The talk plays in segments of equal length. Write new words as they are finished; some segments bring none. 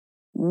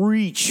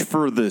Reach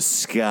for the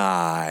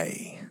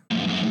sky.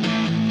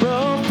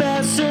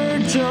 Professor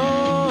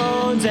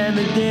Jones and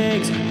the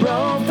Digs.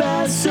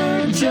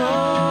 Professor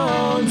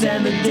Jones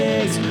and the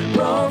Digs.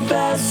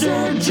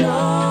 Professor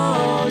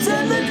Jones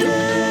and the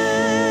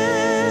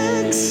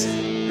Digs.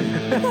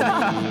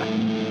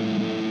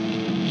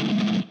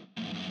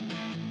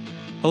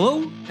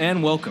 Hello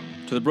and welcome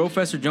to the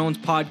Professor Jones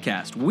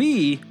podcast.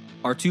 We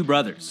are two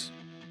brothers,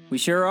 We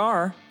sure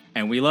are.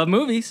 and we love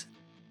movies.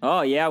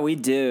 Oh, yeah, we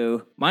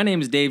do. My name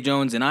is Dave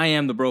Jones, and I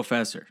am the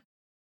Professor.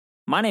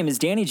 My name is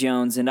Danny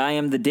Jones, and I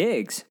am the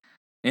Digs.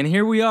 And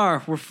here we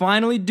are. We're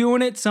finally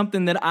doing it,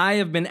 something that I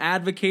have been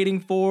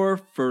advocating for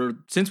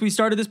since we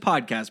started this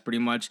podcast, pretty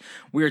much.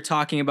 We are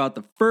talking about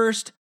the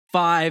first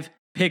 5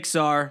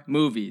 Pixar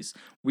movies.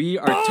 We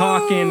are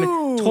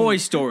talking Toy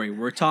Story.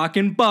 We're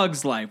talking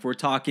Bug's Life. We're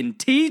talking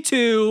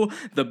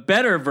T2, the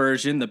better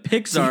version, the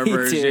Pixar T2.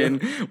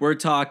 version. We're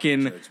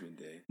talking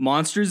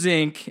Monsters,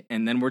 Inc.,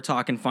 and then we're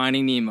talking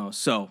Finding Nemo.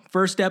 So,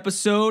 first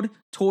episode,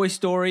 Toy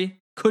Story.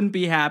 Couldn't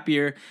be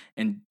happier.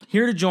 And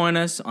here to join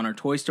us on our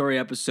Toy Story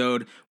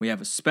episode, we have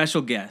a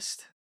special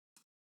guest.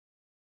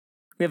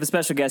 We have a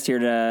special guest here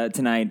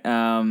tonight.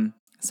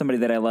 Somebody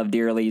that I love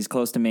dearly. He's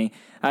close to me.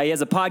 He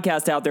has a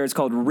podcast out there. It's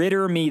called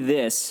Ritter Me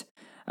This.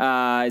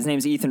 His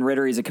name's Ethan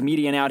Ritter. He's a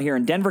comedian out here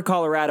in Denver,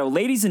 Colorado.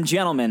 Ladies and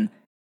gentlemen,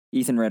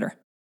 Ethan Ritter.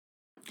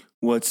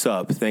 What's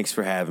up? Thanks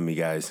for having me,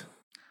 guys.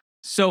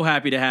 So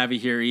happy to have you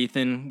here,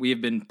 Ethan. We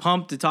have been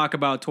pumped to talk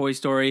about Toy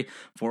Story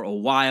for a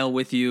while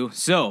with you.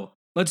 So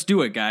let's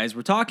do it, guys.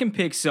 We're talking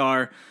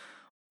Pixar.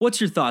 What's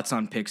your thoughts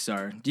on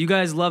Pixar? Do you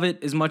guys love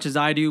it as much as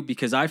I do?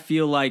 Because I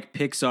feel like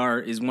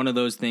Pixar is one of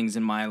those things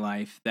in my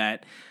life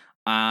that,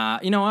 I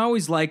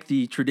always like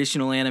the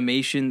traditional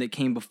animation that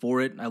came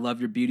before it. I love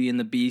your Beauty and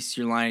the Beast,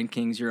 your Lion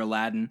Kings, your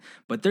Aladdin.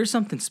 But there's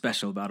something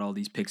special about all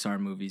these Pixar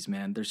movies,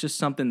 man. There's just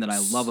something that I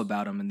love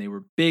about them, and they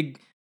were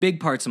big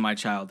parts of my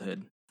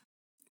childhood.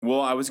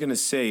 Well, I was going to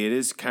say it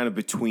is kind of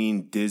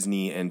between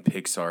Disney and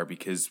Pixar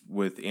because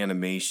with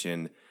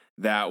animation,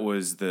 that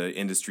was the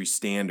industry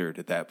standard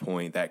at that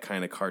point, that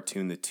kind of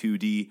cartoon, the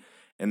 2D.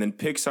 And then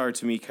Pixar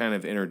to me kind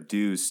of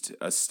introduced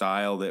a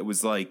style that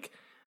was like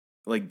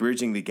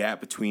bridging the gap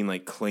between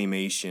like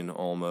claymation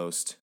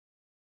almost.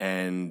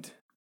 And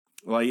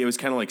like it was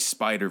kind of like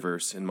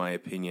Spider-Verse in my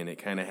opinion. It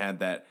kind of had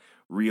that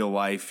real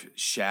life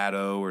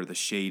shadow or the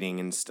shading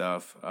and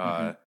stuff.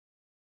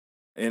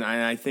 And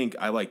I think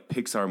I like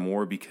Pixar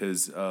more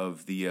because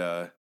of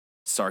the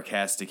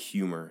sarcastic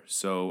humor.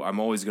 So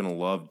I'm always going to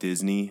love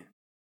Disney.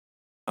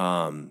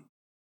 But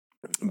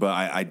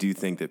I do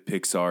think that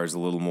Pixar is a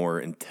little more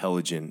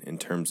intelligent in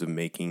terms of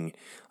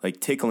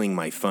tickling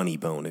my funny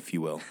bone, if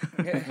you will.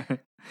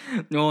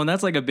 No, and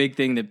that's like a big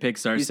thing that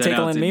Pixar He's set out to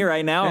tickling me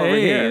right now over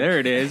Hey, here. there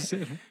it is.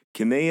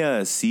 Can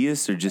they see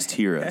us or just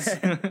hear us?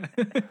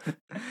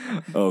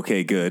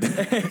 Okay, good.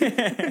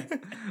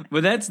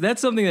 But that's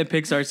something that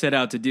Pixar set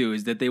out to do,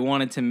 is that they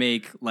wanted to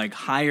make like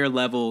higher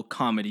level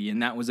comedy,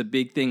 and that was a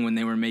big thing when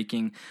they were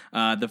making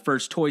the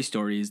first Toy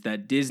Story. Is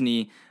that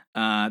Disney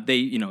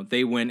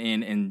they went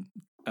in and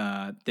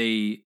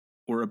they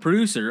were a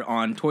producer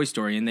on Toy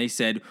Story, and they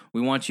said,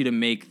 we want you to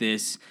make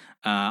this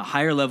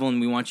higher level, and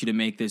we want you to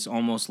make this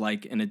almost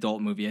like an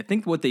adult movie. I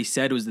think what they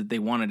said was that they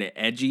wanted it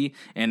edgy,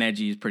 and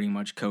edgy is pretty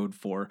much code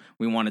for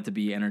we want it to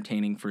be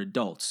entertaining for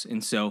adults.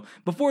 And so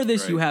before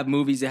this, you have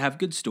movies that have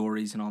good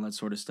stories and all that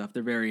sort of stuff.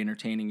 They're very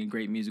entertaining and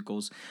great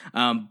musicals.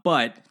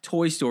 But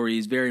Toy Story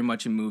is very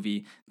much a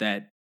movie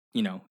that,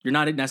 you're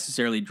not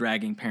necessarily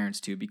dragging parents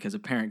to, because a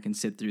parent can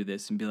sit through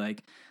this and be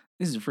like,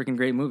 this is a freaking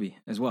great movie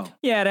as well.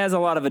 Yeah, it has a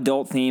lot of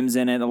adult themes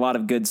in it, a lot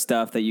of good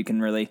stuff that you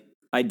can really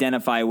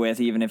identify with,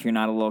 even if you're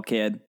not a little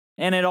kid.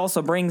 And it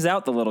also brings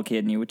out the little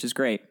kid in you, which is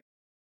great.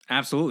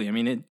 Absolutely. I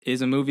mean, it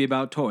is a movie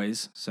about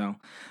toys. So,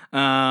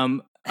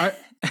 it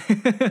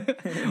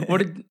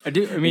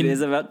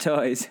is about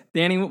toys.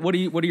 Danny, what do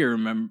you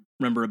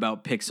remember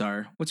about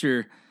Pixar? What's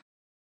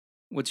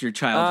your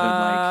childhood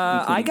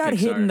like? I got Pixar?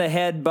 hit in the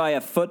head by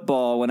a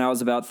football when I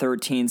was about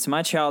 13, so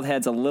my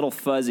childhood's a little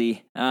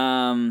fuzzy.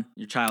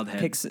 Your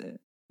childhood.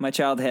 My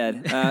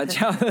childhood.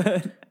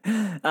 Childhood.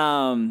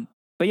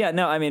 But yeah,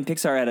 no, I mean,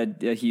 Pixar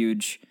had a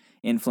huge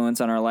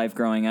influence on our life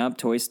growing up.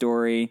 Toy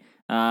Story.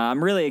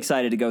 I'm really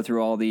excited to go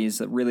through all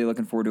these. Really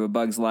looking forward to A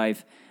Bug's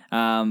Life.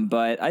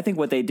 But I think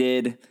what they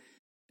did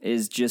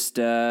is just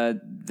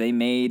they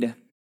made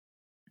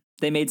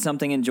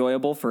something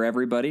enjoyable for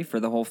everybody,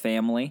 for the whole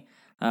family,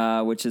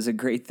 which is a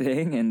great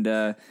thing. And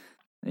I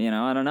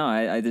don't know.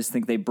 I just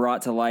think they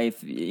brought to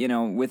life,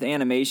 with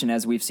animation,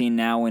 as we've seen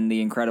now in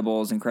The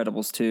Incredibles,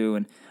 Incredibles 2,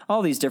 and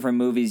all these different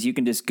movies, you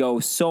can just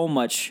go so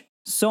much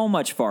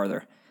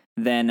farther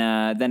than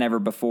ever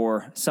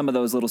before. Some of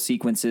those little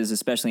sequences,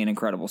 especially in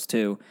Incredibles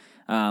 2,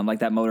 like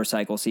that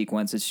motorcycle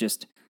sequence, it's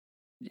just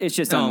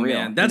unreal.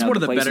 Man, that's one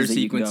of the better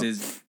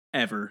sequences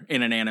ever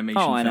in an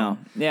animation film. I know.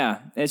 Yeah,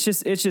 it's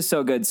just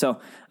so good. So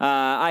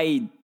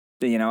I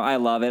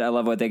love it. I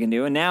love what they can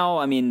do. And now,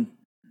 I mean,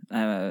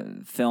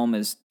 film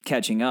is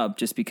catching up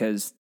just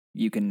because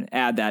you can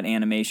add that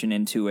animation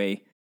into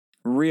a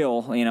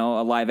real,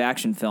 a live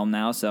action film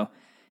now. So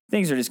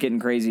things are just getting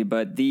crazy.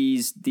 But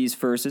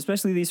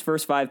especially these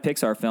first 5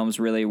 Pixar films,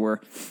 really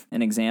were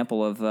an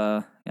example of,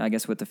 I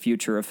guess, what the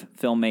future of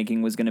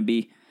filmmaking was going to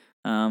be.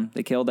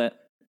 They killed it.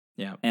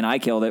 Yeah. And I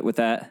killed it with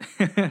that.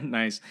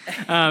 Nice.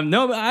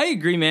 No, but I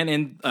agree, man.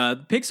 And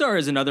Pixar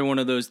is another one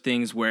of those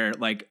things where,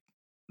 like,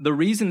 the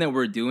reason that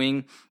we're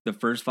doing the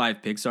first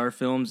 5 Pixar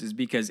films is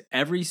because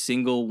every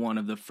single one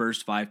of the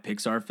first 5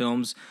 Pixar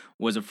films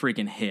was a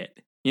freaking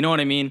hit. You know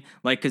what I mean?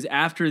 Like, because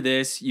after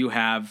this, you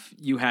have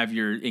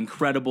your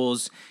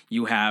Incredibles,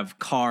 you have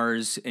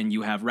Cars, and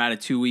you have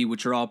Ratatouille,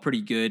 which are all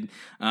pretty good.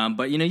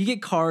 But you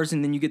get Cars,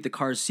 and then you get the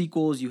Cars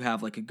sequels. You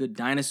have like a Good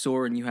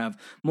Dinosaur, and you have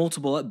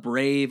multiple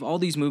Brave. All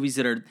these movies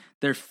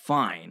they're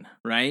fine,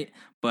 right?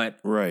 But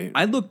right.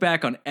 I look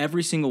back on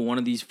every single one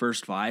of these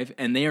first 5,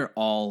 and they are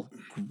all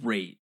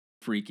great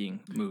freaking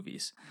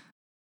movies.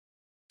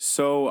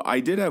 So I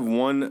did have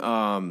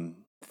one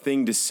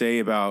thing to say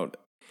about.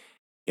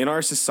 In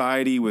our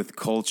society with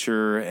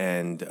culture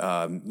and,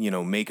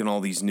 making all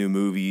these new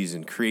movies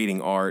and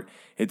creating art,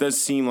 it does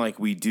seem like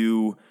we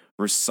do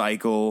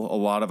recycle a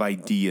lot of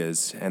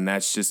ideas, and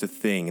that's just a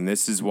thing. And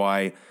this is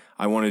why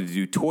I wanted to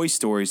do Toy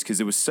Stories, because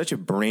it was such a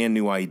brand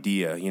new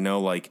idea,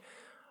 the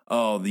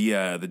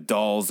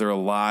dolls are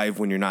alive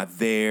when you're not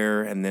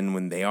there, and then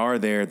when they are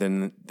there,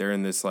 then they're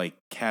in this like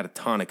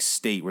catatonic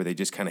state where they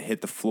just kind of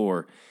hit the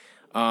floor.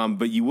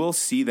 But you will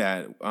see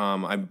that,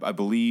 I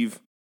believe...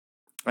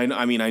 I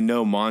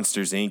know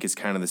Monsters Inc. is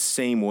kind of the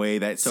same way,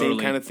 that Totally. same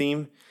kind of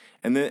theme.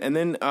 And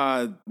then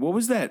what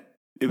was that?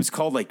 It was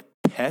called like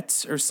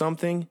Pets or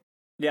something.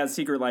 Yeah, The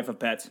Secret Life of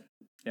Pets.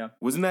 Yeah.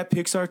 Wasn't that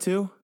Pixar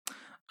too?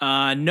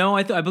 No,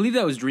 I believe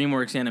that was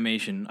DreamWorks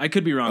Animation. I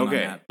could be wrong on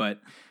that,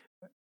 but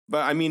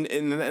I mean,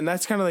 and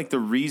that's kind of like the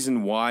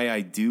reason why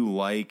I do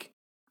like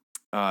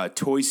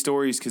Toy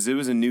Stories, because it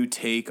was a new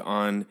take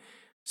on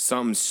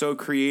something so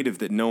creative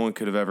that no one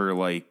could have ever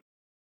like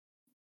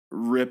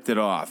ripped it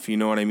off. You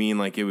know what I mean?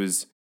 Like it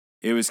was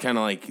kind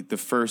of like the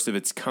first of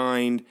its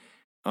kind.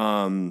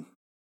 But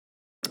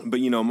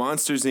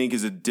Monsters Inc.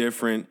 is a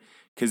different,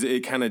 because it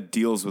kind of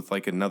deals with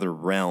like another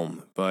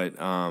realm. But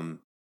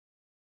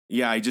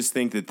I just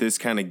think that this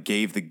kind of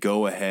gave the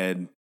go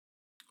ahead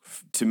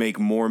to make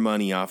more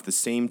money off the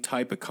same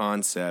type of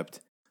concept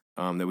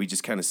that we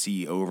just kind of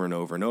see over and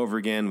over and over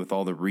again with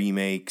all the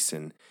remakes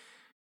and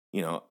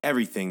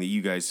everything that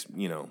you guys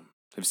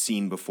have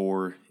seen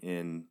before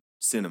in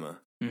cinema.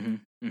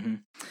 Mm-hmm, mm-hmm.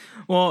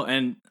 Well,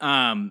 and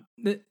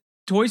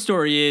Toy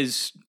Story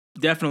is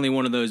definitely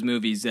one of those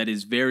movies that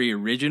is very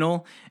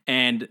original,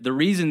 and the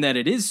reason that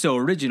it is so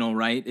original,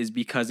 right, is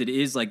because it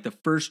is like the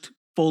first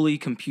fully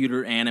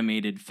computer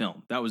animated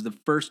film. That was the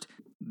first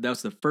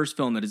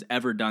film that has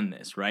ever done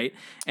this, right?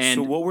 And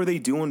so what were they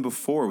doing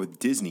before with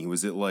Disney?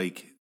 Was it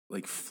like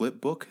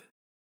Flipbook?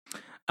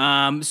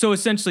 So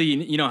essentially,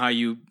 you know how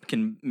you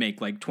can make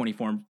like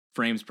 24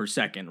 frames per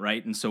second,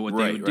 right? And so what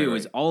they would do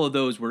is all of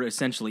those were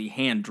essentially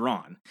hand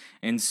drawn.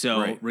 And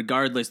so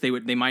regardless,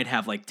 they might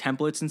have like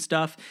templates and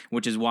stuff,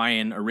 which is why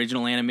in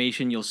original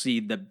animation you'll see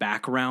the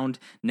background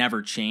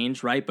never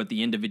change, right? But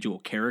the individual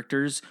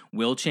characters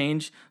will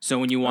change. So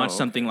when you watch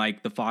something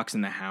like The Fox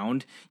and the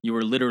Hound, you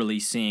were literally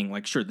seeing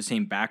like the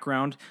same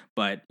background,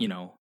 but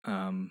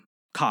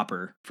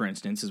Copper, for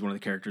instance, is one of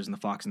the characters in The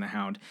Fox and the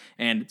Hound.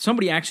 And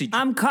somebody actually...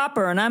 I'm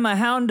Copper and I'm a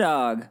hound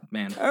dog.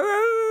 Man.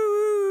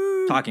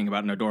 Talking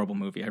about an adorable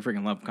movie. I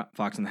freaking love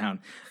Fox and the Hound.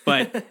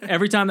 But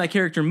every time that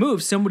character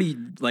moves, somebody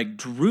like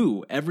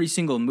drew every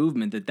single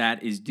movement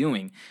that is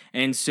doing.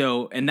 And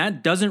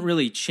that doesn't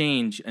really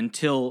change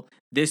until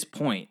this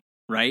point,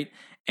 right?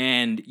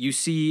 And you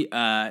see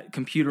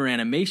computer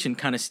animation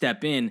kind of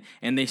step in,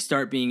 and they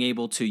start being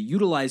able to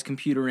utilize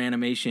computer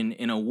animation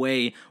in a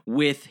way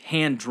with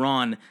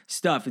hand-drawn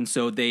stuff. And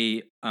so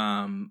they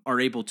are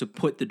able to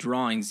put the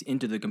drawings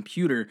into the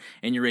computer,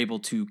 and you're able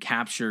to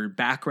capture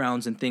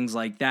backgrounds and things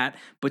like that.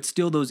 But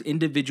still, those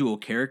individual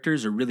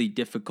characters are really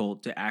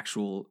difficult to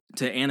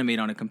animate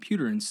on a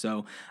computer. And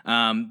so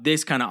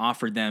this kind of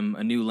offered them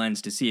a new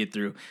lens to see it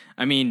through.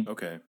 I mean,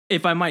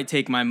 if I might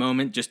take my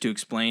moment just to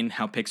explain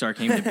how Pixar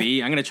came to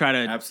be, I'm going to try to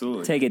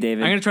absolutely take it,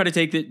 David. I'm going to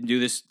try to do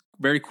this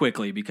very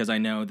quickly, because I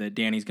know that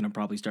Danny's going to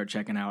probably start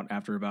checking out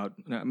after about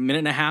a minute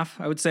and a half,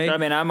 I would say. I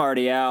mean, I'm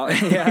already out.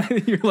 Yeah.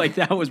 You're like,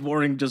 that was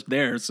boring just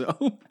there.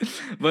 So,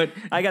 but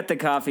I got the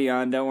coffee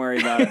on. Don't worry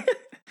about it.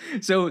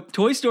 So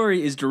Toy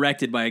Story is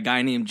directed by a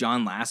guy named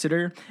John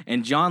Lasseter,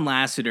 and John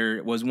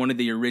Lasseter was one of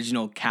the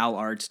original Cal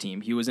Arts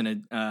team. He was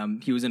in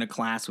a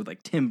class with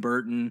like Tim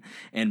Burton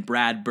and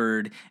Brad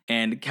Bird,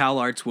 and Cal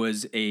Arts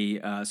was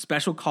a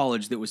special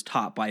college that was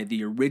taught by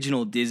the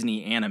original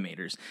Disney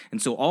animators.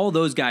 And so all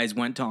those guys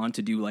went on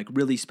to do like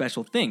really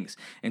special things.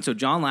 And so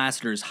John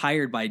Lasseter is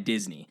hired by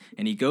Disney,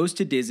 and he goes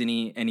to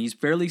Disney, and he's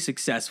fairly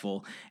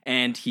successful,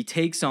 and he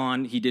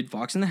did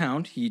Fox and the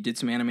Hound, he did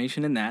some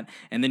animation in that,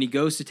 and then he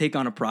goes to take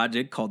on a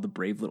project called The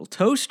Brave Little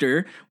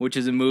Toaster, which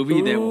is a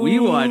movie that we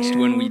watched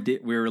when we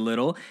were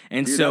little.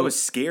 And Dude, so that was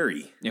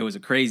scary. It was a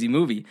crazy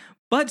movie.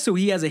 But so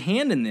he has a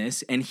hand in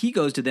this, and he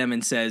goes to them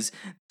and says,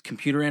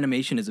 computer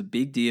animation is a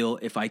big deal.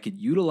 If I could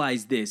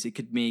utilize this, it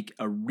could make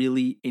a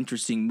really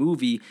interesting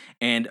movie,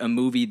 and a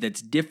movie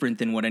that's different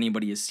than what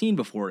anybody has seen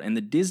before. And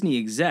the Disney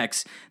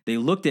execs, they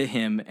looked at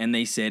him and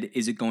they said,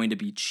 is it going to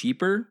be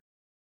cheaper?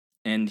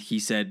 And he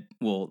said,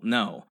 well,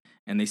 no.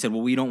 And they said,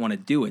 well, we don't want to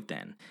do it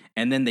then.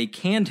 And then they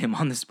canned him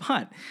on the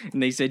spot.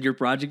 And they said, your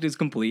project is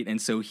complete.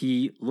 And so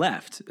he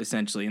left,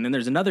 essentially. And then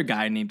there's another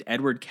guy named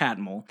Edward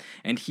Catmull,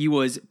 and he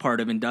was part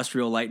of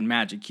Industrial Light and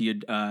Magic.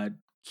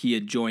 He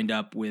had joined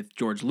up with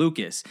George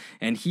Lucas,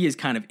 and he is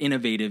kind of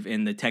innovative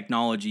in the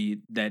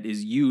technology that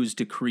is used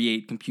to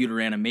create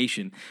computer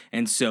animation.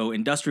 And so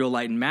Industrial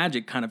Light and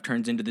Magic kind of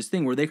turns into this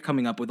thing where they're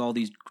coming up with all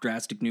these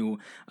drastic new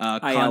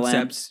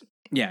concepts.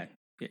 Yeah,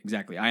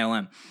 exactly,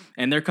 ILM.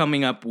 And they're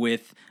coming up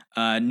with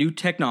new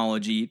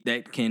technology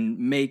that can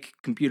make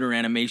computer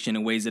animation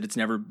in ways that it's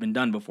never been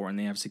done before. And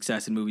they have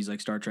success in movies like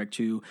Star Trek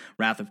II,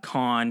 Wrath of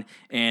Khan,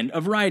 and a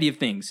variety of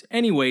things.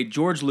 Anyway,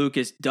 George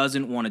Lucas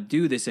doesn't want to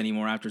do this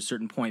anymore after a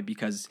certain point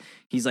because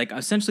he's like,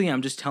 essentially,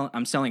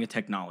 I'm selling a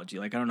technology.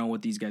 Like, I don't know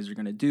what these guys are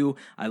going to do.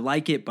 I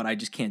like it, but I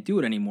just can't do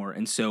it anymore.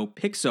 And so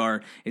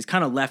Pixar is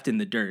kind of left in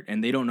the dirt,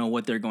 and they don't know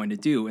what they're going to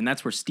do. And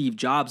that's where Steve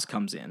Jobs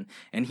comes in,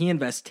 and he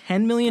invests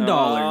 $10 million.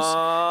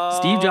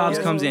 Steve Jobs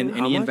comes in,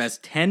 and he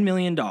invests $10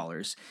 million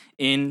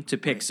into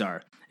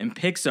Pixar. And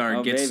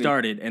Pixar gets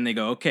started, and they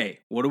go,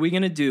 okay, what are we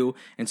going to do?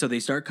 And so they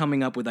start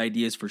coming up with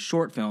ideas for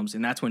short films,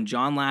 and that's when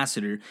John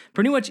Lasseter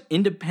pretty much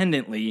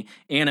independently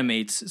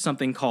animates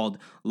something called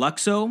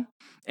Luxo,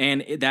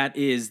 and that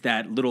is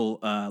that little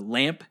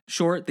lamp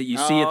short that you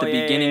see at the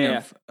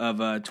beginning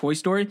of Toy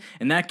Story,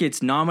 and that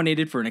gets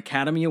nominated for an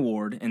Academy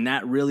Award, and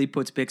that really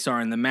puts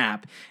Pixar on the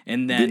map.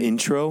 And then the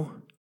intro?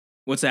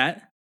 What's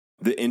that?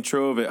 The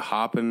intro of it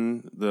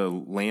hopping, the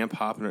lamp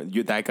hopping,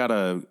 that got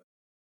an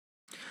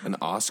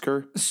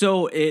Oscar.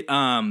 So it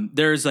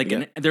there's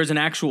like there's an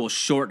actual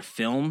short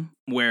film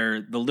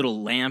where the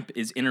little lamp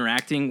is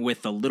interacting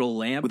with the little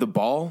lamp with a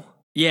ball.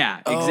 Yeah,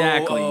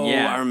 exactly. Oh,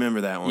 yeah, I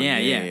remember that one.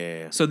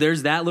 Yeah. So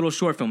there's that little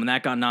short film, and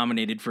that got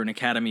nominated for an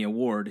Academy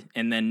Award.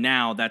 And then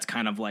now that's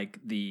kind of like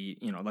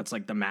that's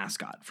like the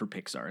mascot for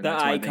Pixar. And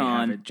that's icon. Why they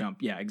have it jump.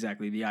 Yeah,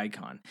 exactly, the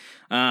icon.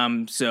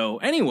 So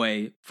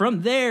anyway,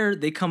 from there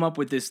they come up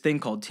with this thing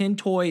called Tin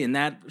Toy, and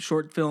that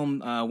short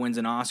film wins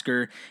an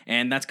Oscar.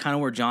 And that's kind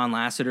of where John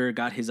Lasseter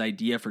got his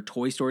idea for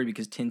Toy Story,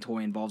 because Tin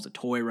Toy involves a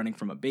toy running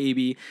from a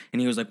baby.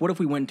 And he was like, what if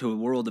we went into a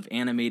world of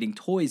animating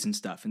toys and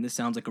stuff? And this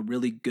sounds like a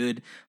really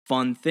good,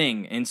 fun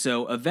thing. And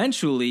so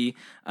eventually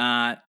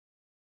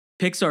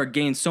Pixar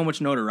gained so much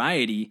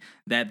notoriety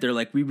that they're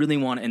like, we really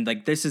want, and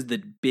like this is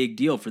the big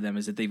deal for them,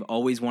 is that they've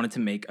always wanted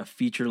to make a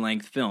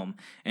feature-length film.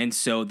 And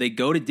so they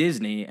go to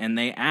Disney and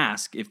they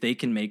ask if they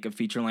can make a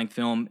feature-length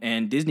film,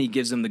 and Disney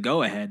gives them the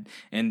go-ahead.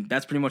 And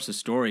that's pretty much the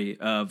story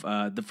of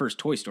the first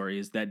Toy Story,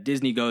 is that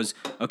Disney goes,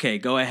 okay,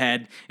 go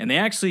ahead. And they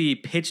actually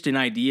pitched an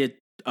idea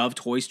of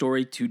Toy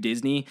Story to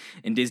Disney,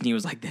 and Disney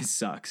was like, this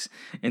sucks.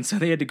 And so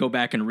they had to go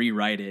back and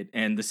rewrite it,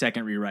 and the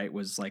second rewrite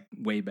was like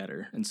way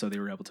better, and so they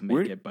were able to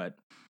make it. But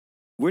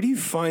where do you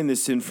find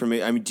this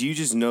information? I mean, do you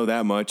just know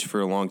that much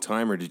for a long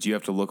time, or did you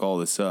have to look all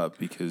this up?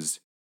 Because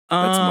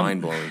that's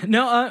mind-blowing.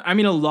 No, I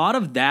mean, a lot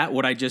of that,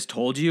 what I just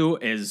told you,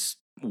 is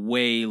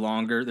way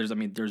longer.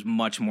 There's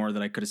much more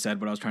that I could have said,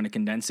 but I was trying to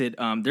condense it.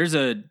 There's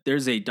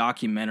a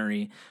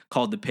documentary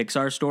called The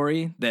Pixar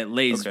Story that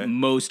lays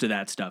most of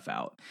that stuff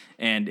out,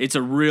 and it's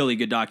a really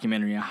good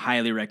documentary. I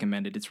highly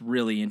recommend it. It's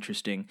really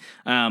interesting.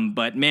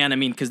 But man, I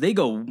mean, because they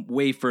go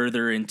way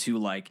further into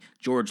like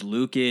George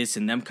Lucas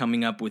and them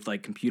coming up with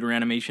like computer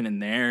animation in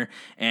there,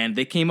 and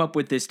they came up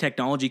with this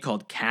technology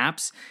called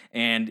CAPS,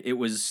 and it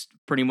was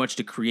pretty much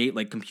to create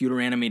like computer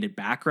animated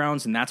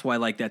backgrounds. And that's why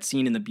like that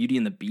scene in the Beauty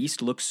and the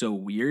Beast looks so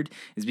weird,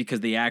 is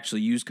because they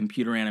actually use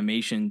computer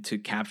animation to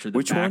capture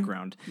the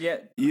background. One? Yeah.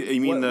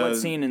 You mean what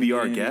scene in Be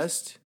Our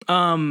Guest?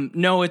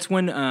 No, it's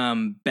when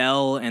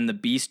Belle and the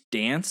Beast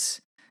dance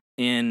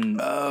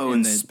and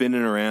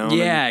spinning around.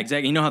 Yeah,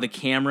 exactly. You know how the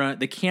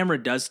camera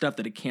does stuff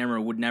that a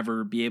camera would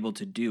never be able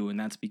to do, and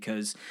that's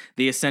because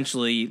they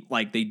essentially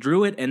like they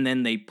drew it and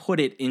then they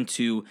put it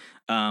into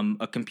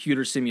a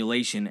computer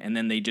simulation, and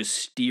then they just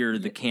steer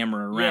the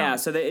camera around. Yeah,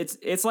 so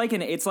it's like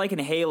in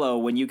Halo,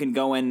 when you can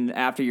go in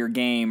after your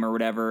game or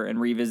whatever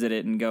and revisit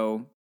it and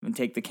go and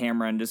take the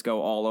camera and just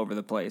go all over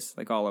the place,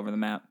 like all over the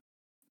map.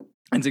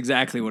 That's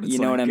exactly what it's like.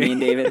 You know what I mean,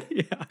 David?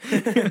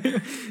 Yeah.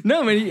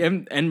 No, I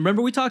mean, and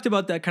remember we talked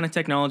about that kind of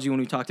technology when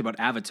we talked about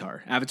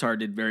Avatar. Avatar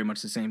did very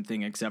much the same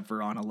thing, except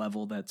for on a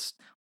level that's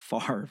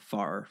far,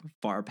 far,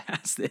 far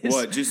past this.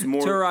 What, just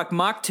more... Turok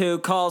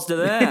Maktu calls to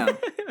them.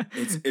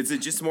 Is it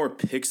just more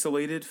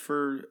pixelated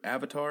for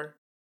Avatar?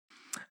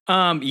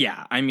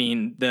 Yeah, I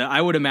mean,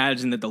 I would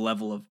imagine that the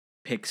level of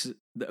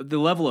the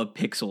level of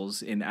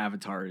pixels in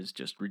Avatar is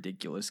just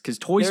ridiculous, because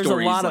Toy Story is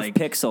there's a lot of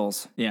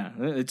pixels. Yeah,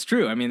 it's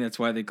true. I mean, that's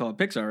why they call it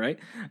Pixar, right?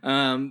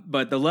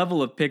 But the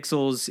level of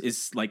pixels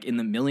is like in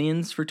the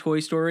millions for Toy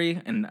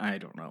Story, and I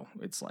don't know,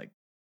 it's like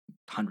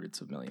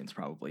hundreds of millions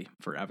probably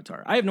for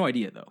Avatar. I have no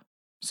idea though,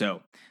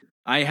 so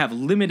I have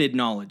limited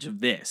knowledge of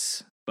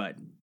this. But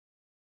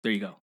there you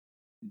go.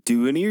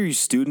 Do any of your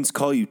students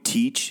call you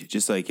Teach?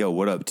 Just like, yo,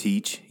 what up,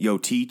 Teach? Yo,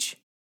 Teach?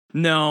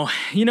 No,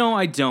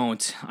 I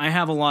don't. I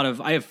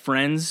have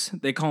friends.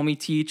 They call me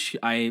Teach.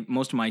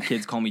 Most of my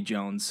kids call me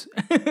Jones.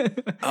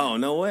 Oh,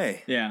 no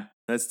way. Yeah.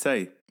 That's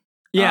tight.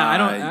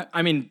 Yeah,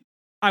 I mean,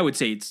 I would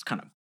say it's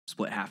kind of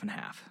split half and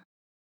half.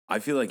 I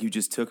feel like you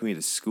just took me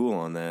to school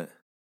on that.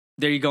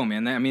 There you go,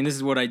 man. I mean, this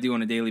is what I do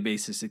on a daily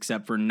basis,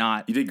 except for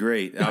not. You did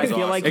great. That I was feel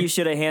awesome. like you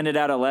should have handed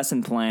out a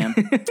lesson plan.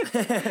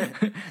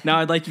 Now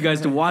I'd like you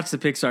guys to watch the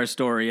Pixar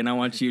story, and I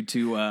want you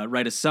to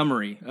write a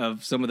summary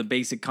of some of the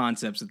basic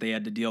concepts that they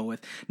had to deal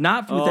with.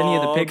 Not with any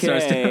of the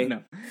Pixar okay.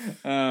 stuff.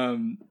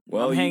 No.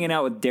 Well, I'm hanging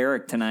out with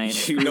Derek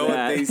tonight. You know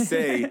what they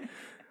say.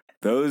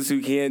 Those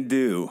who can't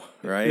do,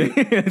 right?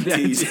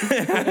 Teach.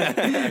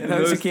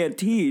 Those who can't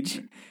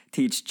teach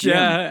Jim.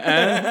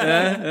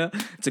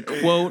 It's a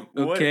quote.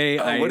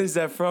 Okay, what is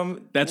that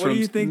from? That's What from.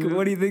 do you think?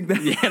 What do you think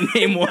that? Yeah,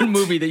 name one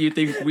movie that you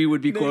think we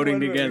would be quoting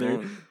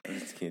together. I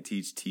just can't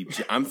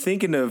teach. I'm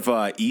thinking of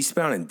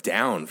Eastbound and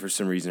Down for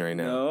some reason right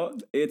now. No,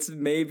 it's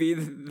maybe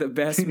the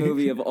best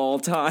movie of all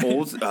time.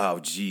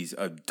 Geez,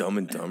 Dumb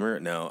and Dumber.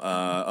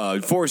 No,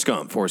 Forrest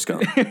Gump. Forrest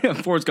Gump,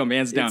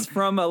 hands down. It's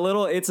from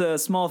It's a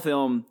small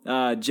film.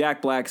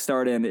 Jack Black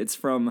starred in. It's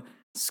from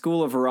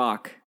School of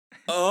Rock.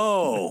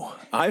 Oh,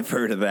 I've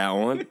heard of that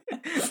one.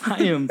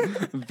 I am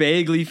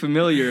vaguely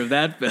familiar of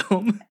that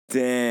film.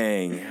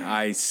 Dang,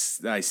 I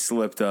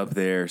slipped up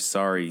there.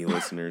 Sorry,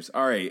 listeners.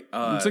 All right,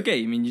 It's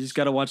okay. I mean, you just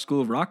got to watch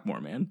School of Rock more,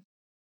 man.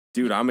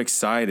 dude. I'm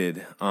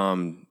excited.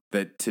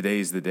 That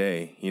today's the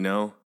day. You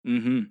know.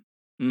 Mm-hmm.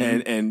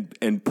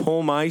 And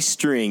pull my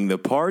string. The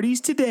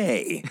party's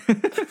today.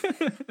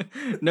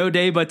 No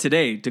day but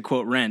today, to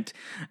quote Rent.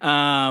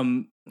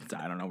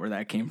 I don't know where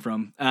that came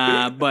from.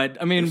 But,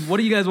 I mean, what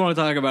do you guys want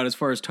to talk about as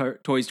far as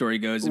Toy Story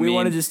goes? We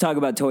want to just talk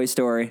about Toy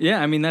Story.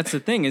 Yeah, I mean, that's the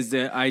thing, is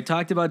that I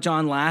talked about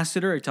John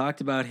Lasseter. I talked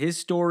about his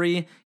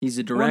story. He's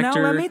a director. Well,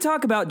 now let me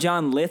talk about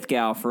John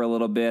Lithgow for a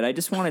little bit. I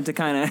just wanted to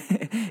kind of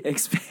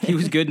expand. He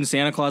was good in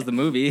Santa Claus the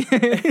movie.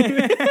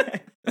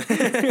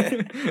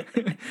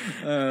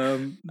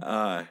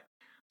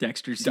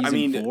 Dexter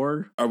season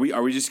 4. Are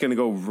we just gonna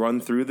go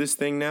run through this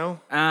thing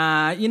now?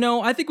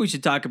 I think we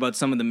should talk about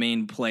some of the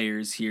main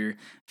players here.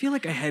 I feel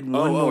like I had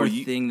one more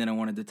thing that I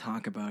wanted to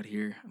talk about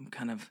here. I'm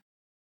kind of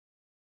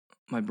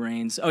my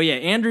brains. Oh yeah,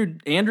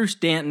 Andrew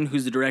Stanton,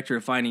 who's the director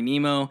of Finding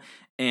Nemo,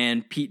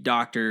 and Pete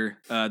Docter,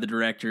 the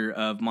director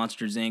of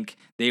Monsters Inc.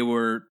 They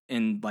were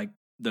in like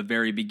the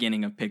very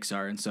beginning of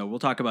Pixar, and so we'll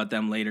talk about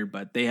them later.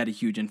 But they had a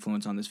huge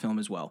influence on this film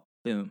as well.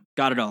 Boom,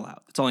 got it all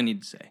out. That's all I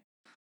need to say.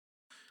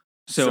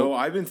 So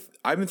I've been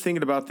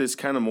thinking about this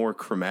kind of more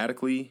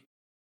chromatically,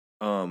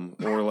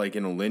 or like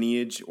in a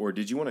lineage, or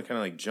did you want to kind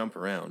of like jump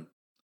around?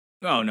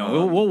 Oh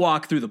no, we'll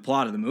walk through the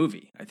plot of the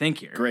movie, I think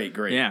here. Great.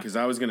 Yeah. Because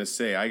I was gonna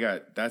say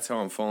that's how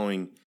I'm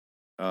following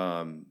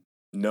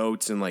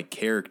notes and like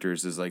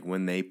characters is like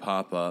when they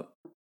pop up.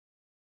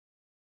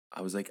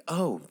 I was like,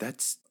 oh,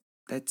 that's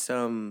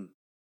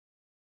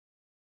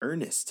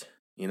Ernest.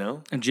 You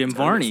know? And Jim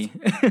Varney.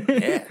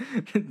 Yeah.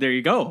 There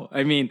you go.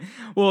 I mean,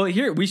 well,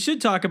 here, we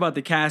should talk about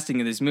the casting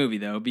of this movie,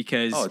 though,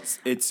 because...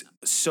 it's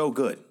so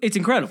good. It's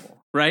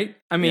incredible, right?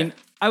 I mean,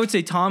 I would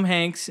say Tom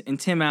Hanks and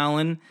Tim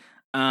Allen,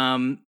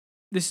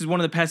 this is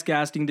one of the best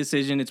casting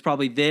decisions. It's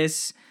probably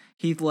this,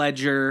 Heath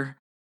Ledger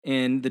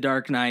in The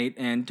Dark Knight,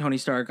 and Tony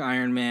Stark,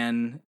 Iron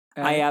Man.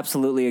 I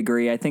absolutely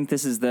agree. I think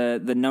this is the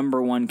number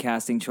one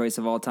casting choice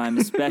of all time,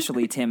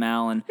 especially Tim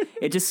Allen.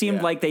 It just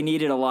seemed like they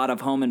needed a lot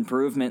of home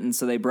improvement, and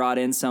so they brought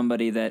in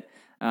somebody that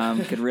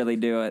could really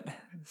do it.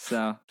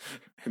 So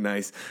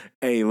nice.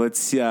 Hey,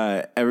 let's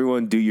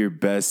everyone do your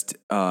best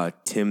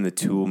Tim the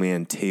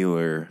Toolman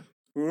Taylor.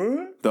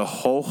 The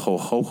ho ho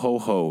ho ho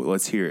ho.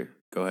 Let's hear it.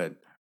 Go ahead.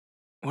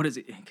 What is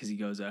it? Because he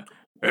goes, ho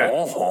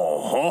ho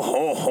ho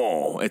ho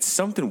ho. It's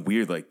something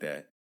weird like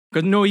that.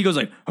 Because no, he goes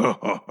like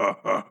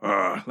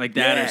like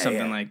that or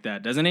something like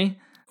that, doesn't he?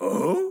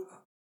 Oh,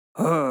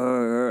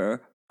 ho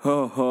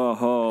ho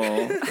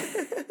ho.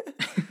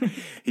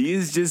 He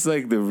is just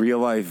like the real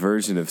life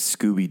version of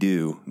Scooby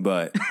Doo,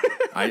 but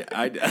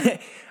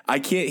I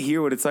can't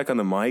hear what it's like on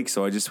the mic,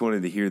 so I just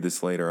wanted to hear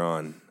this later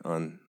on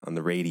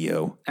the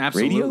radio.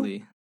 Absolutely.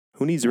 Radio?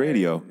 Who needs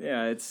radio?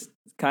 Yeah, it's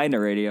kind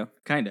of radio.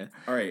 Kind of.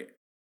 All right.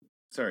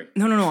 Sorry.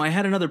 No. I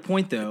had another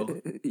point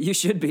though. You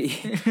should be.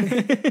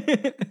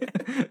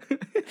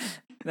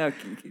 No,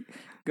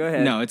 go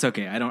ahead. No, it's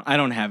okay. I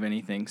don't have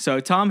anything. So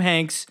Tom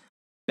Hanks,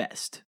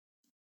 best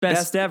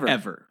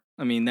ever.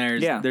 I mean,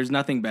 there's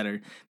nothing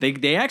better.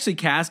 They actually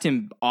cast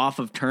him off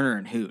of Turner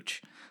and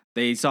Hooch.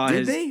 They saw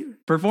his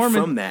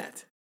performance from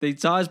that. They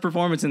saw his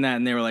performance in that,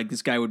 and they were like,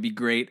 "This guy would be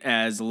great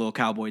as a little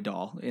cowboy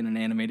doll in an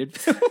animated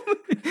film."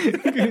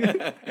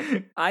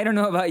 I don't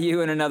know about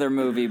you in another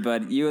movie,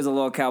 but you as a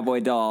little cowboy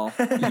doll,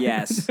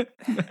 yes.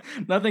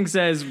 Nothing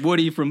says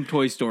Woody from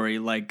Toy Story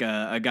like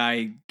a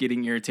guy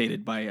getting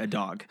irritated by a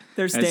dog.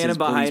 They're standing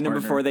behind him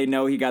before they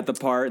know he got the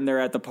part, and they're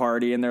at the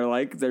party, and they're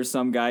like, there's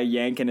some guy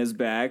yanking his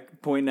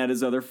back, pointing at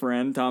his other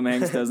friend. Tom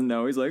Hanks doesn't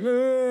know. He's like,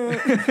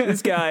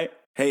 this guy.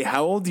 Hey,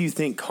 how old do you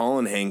think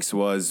Colin Hanks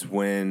was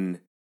when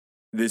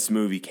this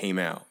movie came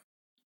out?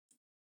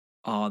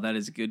 Oh, that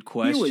is a good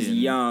question. He was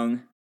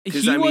young.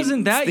 He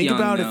wasn't that think young. Think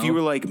about though. if you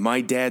were like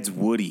my dad's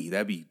Woody.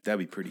 That'd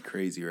be pretty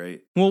crazy,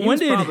 right? Well, He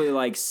was probably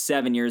like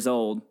 7 years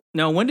old.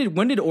 No, when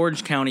did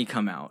Orange County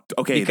come out?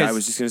 Okay, I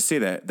was just gonna say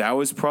that. That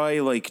was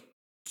probably like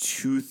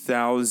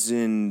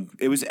 2000.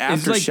 It was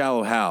after like-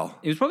 Shallow Hal.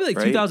 It was probably like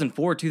right?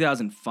 2004,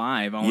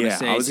 2005. I want to Yeah,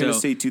 say. I was gonna So,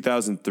 say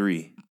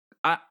 2003.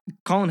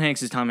 Colin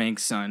Hanks is Tom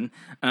Hanks' son.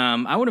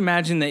 I would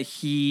imagine that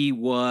he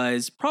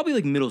was probably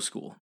like middle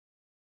school.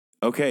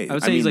 Okay, I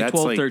would say he's like that's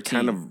 12, like 13.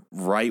 kind of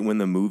right when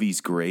the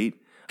movie's great.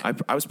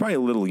 I was probably a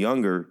little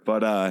younger,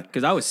 but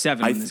Because I was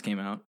 7 when this came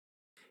out.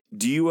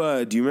 do you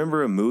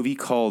remember a movie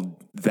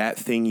called That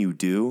Thing You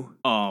Do?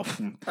 Oh,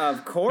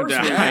 Of course.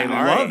 Yeah, we I have a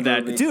love movie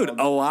that. Dude, called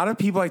a lot of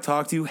people I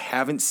talk to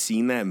haven't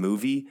seen that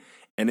movie,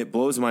 and it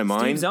blows my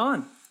mind. Steve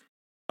Zahn.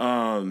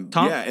 Tom?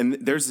 Yeah, and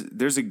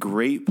there's a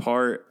great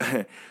part.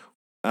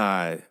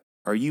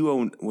 Are you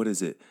on what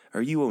is it?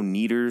 Are you on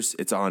Neaters?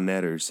 It's on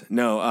Netters.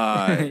 No,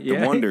 Yeah.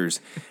 the Wonders.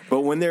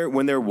 But when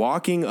they're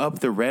walking up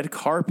the red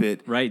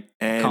carpet, right.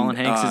 and Colin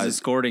Hanks is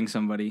escorting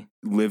somebody.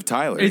 Liv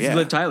Tyler. It's yeah.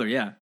 Liv Tyler,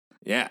 yeah.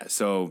 Yeah,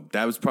 so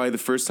that was probably the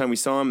first time we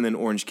saw him. And then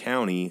Orange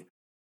County,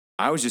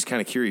 I was just kind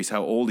of curious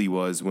how old he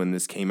was when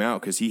this came out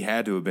because he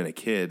had to have been a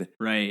kid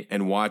Right.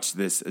 and watched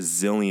this a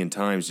zillion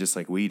times just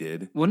like we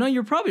did. Well, no,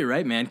 you're probably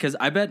right, man. Because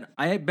I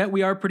bet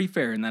we are pretty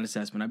fair in that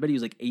assessment. I bet he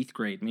was like 8th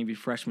grade, maybe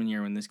freshman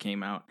year when this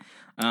came out.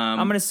 I'm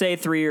going to say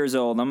 3 years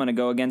old. I'm going to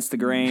go against the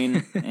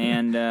grain.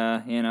 And,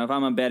 if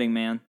I'm a betting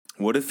man,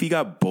 What if he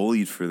got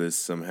bullied for this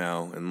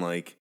somehow and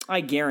like I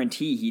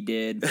guarantee he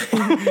did.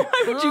 Why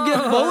would you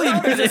get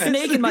bullied? There's a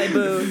snake in my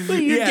boot.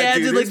 Your Yeah, dad's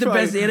dude, in like it's the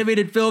best probably-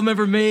 animated film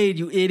ever made.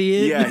 You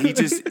idiot. Yeah, he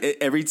just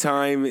every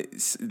time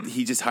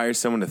he just hires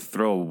someone to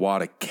throw a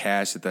wad of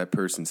cash at that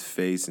person's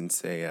face and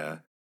say,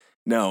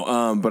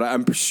 "No." But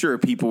I'm sure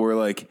people were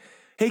like,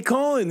 "Hey,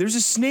 Colin, there's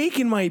a snake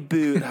in my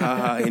boot,"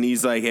 haha. And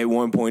he's like, at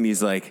one point,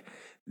 he's like,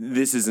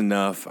 "This is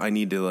enough. I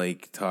need to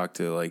like talk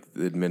to like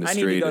the I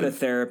administrative." need to go to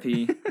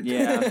therapy.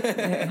 Yeah.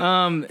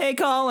 Hey,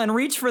 Colin,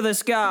 reach for the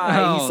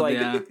sky. He's like,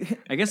 yeah.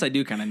 I guess I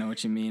do kind of know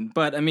what you mean,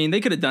 but I mean, they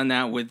could have done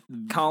that with.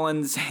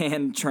 Colin's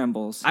hand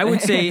trembles. I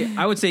would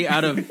say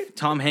out of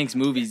Tom Hanks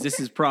movies, this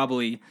is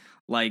probably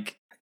like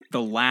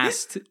the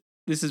last.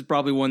 This is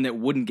probably one that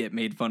wouldn't get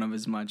made fun of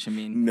as much. I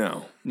mean,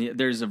 No,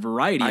 there's a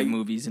variety of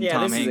movies in yeah,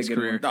 Tom this is a Hanks' good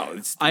career. one. no,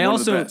 it's I one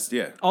also of the best.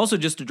 Yeah, also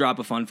just to drop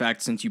a fun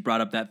fact, since you brought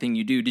up That Thing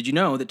You Do, did you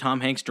know that Tom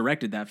Hanks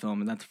directed that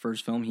film, and that's the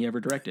first film he ever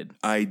directed?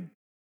 I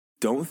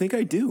don't think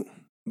I do.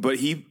 But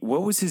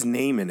what was his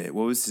name in it?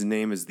 What was his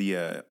name as the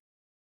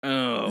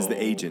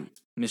agent?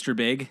 Mr.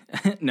 Big?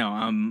 No,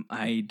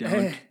 I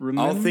don't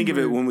remember. I'll think of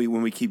it when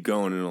we keep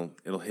going, and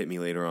it'll hit me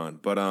later on.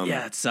 But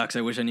Yeah, it sucks.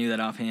 I wish I knew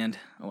that offhand.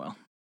 Oh well.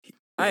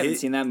 I haven't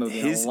seen that movie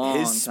in a long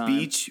his time.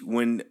 speech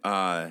when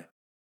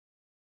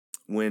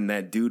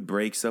that dude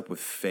breaks up with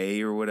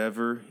Faye or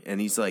whatever, and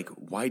he's like,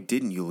 "Why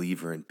didn't you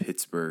leave her in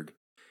Pittsburgh?"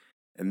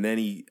 And then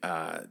he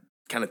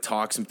kind of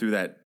talks him through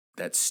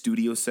that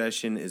studio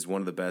session is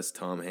one of the best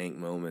Tom Hanks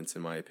moments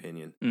in my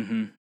opinion.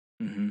 Mm-hmm.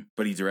 Mm-hmm.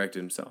 But he directed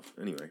himself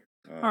anyway.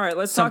 All right,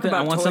 let's talk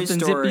about I want Toy something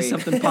Story. zippy,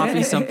 something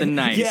poppy, something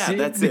nice. Yeah,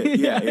 that's it.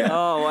 Yeah, yeah.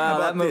 Oh, wow, How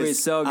that about movie's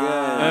this? so good.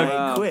 I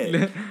Wow.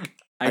 quit.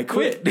 I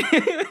quit.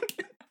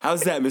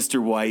 How's that,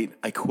 Mr. White?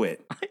 I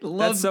quit. I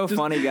love That's so just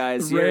funny,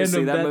 guys.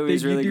 Seriously, random that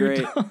movie's thing really you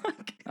do great.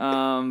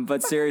 talk.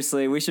 But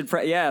seriously, we should.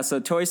 So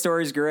Toy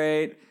Story's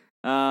great.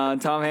 Tom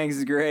Hanks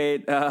is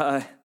great.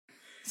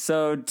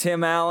 So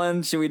Tim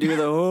Allen, should we do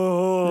the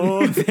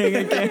whole thing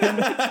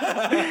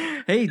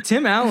again? Hey,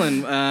 Tim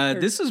Allen.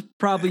 This is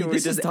probably Can we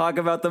this just is talk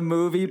about the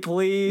movie,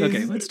 please?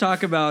 okay. Let's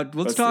talk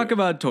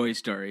about Toy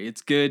Story.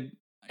 It's good.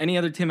 Any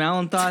other Tim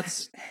Allen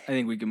thoughts? I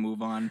think we can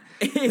move on.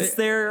 Is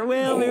there?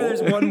 Well, maybe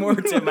there's one more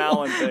Tim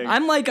Allen thing. I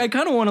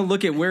kind of want to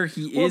look at where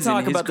he We'll is.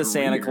 talk in his about the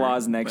Santa career,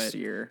 Claus next but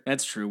year.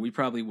 That's true. We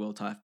probably will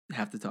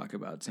have to talk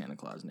about Santa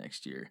Claus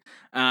next year.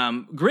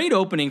 Great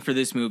opening for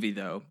this movie,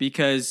 though,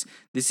 because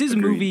this is a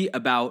movie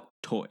about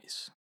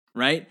toys,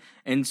 right?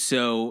 And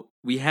so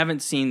we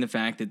haven't seen the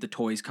fact that the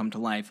toys come to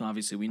life.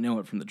 Obviously, we know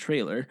it from the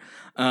trailer.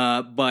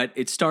 But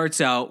it starts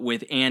out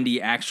with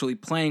Andy actually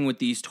playing with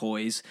these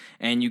toys,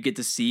 and you get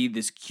to see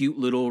this cute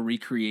little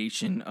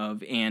recreation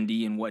of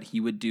Andy and what he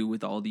would do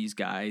with all these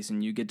guys.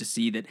 And you get to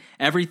see that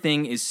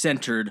everything is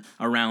centered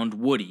around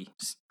Woody.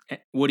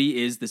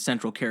 Woody is the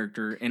central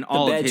character in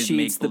all The of bed his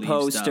sheets, the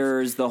make-believe stuff.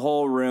 posters, the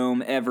whole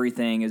room,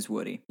 everything is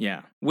Woody.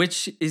 Yeah,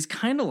 which is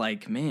kind of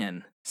like,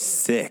 man,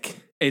 Sick.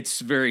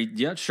 it's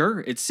sure.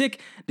 It's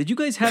sick. Did you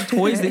guys have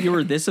toys that you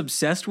were this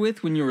obsessed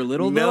with when you were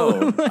little?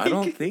 No, though? I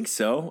don't think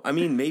so. I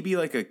mean, maybe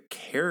like a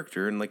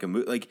character in like a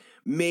movie, like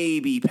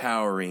maybe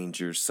Power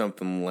Rangers,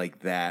 something like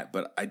that.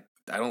 But I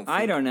don't.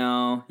 I don't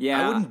know.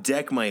 Yeah. I wouldn't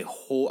deck my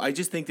whole. I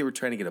just think they were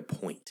trying to get a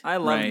point. I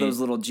love Right. those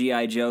little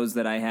G.I. Joes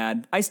that I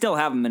had. I still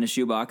have them in a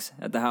shoebox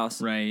at the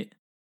house. Right.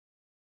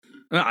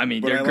 Well, I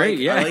mean, But they're I great.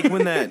 like, Yeah. I like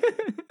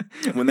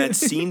when that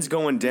scene's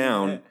going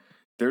down.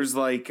 There's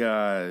like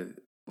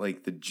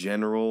the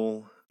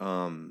general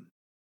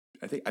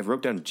I think I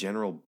wrote down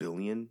General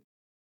Billion,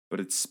 but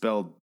it's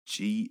spelled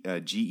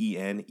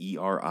Generil.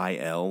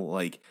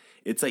 Like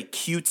it's like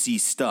cutesy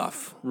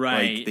stuff.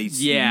 Right. Like they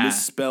Yeah.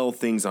 misspell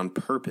things on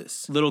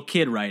purpose. Little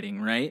kid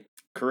writing, right?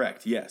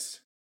 Correct.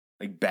 Yes.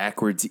 Like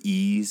backwards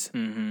E's.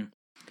 Mm-hmm.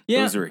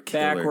 Yeah. Those are a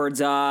killer.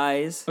 Backwards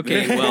eyes.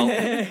 Okay,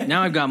 well,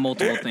 now I've got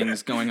multiple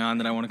things going on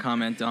that I want to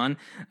comment on.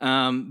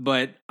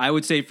 But I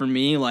would say for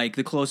me, like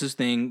the closest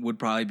thing would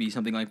probably be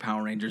something like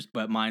Power Rangers,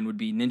 but mine would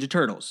be Ninja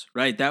Turtles,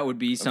 right? That would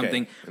be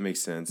something. Okay, that makes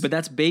sense. But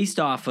that's based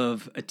off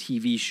of a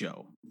TV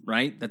show,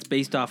 right? That's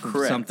based off of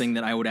Correct. something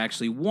that I would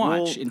actually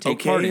watch Well, and take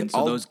okay, part in. So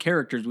I'll- those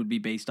characters would be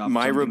based off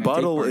My of something I take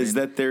rebuttal part is in.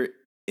 that there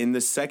in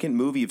the second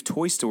movie of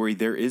Toy Story,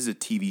 there is a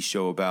TV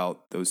show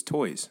about those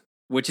toys.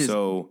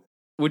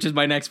 which is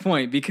my next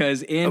point,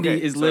 because Andy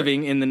Okay, is sorry.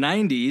 living in the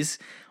 90s.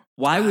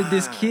 Why would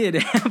this kid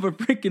have a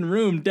freaking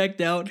room decked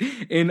out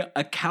in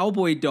a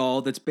cowboy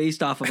doll that's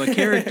based off of a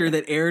character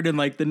that aired in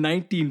like the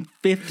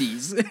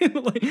 1950s?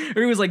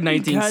 Or it was like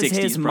 1960s. Because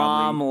his probably.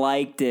 mom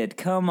liked it.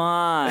 Come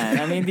on.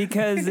 I mean,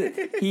 because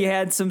he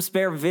had some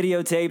spare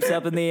videotapes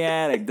up in the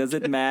attic. Does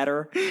it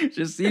matter?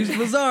 Just seems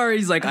bizarre.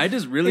 He's like, I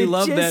just really It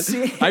love just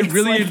that. seems I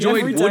really like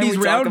enjoyed every time Woody's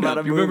we talk about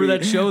Roundup. a You remember movie,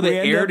 that show that we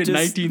end aired up in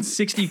just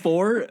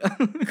 1964?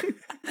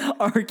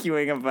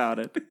 Arguing about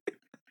it.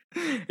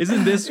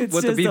 Isn't this It's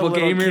what the just a people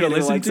little came here to kid who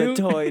listen likes to? a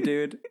toy,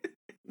 dude.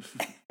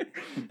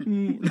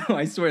 No,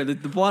 I swear the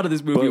plot of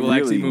this movie But will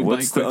actually really, move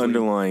what's by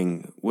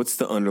quickly. what's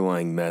the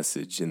underlying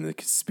message in the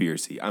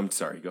conspiracy? I'm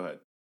sorry, go ahead.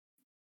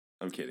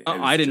 I'm kidding.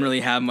 I didn't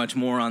really have much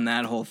more on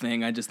that whole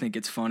thing. I just think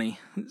it's funny.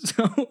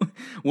 So,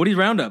 Woody's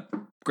Roundup,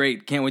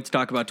 great. Can't wait to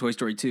talk about Toy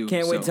Story 2.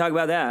 Can't wait to talk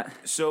about that.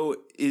 So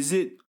is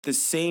it the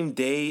same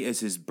day as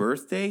his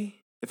birthday,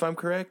 if I'm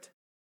correct?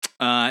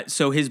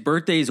 So his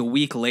birthday is a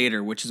week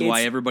later, which is why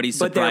It's- everybody's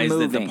but they're surprised that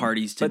the moving.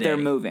 party's But today. they're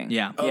moving.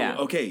 Yeah. Oh, Yeah.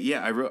 okay.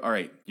 Yeah, I wrote. All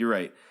right, you're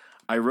right.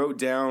 I wrote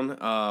down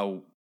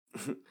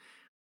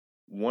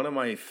one of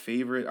my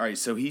favorite. All right,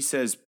 so he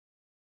says,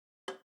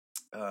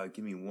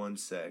 "Give me one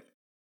sec."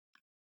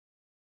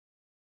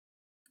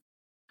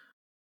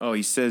 Oh,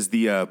 he says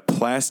the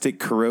plastic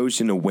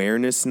corrosion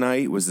awareness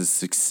night was a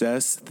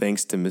success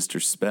thanks to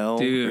Mr. Spell or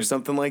Dude.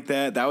 something like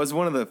that. That was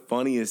one of the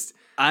funniest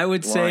I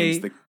would say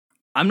lines.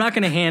 I'm not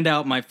going to hand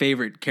out my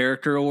favorite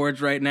character awards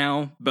right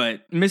now,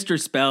 but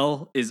Mr.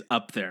 Spell is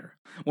up there.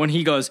 When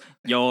he goes,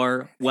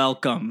 "You're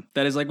welcome."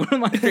 That is like one of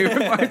my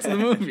favorite parts of the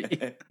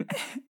movie.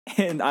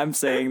 And I'm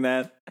saying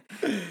that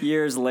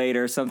years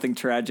later, something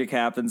tragic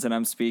happens, and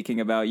I'm speaking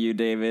about you,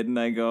 David, and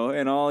I go,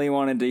 and all he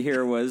wanted to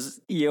hear was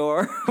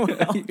 "You're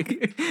welcome."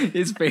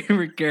 His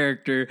favorite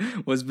character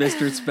was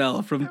Mr.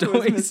 Spell from It was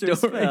Toy Mr.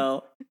 Story.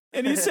 Spell.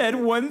 And he said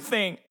one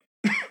thing: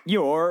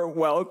 "You're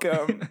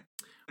welcome."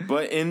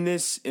 But in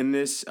this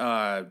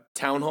town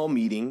hall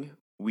meeting,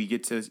 we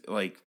get to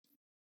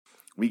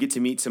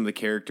meet some of the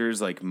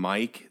characters, like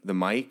Mike, the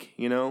mic.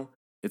 You know,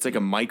 it's like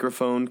a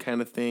microphone kind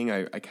of thing.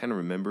 I kind of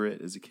remember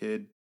it as a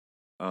kid.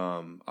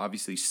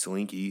 Obviously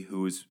Slinky,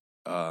 who was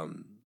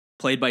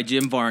Played by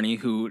Jim Varney,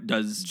 who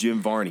does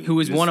Jim Varney, who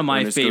is just one of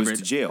my Ernest Goes favorite.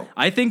 to jail.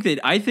 I think that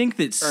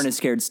Ernest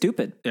Scared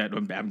Stupid. Yeah,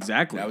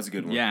 exactly. That was a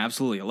good one. Yeah,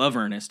 absolutely. I love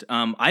Ernest.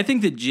 I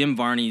think that Jim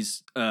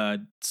Varney's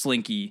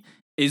Slinky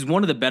is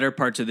one of the better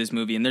parts of this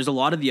movie. And there's a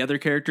lot of the other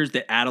characters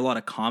that add a lot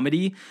of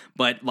comedy,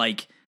 but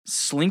like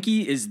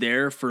Slinky is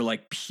there for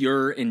like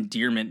pure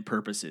endearment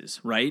purposes,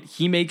 right?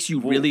 He makes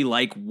you really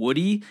like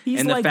Woody. He's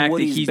and the like fact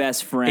Woody's that he's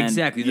best friend.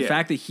 Exactly. The Yeah.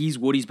 fact that he's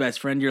Woody's best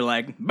friend, you're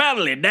like,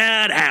 "Badly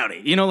dad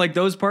howdy." You know, like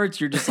those parts,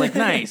 you're just like,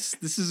 nice.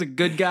 This is a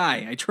good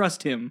guy. I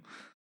trust him.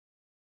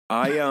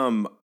 I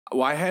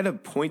had a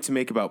point to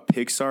make about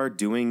Pixar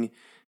doing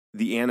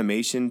the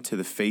animation to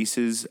the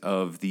faces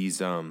of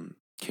these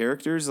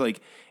characters. Like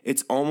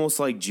it's almost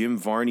like Jim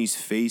Varney's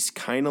face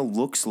kind of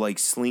looks like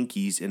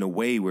Slinky's in a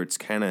way where it's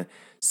kind of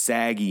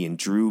saggy and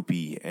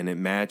droopy, and it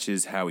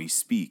matches how he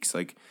speaks.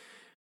 Like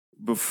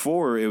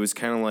before, it was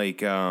kind of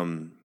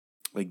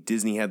like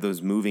Disney had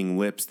those moving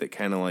lips that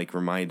kind of like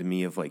reminded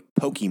me of like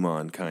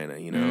Pokemon, kind of,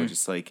 you know,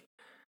 just like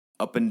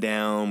up and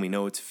down. We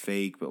know it's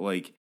fake, but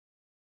like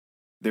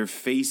their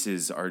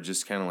faces are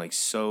just kind of like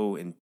so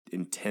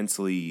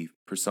intensely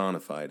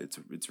personified.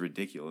 It's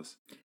ridiculous.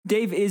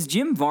 Dave, is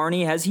Jim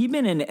Varney, has he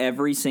been in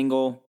every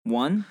single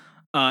one?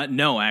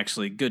 No,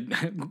 actually, good.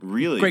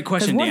 Really? Great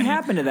question, What Danny.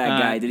 happened to that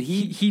guy? Did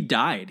he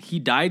died? He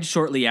died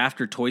shortly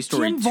after Toy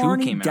Story Jim 2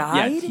 Varney came out.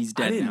 died? Yeah, he's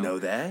dead I didn't now. know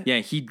that. Yeah,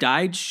 he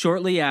died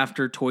shortly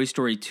after Toy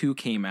Story 2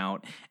 came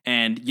out,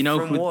 and you know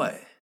From who? what?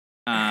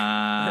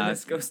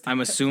 Ernest Goes to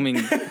I'm assuming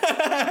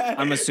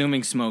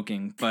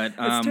smoking, but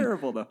It's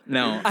terrible, though.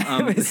 no,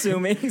 I'm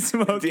assuming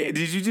smoking.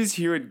 Did you just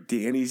hear what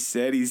Danny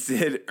said? He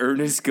said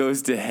Ernest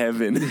goes to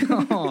heaven.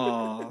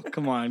 Oh,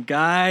 come on,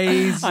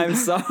 guys! I'm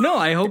sorry. No,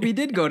 I hope he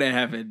did go to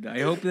heaven. I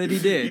hope that he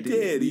did.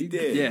 He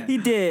did. Yeah, He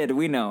did.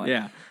 We know it.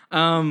 yeah.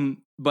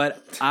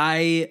 But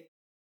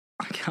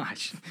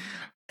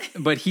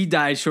but he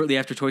died shortly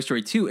after Toy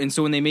Story 2. And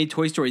so when they made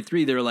Toy Story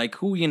 3, they were like,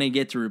 who are we going to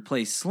get to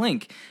replace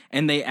Slink?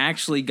 And they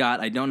actually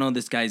got, I don't know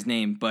this guy's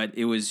name, but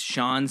it was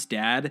Sean's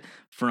dad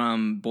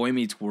from Boy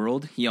Meets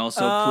World. He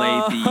also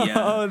played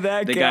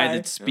that the guy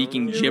that's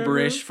speaking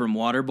gibberish from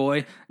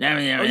Waterboy. That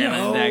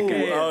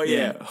guy. Oh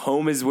yeah.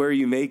 Home is where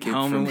you make it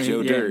from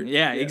Joe Dirt.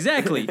 Yeah,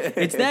 exactly.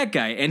 It's that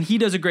guy, and he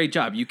does a great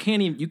job. You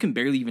can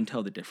barely even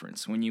tell the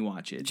difference when you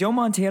watch it. Joe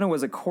Montana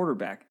was a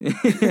quarterback.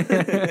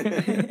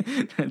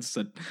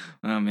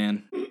 Oh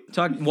man.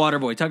 Talk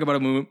Waterboy. Talk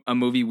about a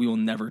movie we will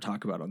never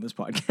talk about on this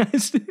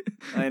podcast.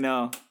 I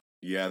know.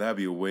 Yeah, that'd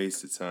be a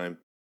waste of time.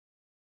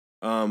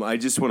 I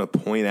just want to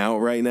point out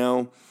right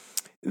now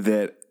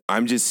that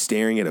I'm just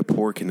staring at a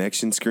poor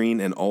connection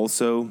screen, and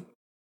also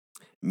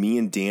me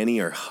and Danny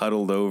are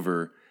huddled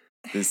over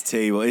this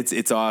table.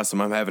 It's awesome.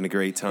 I'm having a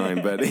great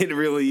time, but it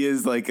really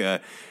is like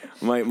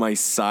my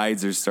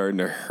sides are starting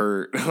to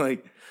hurt.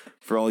 Like,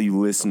 for all you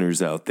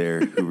listeners out there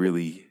who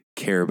really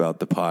care about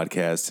the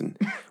podcast, and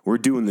we're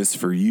doing this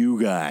for you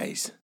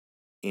guys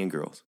and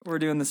girls. We're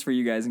doing this for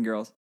you guys and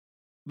girls.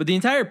 But the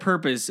entire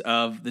purpose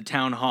of the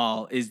town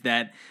hall is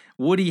that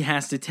Woody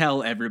has to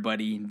tell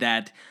everybody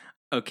that,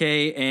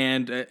 okay,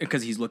 and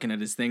because he's looking at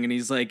his thing and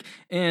he's like,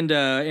 and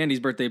Andy's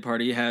birthday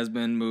party has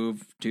been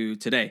moved to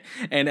today,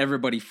 and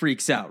everybody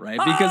freaks out, right?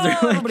 Because they're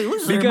like, everybody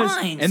loses their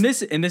minds.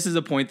 and this is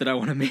a point that I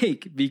want to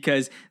make,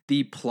 because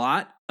the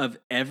plot of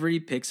every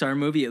Pixar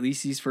movie, at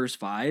least these first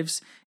five,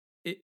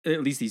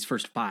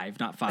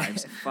 not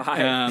fives,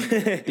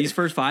 these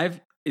first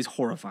five is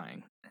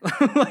horrifying.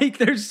 Like,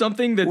 there's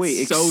something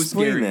that's so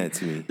scary. That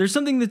to me. There's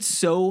something that's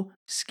so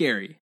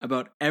scary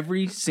about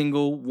every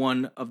single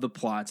one of the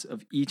plots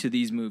of each of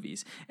these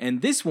movies.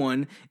 And this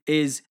one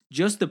is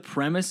just the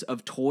premise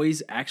of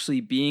toys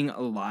actually being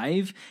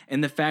alive,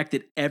 and the fact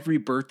that every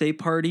birthday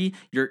party,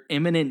 your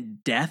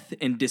imminent death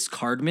and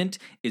discardment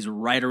is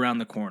right around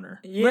the corner.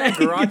 Yeah,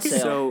 garage sale.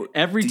 So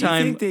every do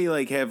time you think they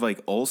like have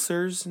like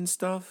ulcers and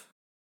stuff?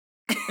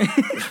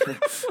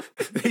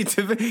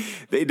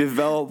 they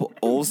develop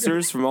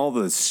ulcers from all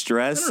the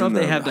stress I don't and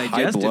know the if they have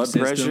high digestive blood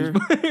systems,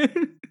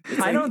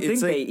 pressure. I don't think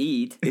they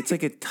eat. It's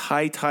like a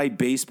tie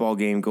baseball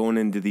game going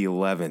into the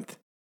 11th,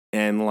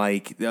 and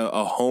like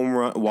a home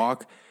run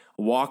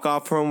walk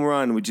off home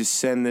run would just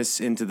send this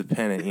into the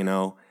pennant, you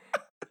know.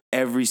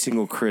 Every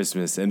single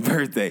Christmas and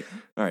birthday.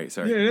 All right,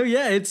 sorry.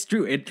 Yeah, it's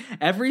true.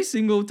 Every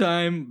single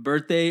time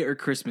birthday or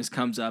Christmas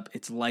comes up,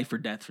 it's life or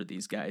death for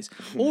these guys.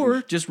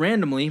 Or just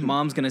randomly,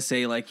 mom's going to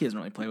say, like, he doesn't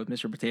really play with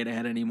Mr. Potato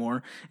Head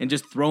anymore, and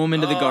just throw him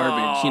into the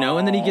garbage, you know,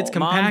 and then he gets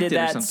compacted Mom did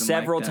that or something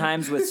several like that.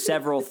 times with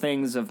several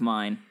things of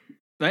mine.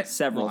 Right?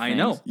 Several I things.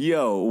 know.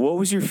 Yo, what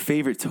was your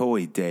favorite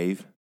toy,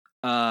 Dave?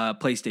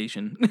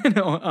 PlayStation.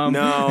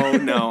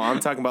 No, I'm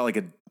talking about like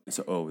a.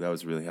 So, that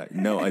was really high.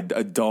 No, a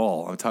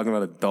doll. I'm talking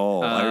about a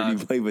doll. I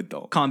already played with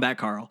dolls. Combat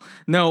Carl.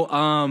 No,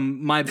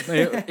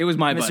 it was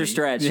my buddy. Mr.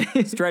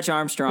 Stretch. Stretch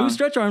Armstrong.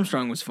 Stretch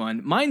Armstrong was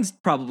fun. Mine's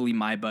probably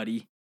My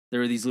Buddy. There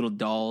were these little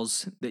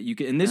dolls that you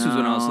could, and this was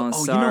when I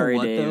was sorry,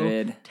 you know what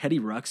David. though? Teddy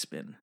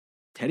Ruxpin.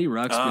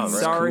 Was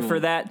sorry cool. for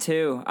that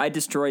too. I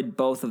destroyed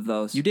both of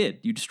those. You did.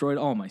 You destroyed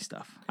all my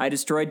stuff. I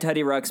destroyed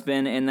Teddy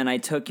Ruxpin, and then I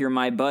took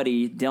My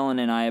Buddy, Dylan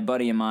and I, a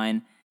buddy of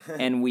mine,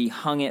 and we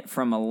hung it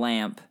from a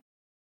lamp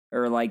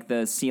or like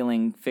the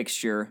ceiling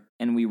fixture,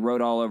 and we wrote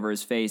all over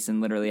his face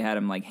and literally had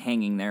him like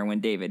hanging there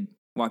when David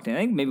walked in. I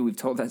think maybe we've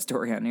told that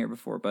story on here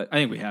before, but I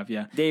think we have,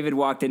 yeah. David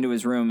walked into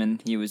his room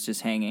and he was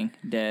just hanging,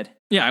 dead.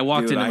 Yeah, I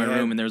walked into my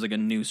room and there was like a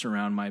noose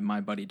around my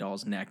buddy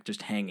doll's neck,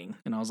 just hanging.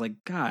 And I was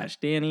like, gosh,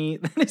 Danny,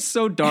 that is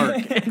so dark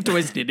and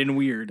twisted and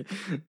weird.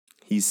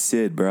 He's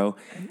Sid, bro.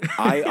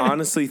 I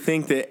honestly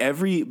think that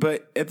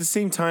but at the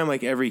same time,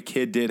 like every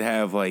kid did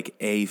have like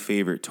a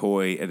favorite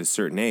toy at a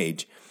certain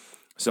age.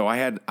 So I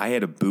had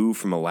a Boo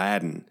from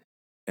Aladdin,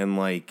 and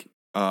like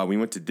we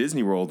went to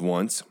Disney World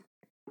once.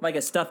 Like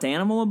a stuffed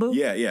animal, a Boo?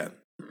 Yeah.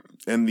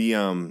 And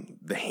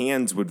the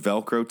hands would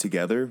Velcro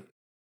together.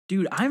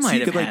 Dude, I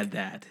might have had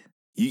that.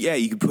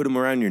 You could put them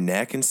around your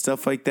neck and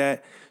stuff like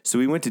that. So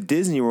we went to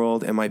Disney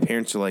World, and my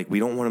parents were like, we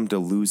don't want him to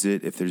lose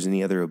it if there's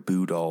any other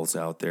Boo dolls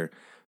out there.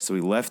 So we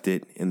left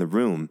it in the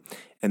room,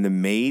 and the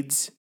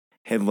maids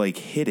had like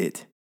hid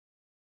it.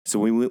 So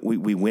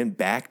we went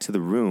back to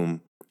the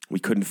room. We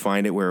couldn't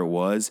find it where it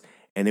was,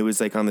 and it was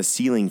like on the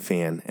ceiling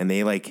fan, and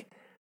they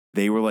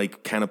were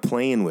like kind of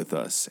playing with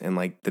us. And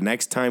like the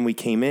next time we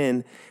came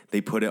in,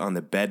 they put it on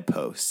the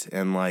bedpost,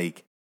 and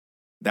like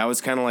that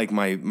was kind of like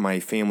my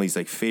family's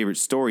like favorite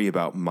story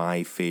about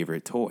my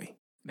favorite toy.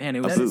 Man,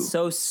 it was That's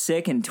so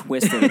sick and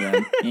twisted of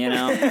them, you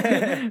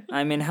know?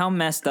 I mean, how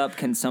messed up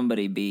can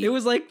somebody be? It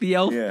was like the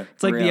elf. Yeah.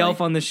 It's like Really? the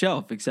elf on the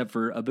shelf, except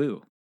for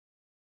Abu.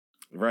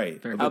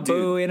 Right. Very a But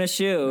Boo in a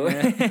shoe.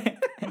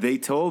 they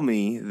told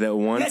me that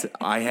once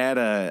I had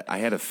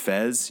a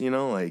fez, you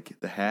know, like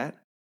the hat.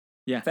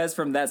 Fez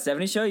from That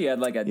 70s Show, you had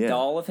like a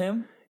doll of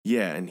him?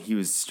 Yeah, and he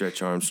was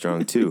Stretch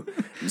Armstrong too.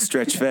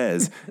 Stretch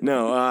Fez.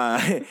 No,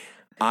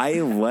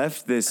 I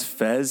left this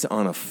Fez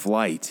on a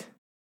flight.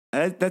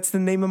 That's the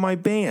name of my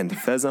band,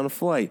 Fez on a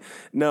Flight.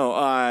 No,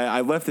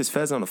 I left this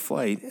Fez on a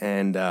flight,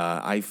 and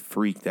I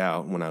freaked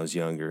out when I was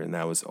younger, and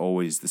that was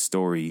always the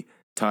story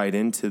tied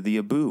into the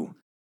Abu.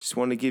 Just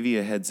want to give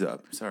you a heads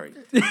up. Sorry.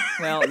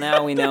 Well,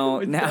 now we know.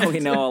 Now we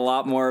know a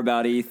lot more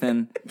about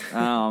Ethan.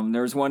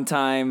 There was one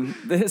time.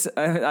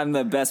 I'm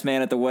the best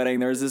man at the wedding.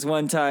 There was this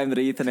one time that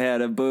Ethan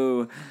had a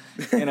boo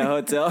in a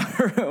hotel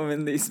room,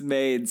 and these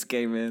maids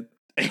came in.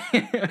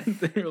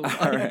 All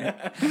right.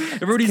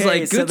 Everybody's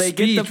like, so good they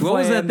get the speech. What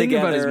was that plan thing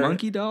about his together.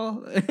 monkey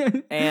doll?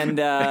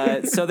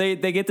 And so they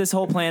get this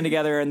whole plan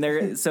together, and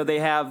they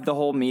have the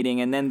whole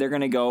meeting, and then they're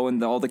gonna go,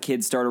 and all the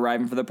kids start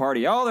arriving for the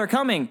party. Oh, they're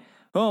coming!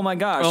 Oh my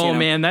gosh! Oh you know?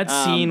 man, that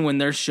scene when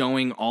they're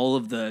showing all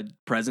of the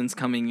presents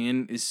coming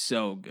in is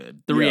so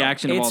good. The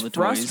reaction of all the It's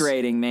toys.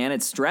 frustrating, man.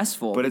 It's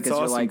stressful. But it's because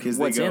awesome you're like, because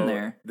what's they go, in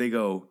there? They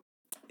go,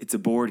 it's a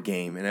board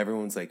game, and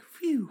everyone's like,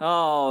 phew.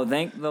 Oh,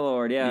 thank the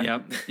Lord! Yeah.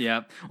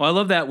 Yep. Well, I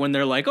love that when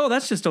they're like, "Oh,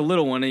 that's just a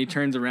little one," and he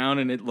turns around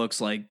and it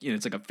looks like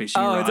it's like a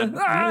fishing Oh, rod.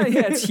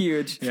 yeah, it's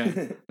huge.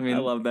 Yeah, I mean, I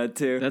love that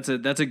too.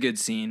 that's a good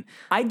scene.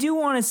 I do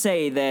want to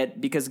say that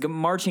because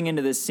marching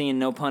into this scene,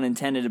 no pun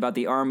intended, about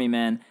the army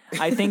men,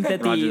 I think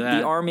that Roger that.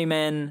 the army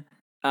men,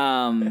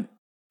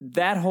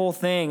 that whole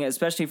thing,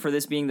 especially for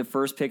this being the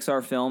first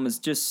Pixar film, is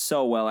just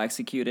so well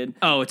executed.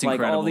 Oh, it's like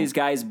incredible. all these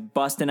guys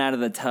busting out of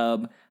the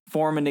tub,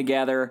 forming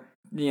together,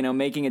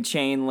 making a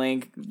chain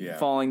link,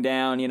 falling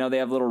down. They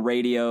have little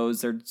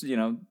radios. They're,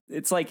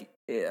 it's like,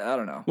 I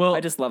don't know. Well, I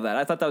just love that.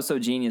 I thought that was so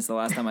genius the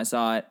last time I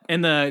saw it.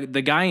 And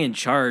the guy in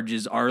charge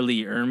is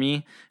Arlie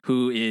Ermy,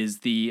 who is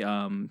the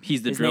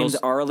he's the His drills.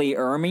 name's Arlie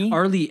Ermy.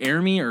 Arlie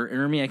Ermy or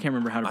Ermy, I can't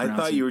remember how to pronounce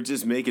it. I thought you were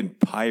just making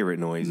pirate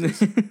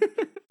noises.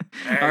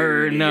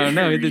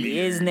 No.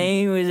 His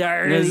name is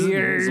Arlie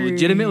It's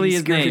legitimately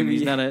his name. Ermy.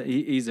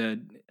 He's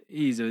not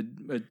he's a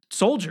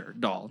soldier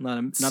doll,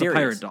 not a Serious.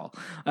 pirate doll.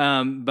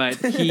 But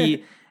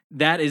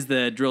that is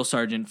the drill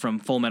sergeant from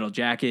Full Metal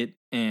Jacket,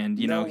 and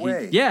No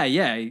way.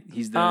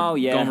 he's the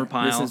Gomer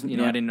Pyle. This is- I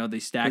didn't know they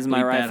stacked. This is my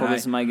bleep that rifle. high.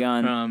 This is my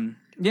gun.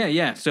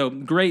 Yeah. So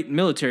great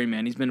military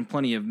man. He's been in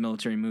plenty of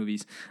military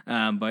movies.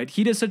 But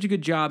he does such a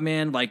good job,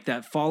 man. Like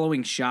that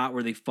following shot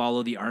where they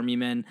follow the army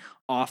men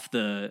off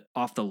the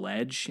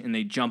ledge and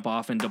they jump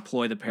off and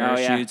deploy the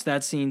parachutes.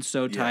 That scene's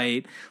so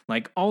tight.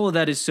 Like all of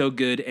that is so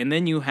good. And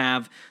then you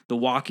have the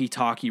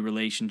walkie-talkie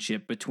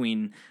relationship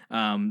between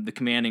the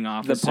commanding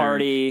officer,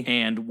 party,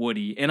 and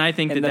Woody. And I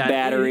think and the that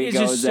battery is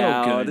goes just so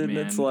out, good, and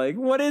man. it's like,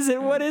 what is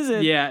it? What is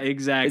it? Yeah,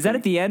 exactly. Is that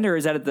at the end or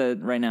is that at the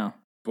right now?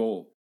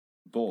 Both.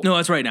 No,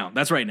 that's right now.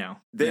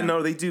 Yeah.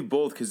 No, they do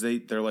both because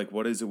they're like,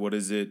 what is it? What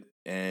is it?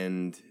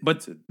 And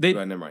But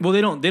never mind.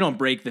 they don't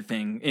break the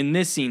thing. In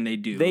this scene they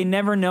do. They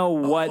never know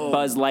what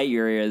Buzz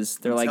Lightyear is.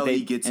 They're Until like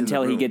he gets in the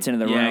until he room. gets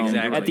into the Yeah, room.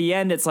 exactly. At the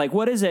end, it's like,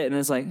 what is it? And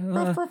it's like,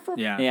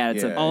 yeah.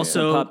 It's Yeah, a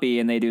Also- a puppy,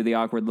 and they do the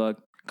awkward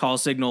look. Call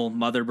signal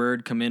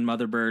Motherbird, come in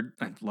Motherbird.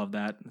 I love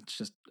that. It's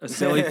just a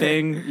silly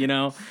thing,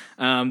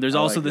 There's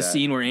also like the that.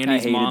 scene where I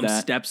Andy's hated mom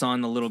that. steps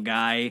on the little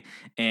guy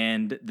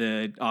and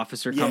the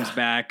officer comes Yeah.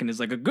 back and is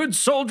like, a good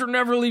soldier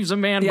never leaves a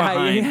man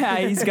behind. Yeah,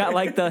 he's got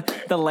like the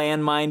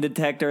landmine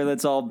detector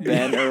that's all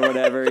bent or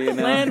whatever.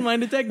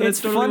 Landmine detector. It's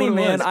that's totally funny, what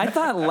it man. was. I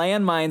thought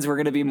landmines were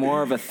going to be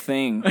more of a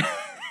thing.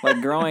 Like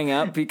growing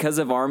up, because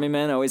of army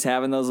men always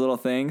having those little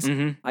things,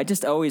 I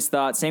just always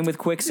thought, same with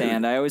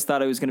quicksand, I always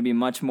thought it was going to be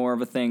much more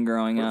of a thing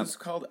growing What up. are those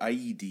called?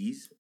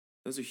 IEDs?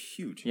 Those are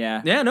huge.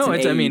 Yeah. Yeah, no,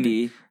 an I mean,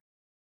 AED.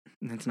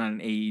 That's not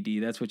an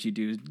AED. That's what you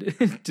do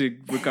to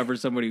recover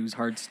somebody whose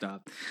heart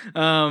stopped.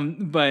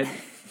 But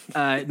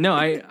no,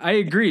 I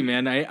agree,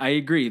 man. I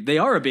agree. They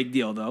are a big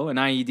deal, though. An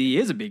IED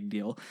is a big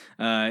deal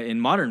in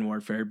modern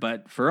warfare.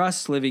 But for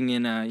us living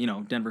in,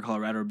 Denver,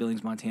 Colorado, or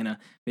Billings, Montana,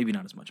 maybe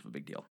not as much of a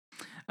big deal.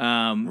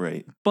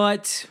 Right.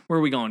 But where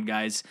are we going,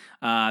 guys?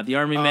 The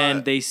army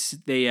men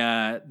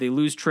they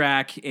lose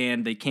track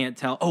and they can't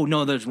tell. Oh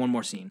no, there's one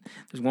more scene.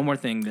 There's one more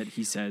thing that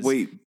he says.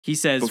 Wait. He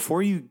says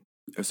Before you.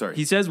 Oh, sorry.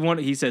 he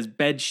says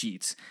bed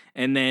sheets,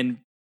 and then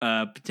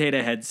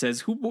Potato Head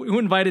says, "Who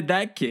invited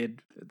that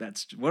kid?"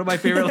 That's one of my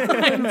favorite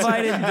lines.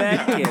 Invited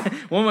that kid.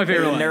 One of my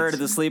favorite The lines. nerd at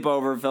the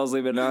sleepover fell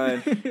asleep at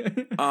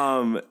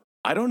 9.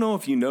 I don't know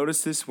if you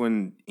noticed this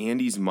when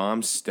Andy's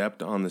mom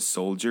stepped on the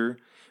soldier,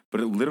 but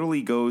it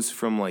literally goes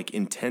from like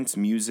intense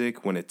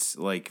music when it's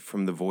like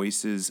from the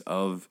voices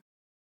of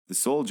the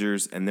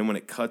soldiers, and then when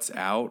it cuts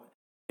out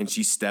and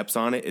she steps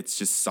on it, it's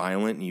just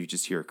silent and you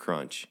just hear a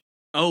crunch.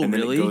 Oh, And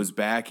then really? it goes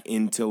back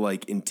into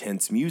like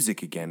intense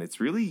music again. It's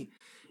really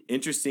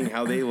interesting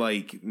how they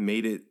like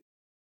made it.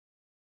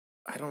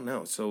 I don't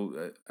know.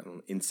 So I don't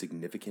know,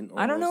 insignificant.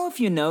 I don't know if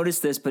you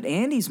noticed this, but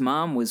Andy's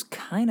mom was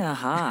kind of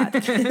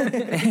hot.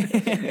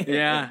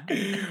 Yeah.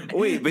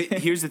 Wait, but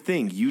here's the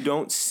thing: you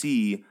don't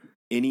see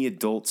any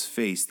adult's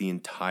face the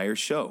entire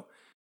show.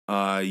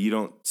 You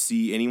don't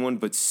see anyone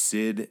but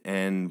Sid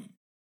and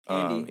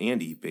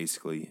Andy,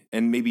 basically,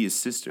 and maybe his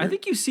sister. I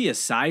think you see a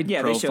side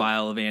Yeah, they show-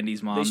 profile of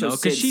Andy's mom, they show though,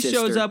 because she Sid's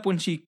shows sister. up when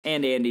she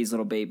And Andy's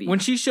little baby.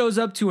 shows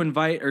up to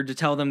invite or to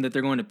tell them that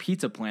they're going to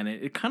Pizza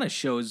Planet. It kind of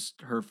shows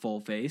her full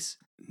face.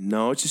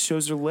 no, it just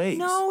shows her legs.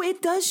 No, it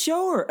does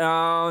show her.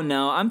 Oh,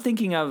 no. I'm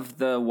thinking of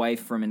the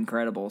wife from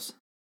Incredibles.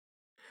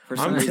 for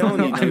some I'm reason.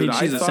 telling you, I mean, dude,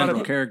 she's I a thought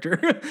central of- character.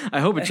 I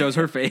hope it shows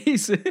her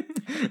face.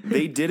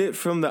 They did it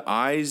from the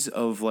eyes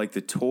of like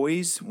the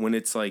toys when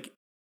it's like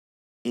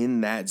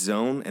in that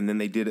zone, and then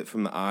they did it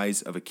from the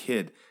eyes of a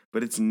kid,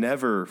 but it's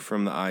never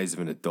from the eyes of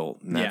an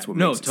adult, and that's Yeah, what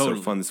no, makes it totally.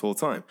 so fun this whole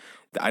time.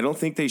 I don't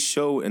think they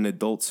show an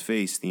adult's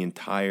face the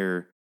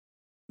entire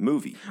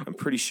movie. I'm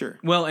pretty sure.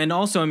 Well, and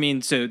also, I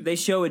mean, so They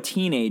show a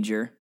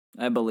teenager,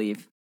 I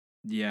believe,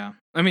 yeah,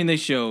 I mean, they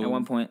show at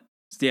one point.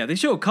 Yeah, they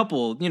show a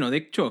couple. You know,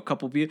 they show a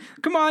couple people.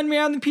 Come on,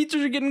 man, the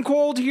pizzas are getting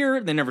cold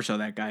here. They never show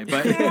that guy,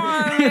 but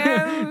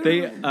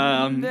they. Come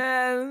on,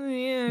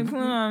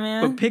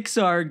 man. But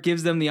Pixar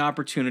gives them the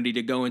opportunity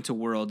to go into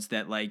worlds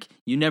that like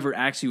you never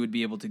actually would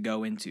be able to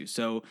go into.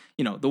 So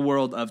you know, the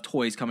world of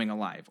toys coming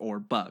alive, or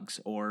bugs,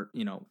 or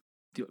you know,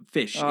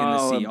 fish in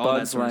the sea, all that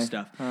Bug's sort of Life.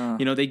 stuff. Oh.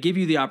 You know, they give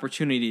you the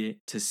opportunity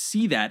to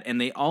see that, and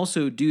they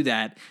also do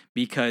that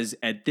because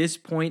at this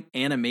point,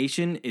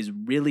 animation is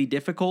really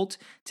difficult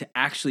to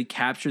actually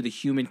capture the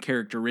human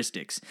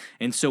characteristics.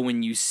 And so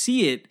when you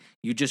see it,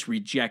 you just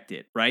reject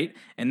it, right?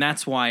 And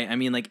that's why, I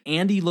mean, like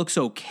Andy looks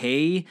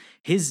okay.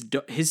 His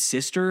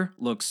sister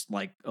looks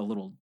like a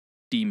little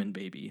demon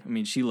baby. I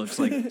mean, she looks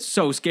like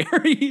so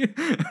scary.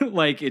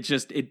 Like it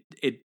just it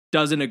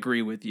doesn't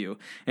agree with you.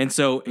 And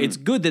so it's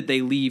good that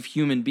they leave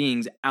human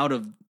beings out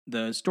of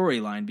the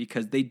storyline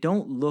because they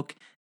don't look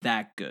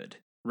that good,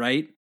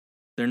 right?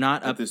 They're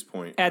not At up. this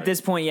point, At right? this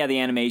point, yeah, the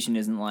animation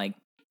isn't like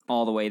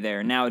all the way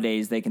there.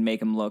 Nowadays, they can make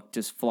them look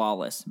just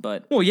flawless,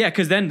 but Well, yeah,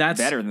 because then that's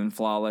better than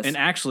flawless. And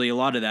actually, a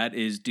lot of that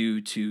is due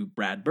to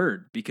Brad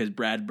Bird because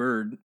Brad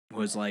Bird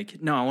was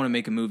like, "No, I want to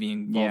make a movie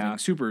involving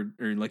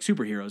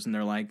superheroes," and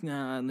they're like,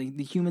 "Nah,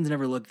 the humans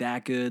never look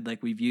that good.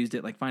 Like we've used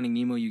it, like Finding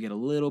Nemo, you get a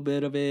little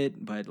bit of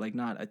it, but like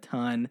not a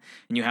ton.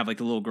 And you have like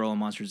the little girl in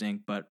Monsters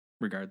Inc. But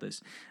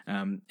regardless,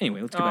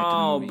 anyway, let's get back to the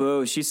oh, movie.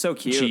 boo! She's so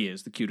cute. She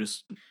is the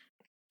cutest.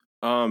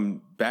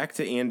 Back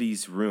to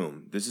Andy's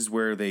room. This is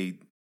where they're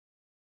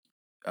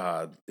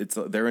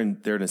in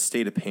a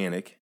state of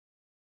panic,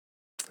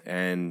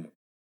 and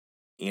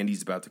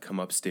Andy's about to come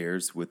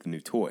upstairs with a new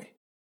toy.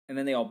 And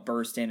then they all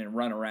burst in and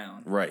run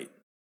around. Right.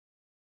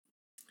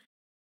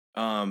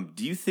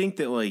 Do you think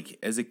that like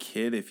as a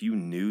kid, if you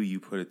knew you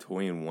put a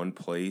toy in one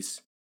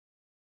place,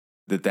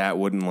 that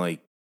wouldn't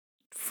like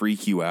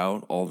freak you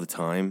out all the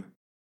time?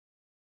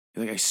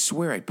 You're like, I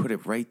swear I put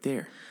it right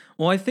there.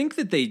 Well, I think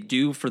that they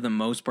do, for the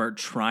most part,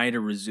 try to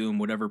resume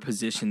whatever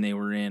position they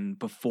were in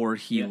before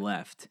he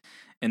left,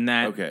 and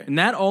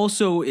that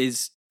also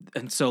is,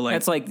 and so like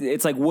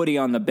It's like Woody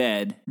on the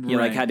bed. He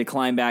like Right. had to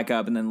climb back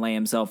up and then lay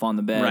himself on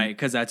the bed. right,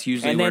 because that's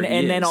usually And where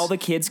then he then is. all the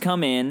kids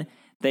come in.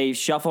 They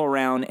shuffle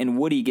around, and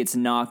Woody gets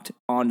knocked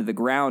onto the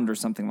ground or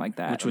something like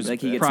that. which was like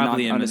he gets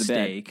probably knocked a onto the bed,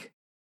 mistake.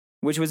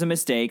 which was a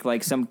mistake.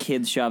 Like some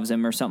kid shoves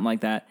him or something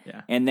like that.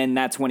 Yeah. And then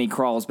that's when he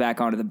crawls back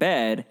onto the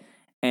bed.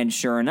 And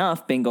sure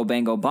enough, bingo,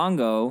 bango,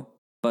 bongo,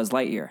 Buzz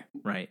Lightyear.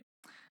 Right.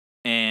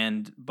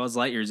 And Buzz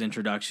Lightyear's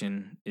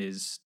introduction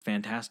is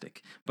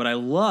fantastic. But I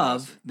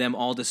love them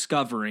all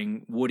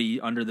discovering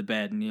Woody under the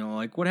bed. And, you know,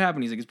 like, what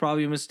happened? He's like, it's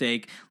probably a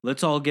mistake.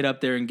 Let's all get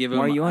up there and give him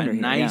Why are you a under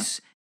here?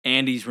 nice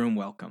Andy's room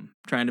welcome,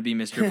 trying to be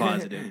Mr.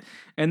 Positive.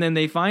 And then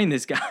they find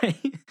this guy.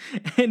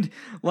 And,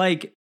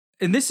 like,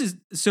 and this is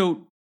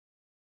so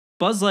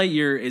Buzz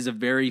Lightyear is a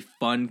very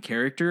fun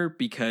character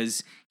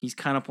because he's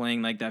kind of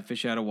playing like that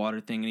fish out of water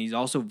thing, and he's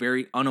also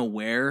very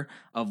unaware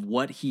of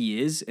what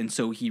he is, and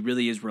so he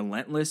really is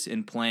relentless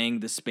in playing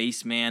the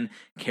spaceman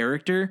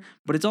character.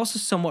 But it's also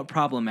somewhat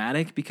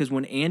problematic because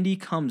when Andy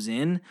comes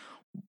in,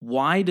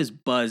 why does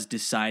Buzz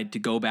decide to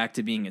go back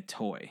to being a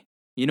toy?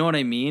 You know what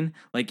I mean?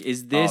 Like,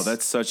 is this? Oh,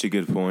 that's such a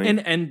good point.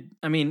 And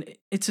I mean,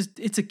 it's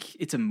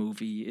a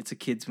movie. It's a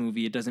kids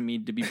movie. It doesn't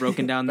need to be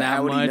broken down But that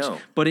how would he much. know?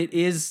 But it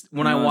is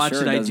when I No, watch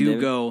sure it, it I does, do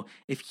David. go,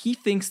 if he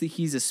thinks that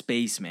he's a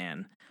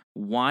spaceman,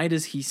 why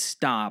does he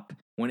stop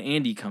when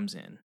Andy comes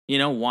in? You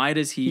know, why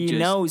does he? He just,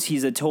 knows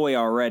he's a toy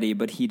already,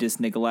 but he just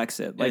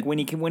neglects it. Like when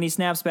he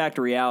snaps back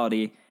to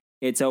reality,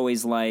 it's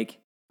always like.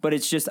 But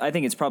it's just, I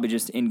think it's probably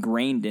just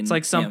ingrained in. It's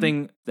like him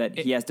something that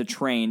he has to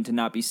train to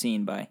not be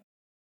seen by.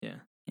 Yeah.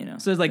 You know,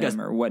 So it's like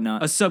them or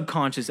whatnot. a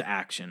subconscious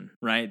action,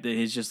 right? That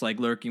he's just like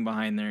lurking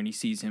behind there, and he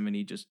sees him, and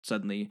he just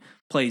suddenly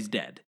plays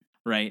dead,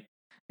 right?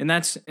 And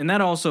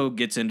that also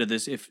gets into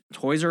this: if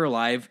toys are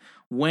alive,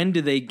 when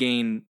do they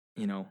gain,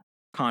 you know,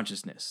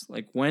 consciousness?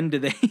 Like when do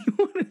they?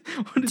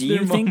 what is Do their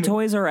you think moment?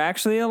 toys are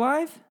actually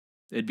alive?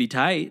 It'd be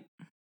tight.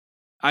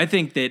 I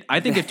think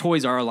if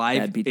toys are alive,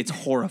 That'd be- it's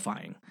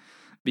horrifying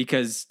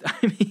because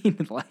I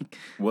mean, like,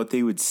 what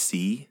they would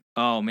see.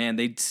 oh man,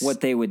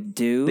 What they would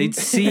do? they'd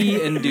see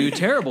and do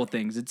terrible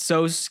things. It's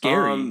so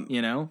scary,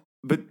 you know.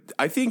 But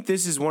I think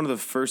this is one of the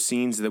first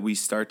scenes that we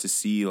start to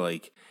see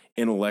like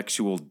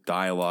intellectual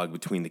dialogue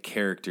between the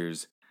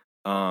characters.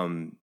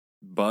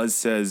 Buzz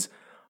says,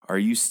 "Are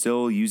you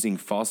still using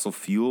fossil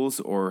fuels,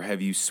 or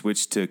have you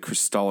switched to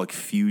crystallic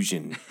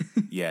fusion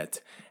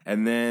yet?"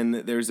 And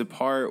then there's a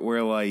part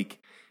where like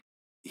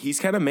he's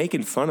kind of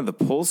making fun of the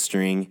pull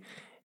string,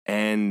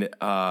 and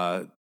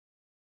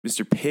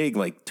Mr. Pig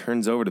like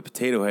turns over to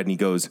Potato Head and he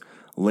goes,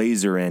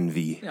 Laser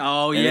Envy.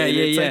 Oh, And yeah,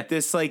 it's yeah. like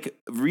this like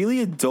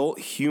really adult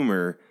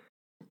humor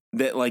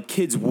that like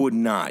kids would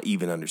not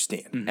even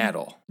understand at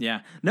all.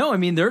 Yeah. No, I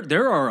mean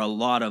there are a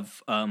lot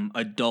of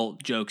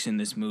adult jokes in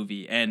this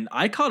movie, and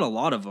I caught a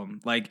lot of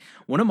them. Like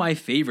one of my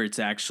favorites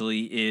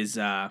actually is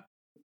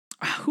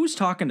who's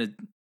talking to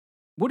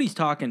Woody's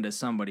talking to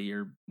somebody,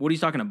 or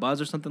Woody's talking to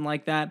Buzz or something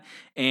like that,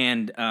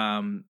 and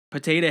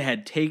Potato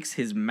Head takes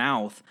his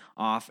mouth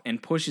off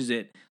and pushes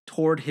it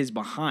toward his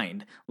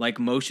behind, like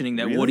motioning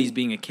that Really? Woody's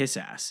being a kiss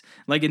ass.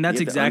 Like, and that's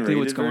You get the exactly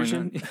what's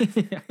unrated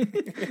going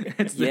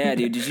on. Yeah,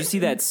 dude. Did you see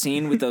that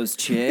scene with those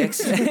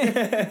chicks?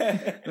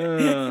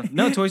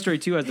 No, Toy Story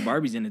 2 has the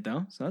Barbies in it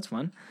though, so that's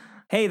fun.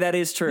 Hey, that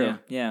is true. Yeah.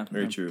 Yeah.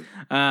 Very true.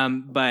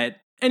 But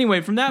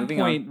anyway, from that Moving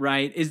point,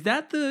 right, is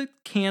that the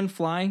can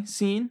fly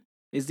scene?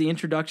 Is the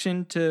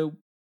introduction to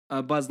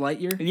Buzz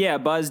Lightyear? Yeah,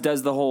 Buzz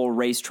does the whole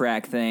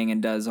racetrack thing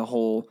and does a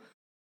whole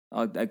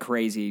a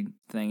crazy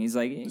thing. He's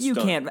like, you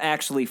Stunt. can't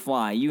actually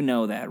fly. You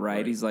know that,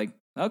 right? He's like,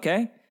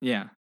 okay,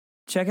 Yeah.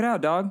 check it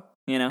out, dog.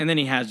 You know, And then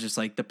he has just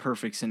like the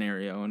perfect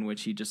scenario in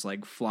which he just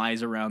like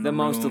flies around the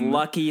most room.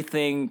 lucky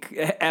thing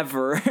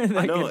ever.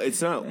 Like, No,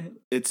 it's not.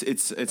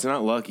 It's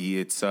not lucky.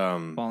 It's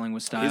Falling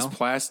with his style.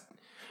 plastic.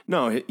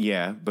 No,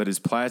 yeah, but his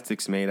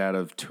plastic's made out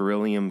of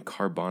beryllium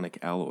carbonic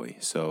alloy.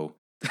 So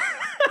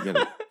you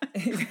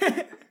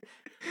gotta-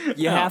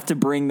 you have to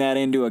bring that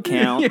into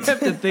account. You have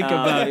to think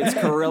about It's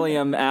it.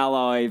 beryllium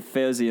alloy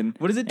fission.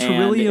 What is it? And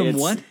Beryllium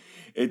it's- what?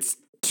 it's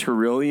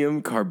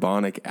beryllium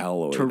carbonic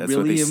alloy. That's what they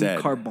Beryllium said.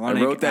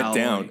 carbonic I wrote that alloy.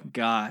 down.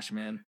 Gosh,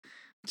 man.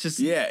 It's just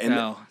Yeah,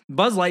 and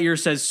Buzz Lightyear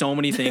says so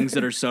many things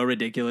that are so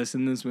ridiculous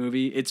in this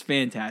movie. It's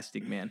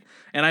fantastic, man.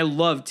 And I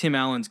love Tim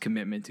Allen's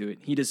commitment to it.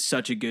 He does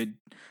such a good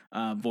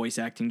voice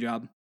acting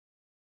job.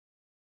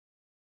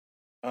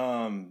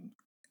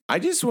 I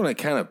just want to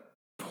kind of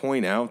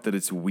point out that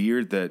it's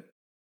weird that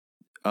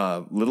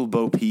little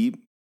Bo Peep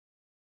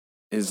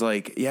is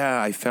like,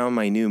 yeah, I found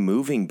my new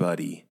moving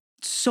buddy.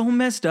 So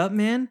messed up,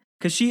 man.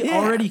 Because she Yeah.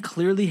 already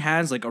clearly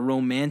has like a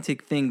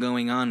romantic thing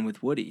going on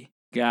with Woody.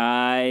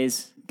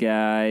 Guys,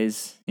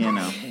 you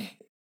know,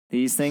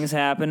 these things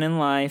happen in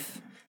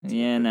life.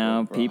 You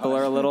know, people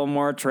are a little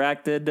more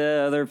attracted to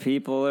other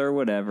people or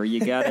whatever. You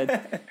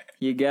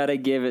gotta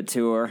give it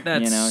to her.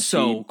 That's you know,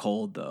 so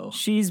cold, though.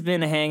 she's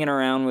been hanging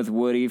around with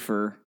Woody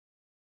for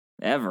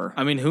ever.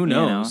 I mean, who you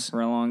know, knows?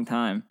 for a long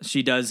time.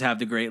 She does have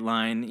the great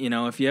line, you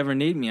know, if you ever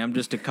need me, I'm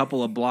just a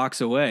couple of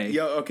blocks away.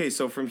 Yeah, okay,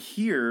 so from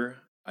here,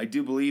 I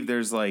do believe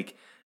there's like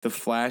the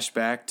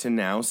flashback to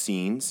now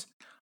scenes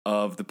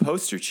of the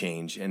poster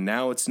change, and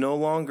now it's no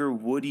longer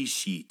Woody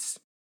sheets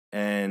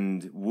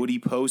and Woody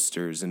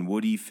posters and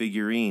Woody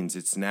figurines.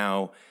 It's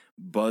now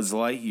Buzz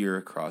Lightyear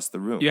across the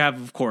room. You have,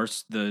 of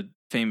course, the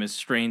famous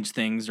 "Strange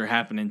Things Are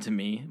Happening to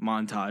Me"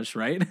 montage,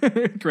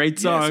 right? Great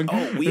Yes. song.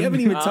 Oh, we haven't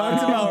even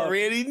talked about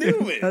Randy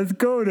Newman. How's it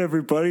going,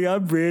 everybody?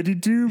 I'm Randy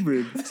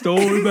Newman.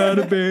 Story about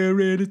a bear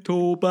and it's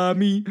told by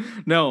me.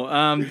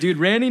 No, dude,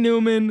 Randy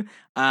Newman.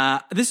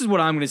 This is what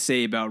I'm going to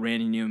say about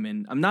Randy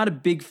Newman. I'm not a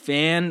big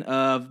fan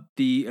of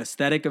the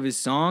aesthetic of his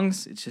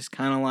songs. It's just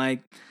kind of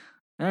like,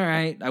 all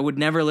right, I would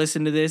never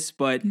listen to this,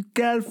 but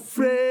Got a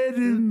friend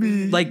in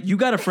me. like, You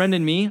Got a Friend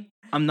in Me.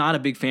 I'm not a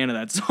big fan of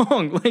that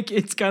song. Like,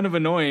 it's kind of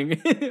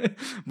annoying.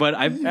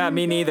 But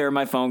me neither.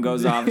 My phone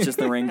goes off. It's just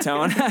the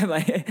ringtone. I'm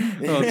like,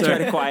 try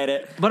sorry. to quiet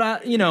it.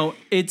 But you know,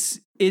 it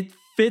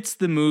fits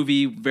the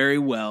movie very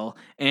well.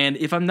 And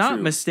if I'm not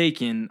True.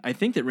 mistaken, I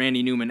think that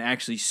Randy Newman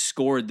actually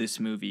scored this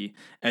movie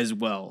as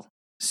well.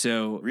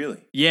 So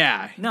Really?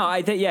 yeah, No,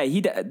 I think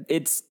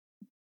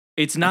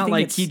it's not think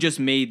like it's- he just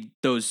made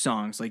those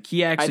songs. Like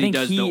he I actually think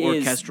does he the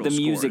is orchestral the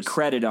music scores.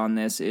 credit on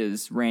this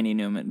is Randy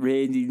Newman.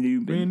 Randy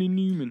Newman. Randy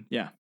Newman.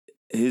 Yeah.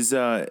 His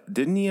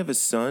didn't he have a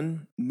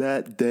son?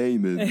 Matt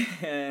Damon.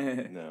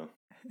 No.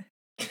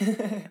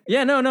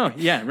 Yeah, no.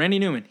 Yeah, Randy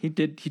Newman. He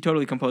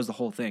totally composed the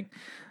whole thing.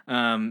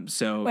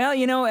 So Well,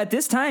 you know, at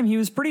this time he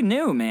was pretty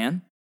new,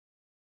 man.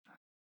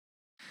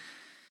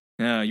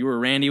 you were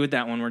Randy with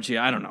that one, weren't you?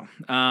 I don't know.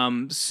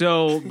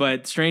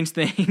 But Strange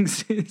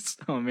Things is,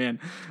 oh man,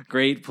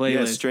 great playlist.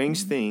 Yeah,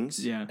 Strange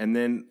Things. Yeah.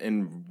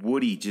 And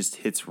Woody just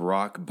hits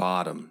rock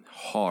bottom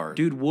hard.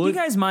 Dude, Do you Wood,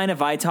 guys mind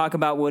if I talk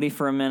about Woody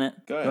for a minute?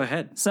 go ahead. go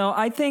ahead. So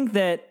I think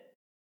that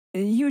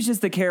he was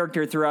just the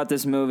character throughout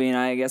this movie, and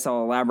I guess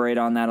I'll elaborate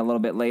on that a little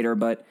bit later.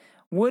 But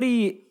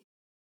Woody,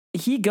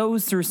 he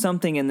goes through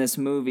something in this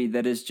movie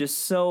that is just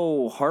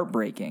so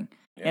heartbreaking.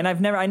 And I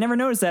never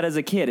noticed that as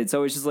a kid. It's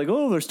always just like,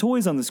 oh, there's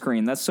toys on the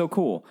screen. That's so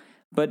cool.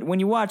 But when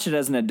you watch it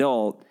as an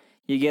adult,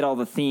 you get all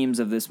the themes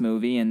of this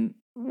movie, and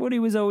Woody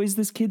was always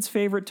this kid's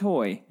favorite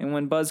toy. And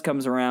when Buzz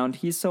comes around,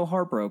 he's so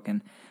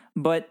heartbroken.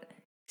 But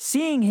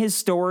seeing his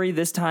story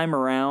this time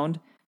around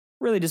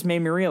really just made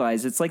me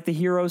realize it's like the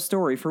hero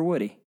story for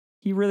Woody.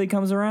 He really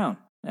comes around.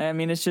 I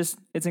mean, it's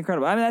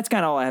incredible. I mean, that's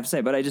kind of all I have to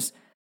say, but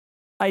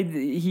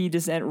he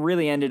just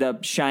really ended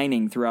up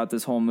shining throughout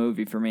this whole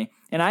movie for me.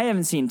 And I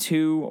haven't seen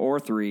 2 or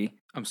 3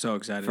 I'm so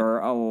excited. for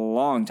a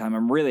long time.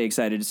 I'm really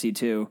excited to see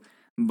 2,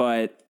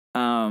 but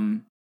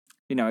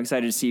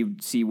excited to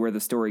see where the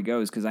story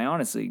goes, because I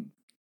honestly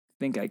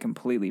think I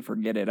completely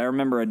forget it. I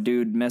remember a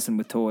dude messing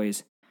with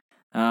toys.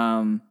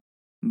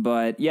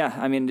 But yeah,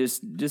 I mean,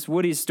 just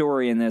Woody's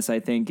story in this, I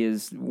think,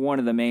 is one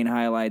of the main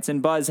highlights.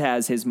 And Buzz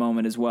has his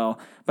moment as well.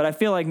 But I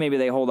feel like maybe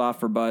they hold off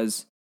for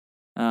Buzz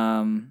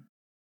in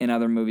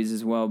other movies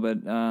as well.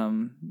 But,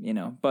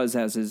 Buzz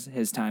has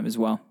his time as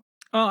well.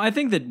 Oh, I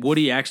think that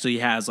Woody actually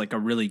has like a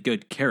really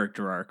good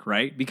character arc,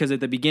 right? Because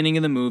at the beginning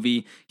of the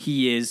movie,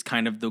 he is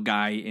kind of the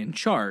guy in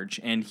charge,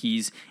 and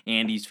he's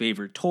Andy's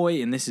favorite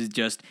toy, and this is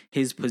just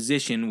his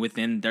position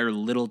within their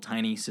little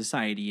tiny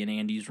society in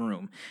Andy's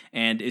room.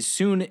 And as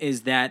soon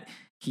as that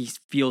he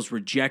feels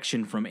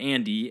rejection from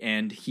Andy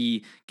and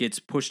he gets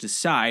pushed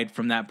aside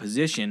from that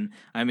position,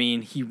 I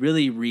mean, he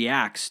really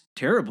reacts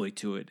terribly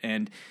to it.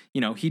 And,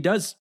 he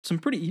does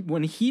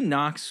when he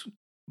knocks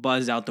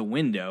Buzz out the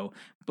window,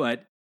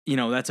 but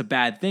that's a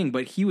bad thing,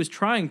 but he was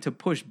trying to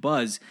push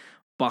Buzz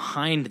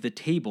behind the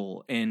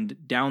table and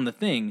down the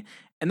thing.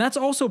 And that's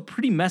also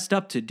pretty messed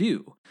up to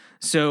do.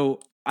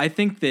 So I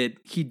think that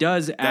he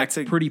does act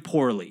pretty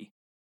poorly.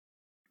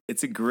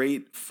 It's a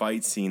great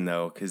fight scene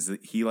though, because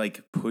he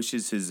like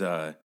pushes his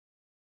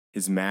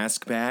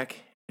mask back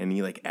and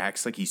he like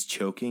acts like he's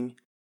choking.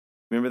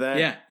 Remember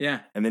that? Yeah.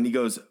 And then he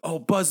goes, "Oh,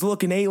 Buzz,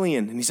 look, an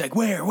alien!" And he's like,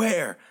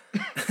 "Where?"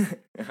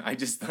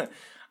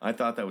 I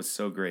thought that was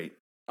so great.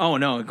 Oh,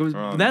 no,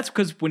 that's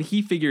because when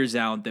he figures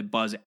out that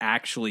Buzz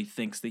actually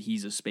thinks that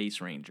he's a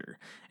space ranger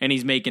and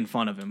he's making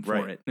fun of him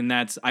for it. And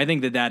I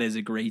think that is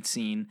a great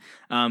scene.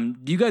 Do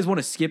you guys want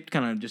to skip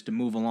kind of just to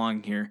move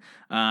along here?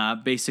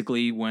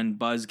 Basically, when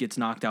Buzz gets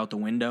knocked out the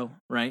window,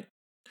 right?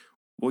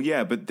 Well,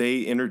 yeah, but they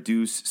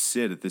introduce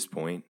Sid at this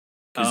point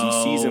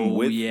because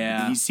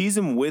he sees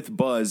him with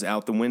Buzz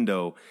out the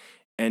window.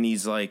 And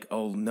he's like,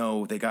 "Oh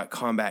no, they got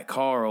Combat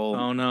Carl."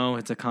 Oh no,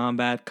 it's a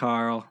Combat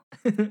Carl.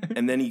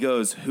 And then he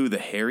goes, "Who, the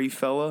hairy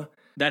fella?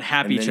 That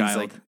happy child."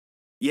 Like,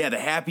 yeah, the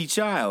happy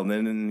child.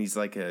 And then he's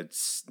like a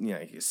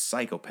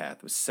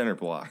psychopath with center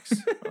blocks.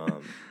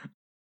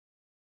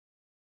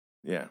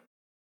 Yeah.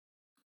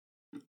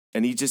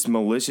 And he just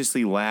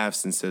maliciously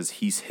laughs and says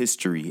he's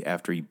history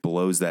after he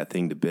blows that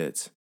thing to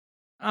bits.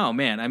 Oh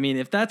man, I mean,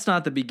 if that's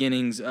not the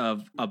beginnings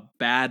of a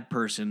bad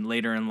person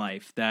later in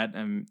life, I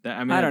don't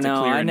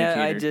know.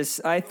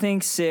 I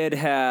think Sid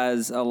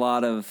has a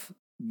lot of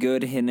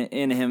good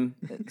in him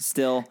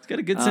still. He's got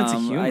a good sense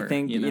of humor. I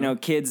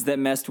think kids that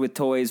messed with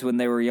toys when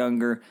they were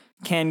younger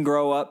can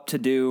grow up to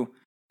do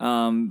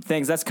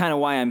things. That's kind of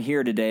why I'm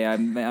here today.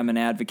 I'm an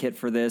advocate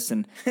for this,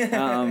 and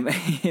I'm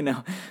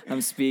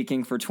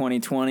speaking for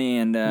 2020.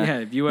 And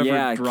have you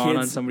ever drawn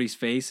on somebody's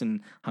face and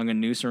hung a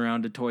noose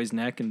around a toy's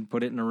neck and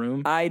put it in a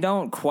room? I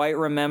don't quite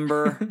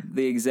remember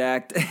the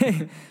exact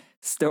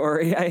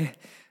story.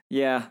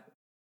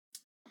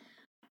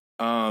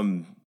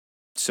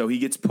 So he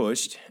gets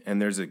pushed,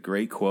 and there's a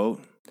great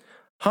quote: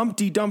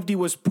 "Humpty Dumpty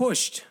was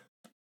pushed,"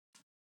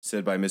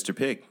 said by Mr.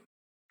 Pig.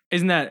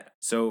 Isn't that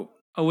so?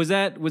 Oh, was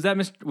that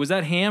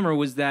Ham or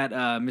was that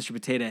Mr.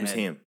 Potato Head? It was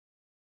Ham.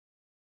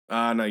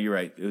 No, you're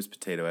right. It was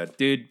Potato Head.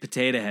 Dude,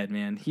 Potato Head,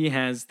 man. He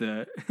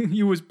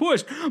was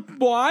pushed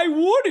by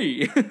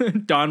Woody.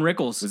 Don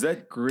Rickles. Was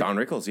that Don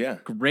Rickles? Yeah.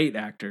 Great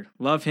actor.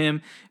 Love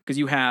him because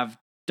you have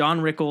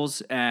Don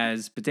Rickles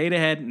as Potato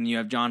Head and you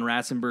have John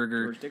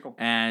Ratzenberger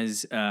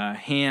as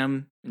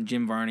Ham and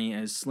Jim Varney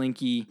as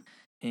Slinky.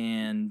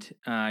 And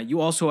you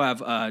also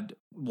have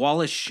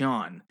Wallace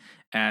Shawn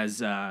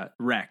as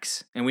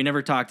Rex. And we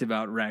never talked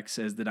about Rex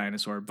as the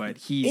dinosaur, but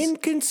he's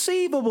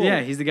inconceivable.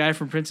 Yeah, he's the guy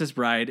from Princess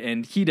Bride,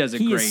 and he does a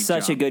great job. He is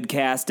such a good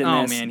cast in this.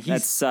 Oh man,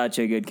 that's such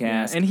a good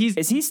cast. Yeah, and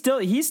he's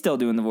still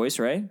doing the voice,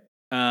 right?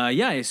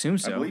 Yeah, I assume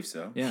so. I believe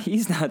so. Yeah.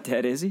 He's not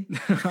dead, is he?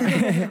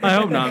 I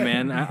hope not,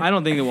 man. I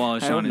don't think that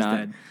Wallace Shawn is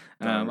dead.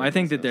 I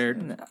think that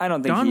I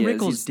don't think Don he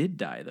Rickles is. did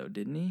die though,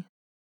 didn't he?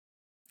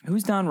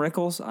 Who's Don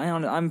Rickles?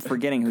 I'm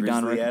forgetting who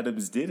Don Rickles.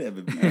 Adams did have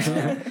a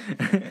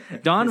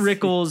Don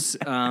Rickles.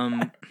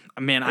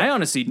 Man, I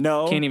honestly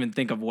can't even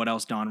think of what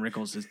else Don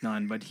Rickles has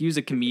done. But he was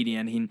a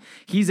comedian.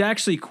 He's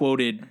actually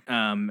quoted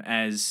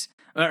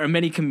or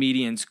many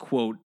comedians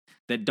quote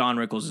that Don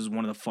Rickles is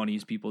one of the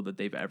funniest people that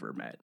they've ever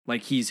met.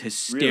 Like he's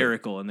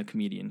hysterical in the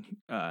comedian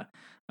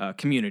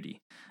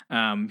community.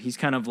 He's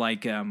kind of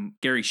like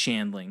Gary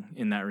Shandling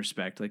in that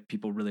respect. Like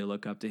people really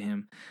look up to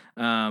him.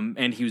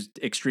 And he was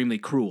extremely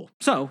cruel.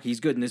 So he's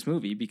good in this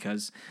movie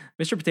because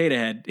Mr. Potato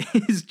Head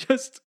is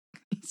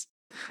he's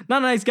not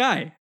a nice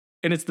guy.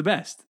 And it's the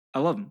best. I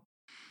love him.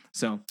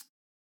 So.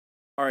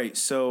 All right.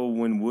 So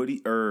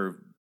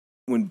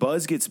when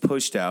Buzz gets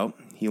pushed out,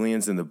 he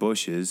lands in the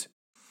bushes.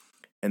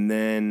 And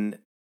then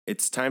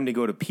it's time to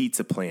go to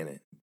Pizza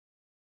Planet.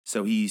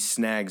 So he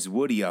snags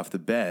Woody off the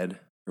bed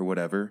or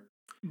whatever.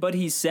 But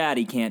he's sad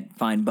he can't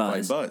find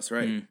Buzz.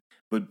 Right. Mm.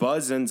 But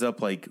Buzz ends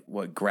up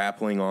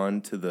grappling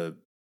on to the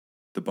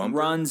bumper.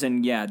 Runs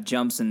and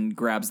jumps and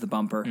grabs the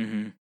bumper.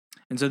 Mm-hmm.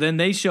 And so then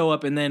they show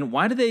up and then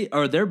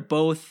they're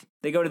both...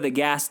 They go to the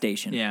gas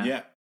station.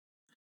 Yeah.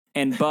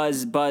 And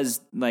Buzz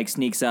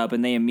sneaks up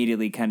and they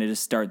immediately kind of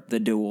just start the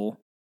duel.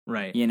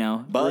 Right. You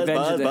know, Buzz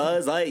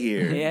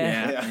Lightyear.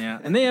 Yeah.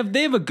 And they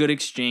have a good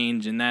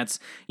exchange, and that's,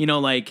 you know,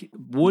 like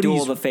Woody's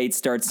Duel of the Fates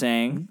starts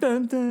saying,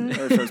 dun, dun,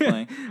 or starts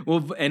playing.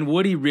 well, and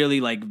Woody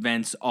really like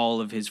vents all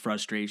of his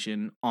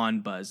frustration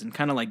on Buzz and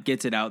kind of like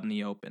gets it out in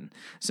the open.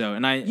 So,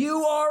 and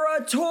You are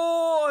a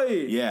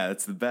toy. Yeah,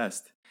 that's the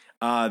best.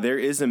 There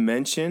is a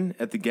mention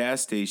at the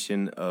gas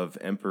station of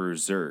Emperor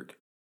Zurg.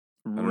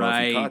 I don't know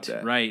if you caught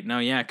that. Right. No,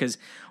 yeah, because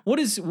what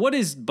is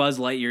Buzz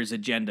Lightyear's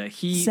agenda?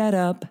 Set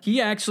up.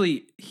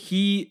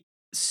 He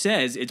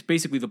says it's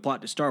basically the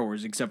plot to Star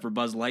Wars, except for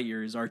Buzz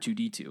Lightyear is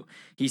R2-D2.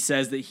 He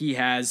says that he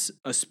has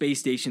a space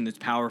station that's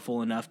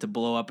powerful enough to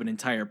blow up an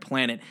entire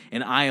planet,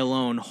 and I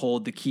alone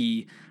hold the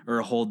key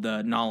or hold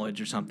the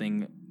knowledge or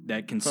something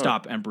that can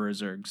stop Emperor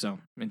Zurg. So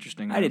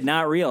interesting. I did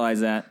not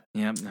realize that.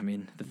 Yeah, I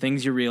mean the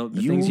things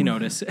things you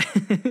notice.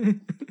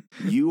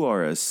 You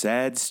are a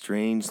sad,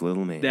 strange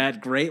little man. That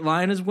great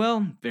line as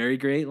well. Very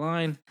great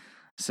line.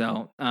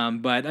 So,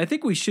 but I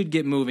think we should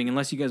get moving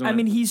unless you guys want. I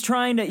mean, he's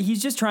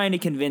just trying to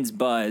convince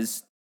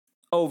Buzz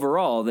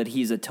overall that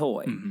he's a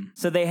toy. Mm-hmm.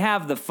 So they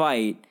have the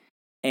fight,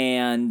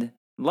 and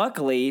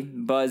luckily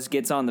Buzz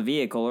gets on the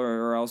vehicle,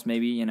 or else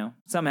maybe, you know,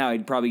 somehow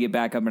he'd probably get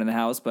back up into the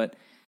house. But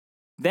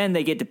then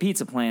they get to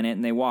Pizza Planet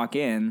and they walk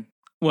in.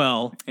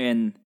 Well,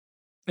 and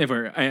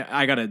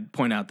I gotta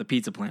point out the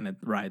Pizza Planet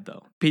ride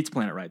though. Pizza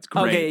Planet ride's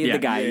great. Okay, yeah. the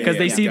guy, because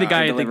they see the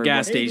guy at the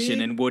gas Woody.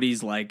 station, and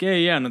Woody's like,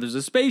 "Yeah, no, there's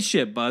a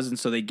spaceship, Buzz," and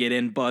so they get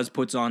in. Buzz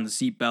puts on the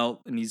seatbelt,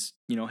 and he's,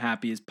 you know,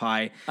 happy as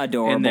pie.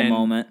 Adorable and then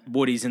moment.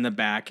 Woody's in the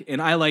back,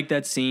 and I like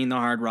that scene. The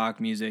hard rock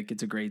music,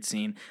 it's a great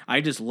scene. I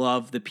just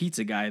love the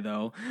pizza guy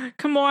though.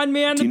 Come on,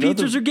 man, the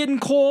pizzas are getting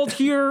cold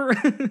here.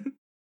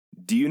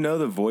 Do you know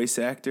the voice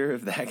actor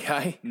of that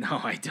guy? No,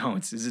 I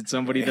don't. Is it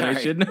somebody that I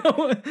should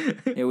know?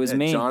 It was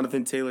me.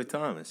 Jonathan Taylor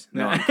Thomas.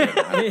 No, I'm kidding.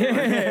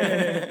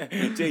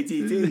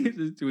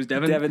 JTT. It was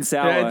Devin. Devin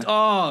Sawa.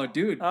 Oh,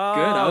 dude.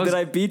 Oh, good. did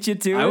I beat you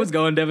to it? I was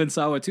going Devin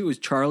Sawa too. It was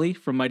Charlie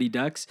from Mighty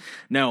Ducks.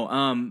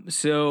 No,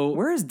 so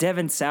Where is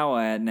Devin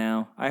Sawa at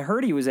now? I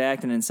heard he was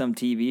acting in some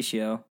TV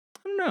show.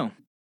 I don't know.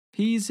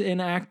 He's an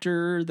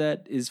actor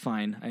that is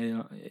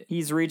fine.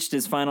 He's reached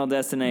his final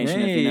destination,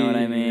 if you know what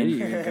I mean.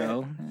 There you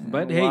go.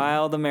 But hey,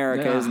 Wild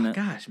America, isn't it?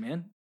 Gosh,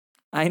 man.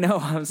 I know.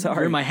 I'm sorry.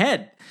 You're in my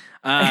head.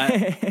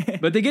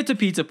 But they get to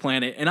Pizza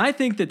Planet, and I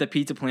think that the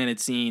Pizza Planet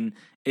scene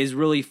is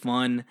really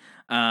fun.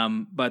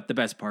 But the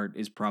best part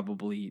is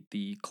probably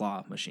the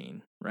claw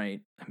machine,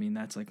 right? I mean,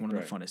 that's like one of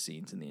the funnest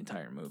scenes in the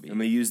entire movie.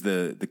 And they use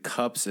the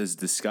cups as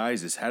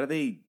disguises. How do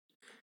they...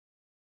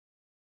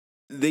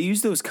 They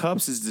use those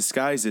cups as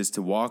disguises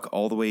to walk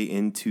all the way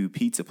into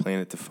Pizza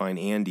Planet to find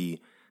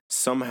Andy.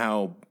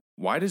 Somehow,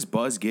 why does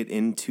Buzz get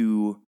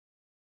into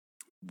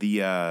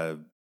the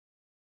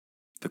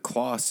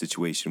claw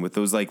situation with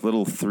those like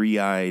little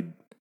three-eyed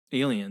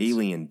Aliens.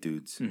 alien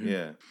dudes? Mm-hmm.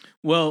 Yeah.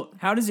 Well,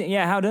 how does he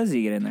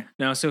get in there?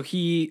 No, so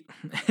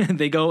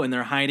they go and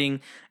they're hiding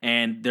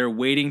and they're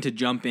waiting to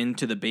jump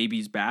into the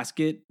baby's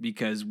basket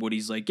because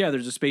Woody's like, yeah,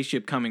 there's a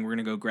spaceship coming. We're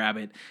going to go grab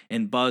it.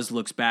 And Buzz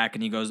looks back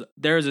and he goes,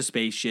 there's a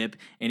spaceship.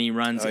 And he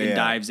runs and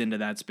dives into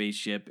that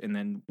spaceship. And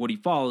then Woody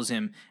follows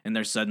him and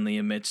they're suddenly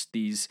amidst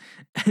these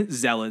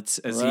zealots,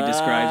 as he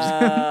describes.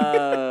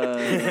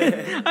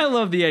 I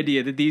love the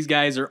idea that these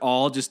guys are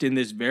all just in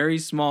this very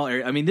small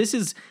area. I mean, this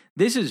is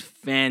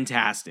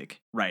fantastic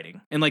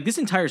writing. And like this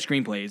entire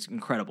screenplay is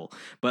incredible.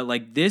 But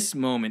like this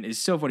moment is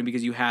so funny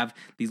because you have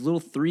these little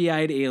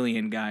three-eyed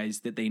alien guys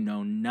that they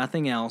know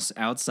nothing else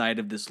outside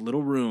of this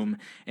little room.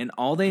 And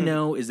all they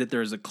know is that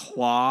there's a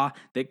claw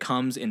that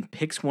comes and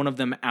picks one of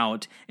them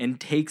out and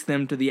takes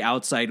them to the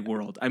outside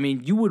world. I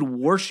mean, you would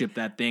worship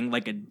that thing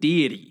like a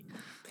deity.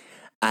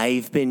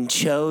 I've been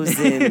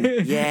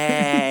chosen.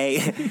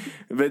 Yay.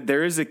 But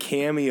there is a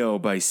cameo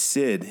by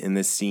Sid in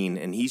this scene,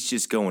 and he's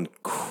just going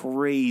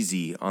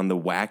crazy on the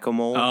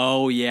whack-a-mole.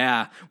 Oh,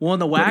 yeah. Well,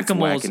 the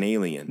whack-a-mole. Whack an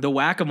alien. The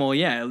whack-a-mole,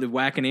 yeah. The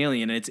whack an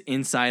alien, and it's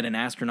inside an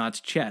astronaut's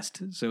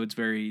chest. So it's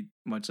very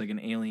much like an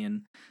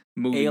alien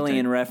movie.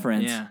 Alien type.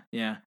 reference. Yeah,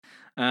 yeah.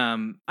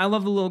 I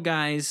love the little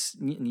guys.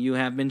 You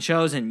have been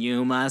chosen.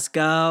 You must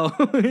go.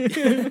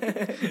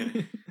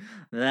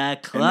 The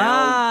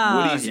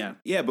claw.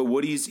 But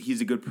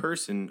Woody's a good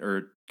person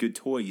or good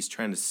toy. He's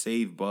trying to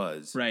save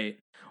Buzz. Right.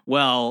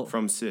 Well,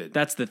 from Sid.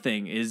 That's the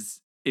thing. Is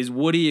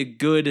Woody a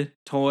good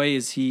toy?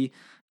 Is he,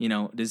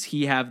 does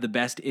he have the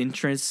best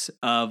interests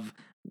of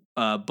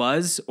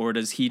Buzz, or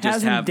does he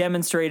just hasn't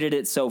demonstrated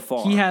it so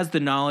far? He has the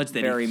knowledge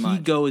that if he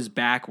goes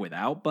back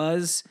without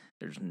Buzz,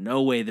 there's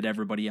no way that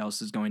everybody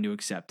else is going to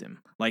accept him.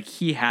 Like,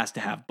 he has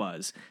to have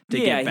Buzz to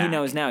get back. Yeah, he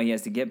knows now he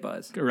has to get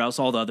Buzz. Or else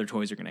all the other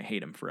toys are going to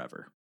hate him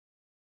forever.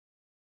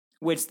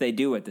 Which they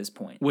do at this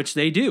point. Which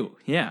they do,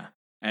 yeah.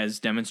 As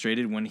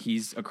demonstrated when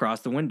he's across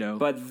the window.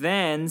 But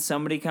then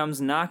somebody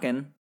comes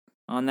knocking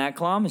on that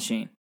claw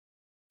machine.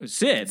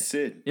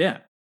 Sid. Yeah.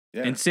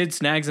 And Sid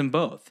snags them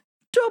both.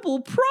 Double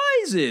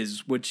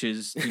prizes, which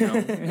is,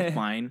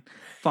 fine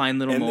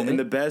little moment. And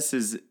the best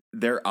is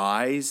their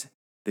eyes.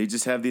 They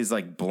just have these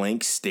like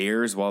blank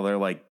stares while they're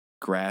like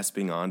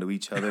grasping onto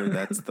each other.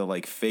 That's the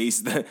like face,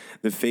 the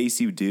face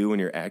you do when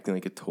you're acting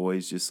like a toy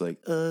is just like,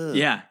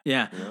 Yeah. You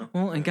know?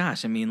 Well, and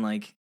gosh, I mean,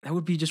 like, that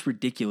would be just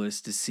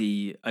ridiculous to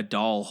see a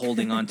doll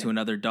holding on to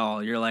another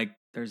doll. You're like,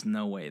 there's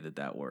no way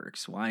that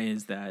works. Why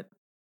is that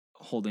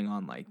holding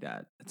on like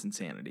that? That's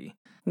insanity.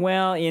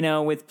 Well,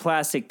 with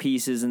plastic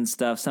pieces and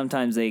stuff,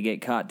 sometimes they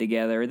get caught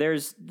together.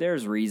 There's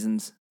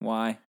reasons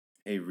why.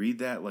 Hey, read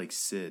that like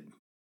Sid.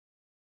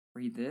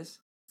 Read this.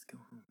 Let's go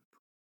home.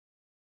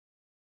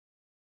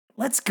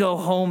 Let's go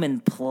home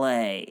and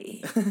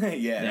play.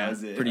 Yeah, that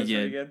was it. Pretty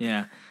good.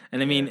 Yeah.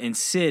 And I mean, and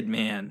Sid,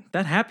 man,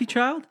 that happy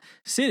child,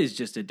 Sid is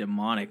just a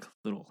demonic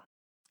little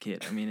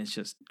kid. I mean, it's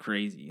just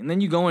crazy. And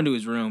then you go into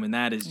his room, and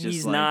that is just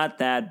He's not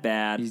that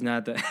bad. He's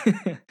not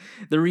that.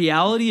 The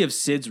reality of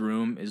Sid's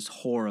room is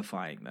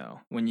horrifying, though,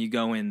 when you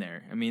go in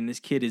there. I mean,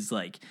 this kid is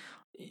like,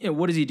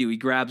 what does he do? He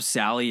grabs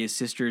Sally, his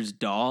sister's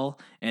doll,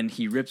 and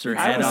he rips her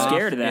head off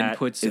scared of that. and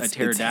puts It's a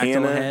pterodactyl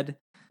Hannah. head.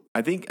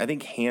 I think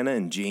Hannah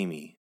and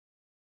Jamie.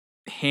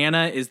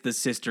 Hannah is the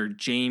sister.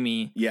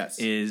 Jamie Yes,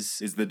 is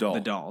the doll.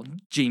 the doll.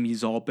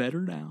 Jamie's all better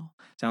now.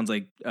 Sounds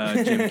like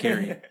Jim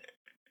Carrey.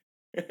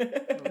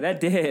 That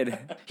did.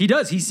 He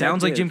does. He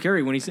sounds like did. Jim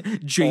Carrey when he says,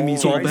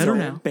 Jamie's all better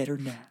now. Better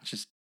now.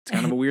 It's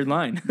kind of a weird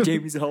line.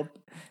 Jamie's all.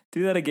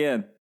 Do that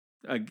again.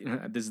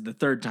 This is the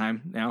third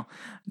time now.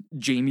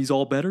 Jamie's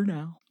all better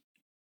now.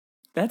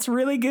 That's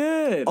really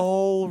good.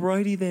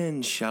 Alrighty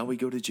then, shall we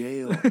go to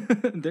jail?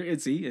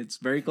 It's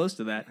very close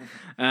to that.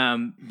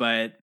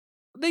 But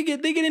they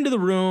get into the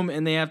room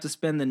and they have to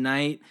spend the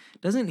night.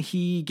 Doesn't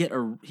he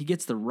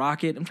gets the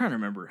rocket? I'm trying to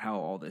remember how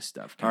all this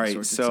stuff kind of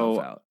sorts itself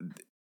out.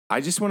 I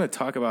just want to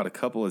talk about a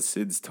couple of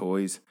Sid's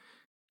toys.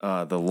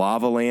 The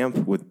lava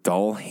lamp with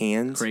doll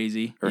hands.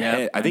 Crazy. Or Yep,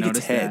 head. I think it's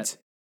noticed heads.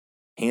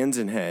 Hands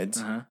and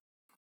heads. Uh-huh.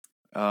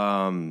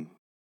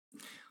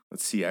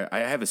 Let's see. I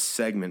have a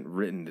segment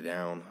written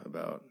down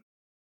about.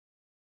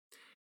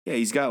 Yeah,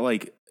 he's got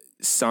like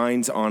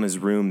signs on his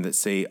room that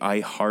say "I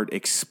heart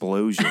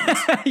explosions."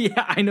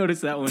 Yeah, I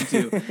noticed that one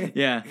too.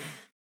 Yeah.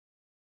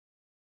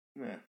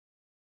 Yeah.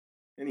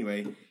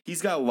 Anyway,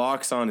 he's got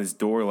locks on his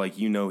door, like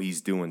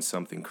he's doing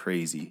something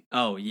crazy.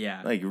 Oh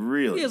yeah. Like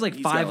really, He has like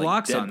He's 5 got,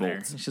 locks on deadbolts. there.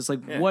 It's just like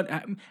Yeah. what?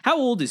 How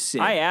old is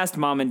Sid? I asked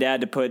mom and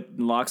dad to put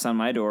locks on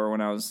my door when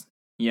I was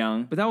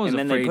young, But that was and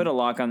then they afraid- put a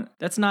lock on.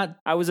 That's not.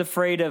 I was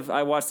afraid of.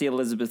 I watched the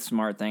Elizabeth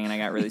Smart thing, and I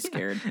got really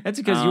scared. That's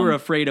because you were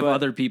afraid of but-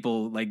 other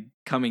people like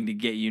coming to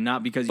get you,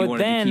 not because you But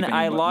wanted to then keep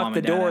I any locked mom the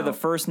and dad door the out.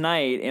 first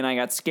night, and I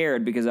got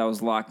scared because I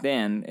was locked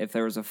in. If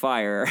there was a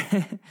fire,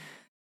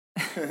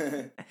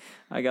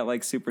 I got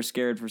like super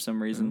scared for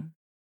some reason.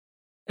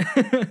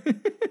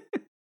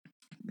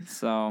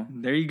 So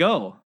There you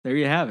go. There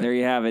you have it. there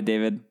you have it,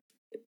 David.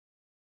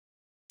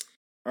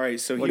 All right,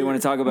 so What do you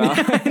want to talk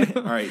about?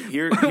 All right,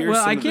 here's Well,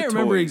 some I of the can't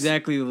remember toys.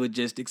 exactly the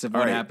logistics of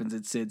All what right. happens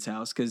at Sid's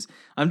house because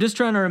I'm just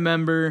trying to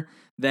remember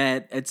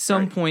that at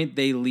some Right. point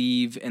they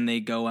leave and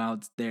they go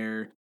out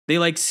there. They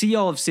like see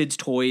all of Sid's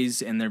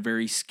toys and they're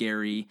very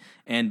scary.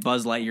 And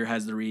Buzz Lightyear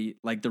has the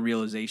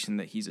realization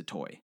that he's a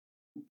toy.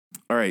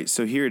 All right,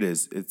 so here it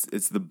is.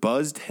 It's the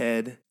buzzed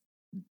head,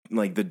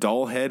 like the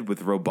doll head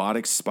with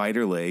robotic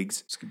spider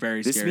legs. It's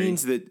very This scary.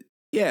 means that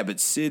but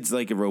Sid's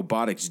like a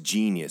robotics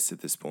genius at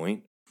this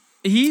point.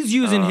 He's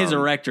using his Um,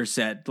 erector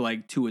set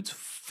like to its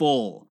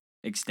full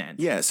extent.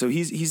 Yeah, so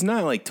he's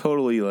not like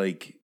totally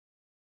like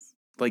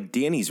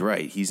Danny's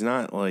right. He's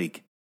not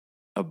like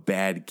a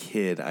bad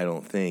kid, I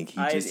don't think.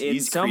 In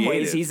He's some ways,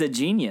 creative. he's a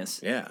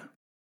genius. Yeah.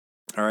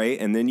 All right,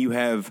 and then you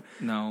have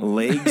No.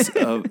 legs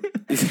of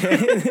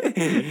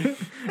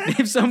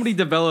If somebody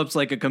develops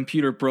like a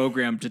computer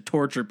program to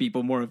torture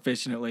people more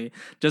efficiently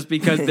just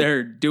because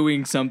they're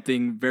doing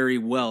something very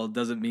well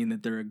doesn't mean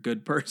that they're a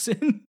good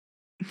person.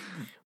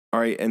 All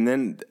right, and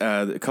then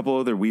a couple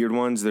other weird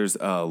ones. There's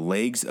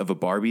legs of a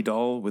Barbie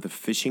doll with a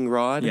fishing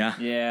rod. Yeah.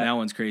 Yeah. That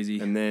one's crazy.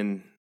 And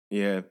then,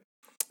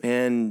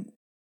 and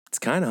it's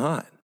kind of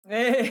hot.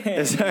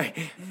 Sorry.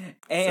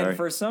 And Sorry.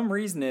 for some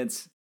reason,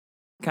 it's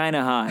kind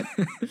of hot.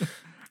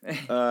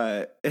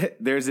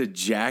 There's a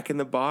Jack in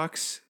the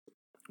Box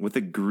with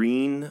a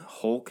green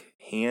Hulk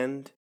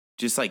hand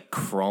just like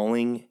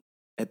crawling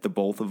at the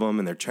both of them,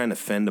 and they're trying to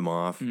fend them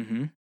off.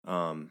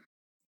 Mm-hmm.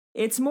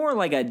 It's more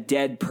like a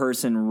dead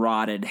person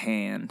rotted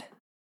hand.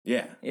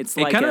 Yeah. It's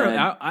It like kind of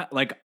a,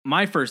 like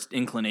my first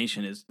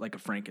inclination is like a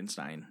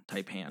Frankenstein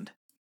type hand.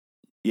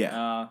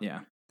 Yeah. Yeah.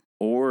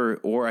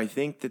 Or I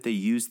think that they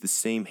used the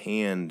same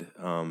hand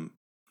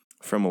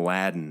from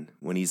Aladdin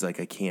when he's like,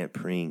 I can't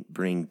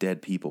bring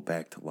dead people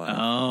back to life.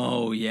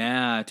 Oh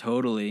yeah,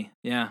 totally.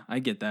 Yeah, I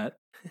get that.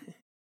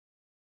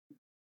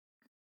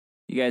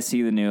 you guys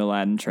see the new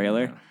Aladdin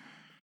trailer?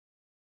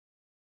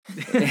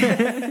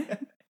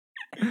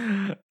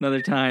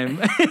 Another time.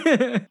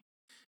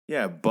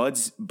 Yeah,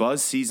 Buzz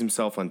sees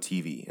himself on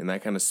TV, and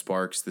that kind of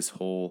sparks this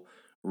whole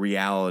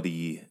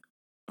reality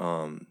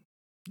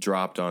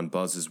dropped on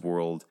Buzz's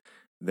world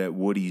that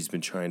Woody's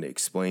been trying to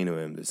explain to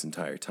him this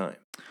entire time.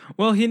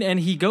 Well,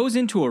 he goes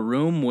into a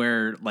room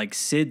where like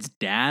Sid's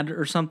dad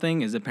or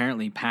something is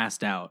apparently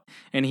passed out,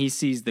 and he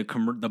sees the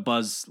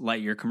Buzz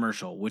Lightyear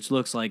commercial, which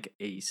looks like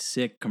a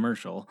sick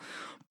commercial.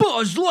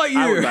 Buzz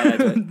I would buy that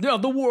Lightyear, too. yeah,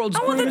 the world's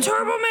I want the greatest.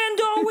 Turbo Man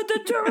doll with the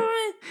Turbo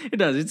Man. It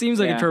does. It seems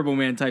like Yeah. a Turbo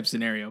Man type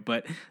scenario,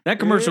 but that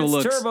commercial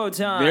It's looks Turbo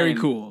time. very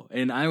cool,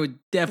 and I would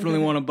definitely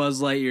want a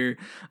Buzz Lightyear,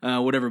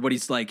 whatever. But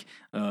he's like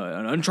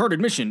an uncharted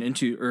mission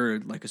into,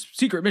 or like a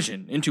secret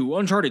mission into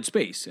uncharted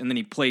space, and then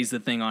he plays the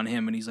thing on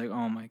him, and he's like,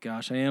 "Oh my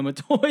gosh, I am a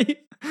toy.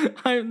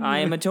 I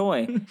am a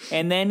toy.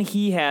 And then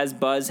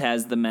Buzz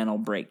has the mental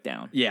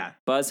breakdown. yeah."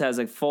 Buzz has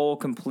a full,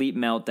 complete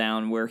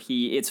meltdown where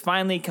it's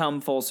finally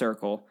come full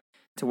circle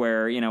to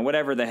where,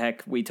 whatever the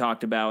heck we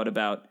talked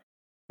about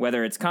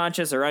whether it's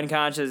conscious or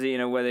unconscious,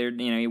 whether,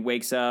 he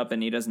wakes up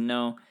and he doesn't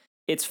know.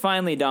 It's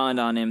finally dawned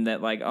on him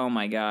that, like, oh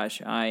my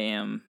gosh, I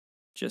am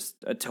just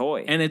a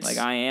toy. And it's like,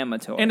 I am a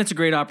toy. And it's a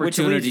great Which leads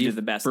you opportunity to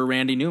the best. for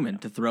Randy Newman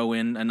to throw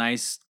in a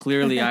nice,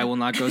 clearly, I will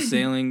not go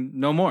sailing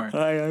no more.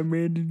 Hi, I'm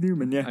Randy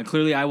Newman, yeah.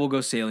 Clearly, I will go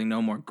sailing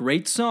no more.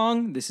 Great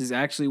song. This is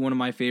actually one of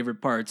my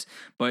favorite parts.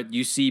 But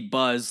you see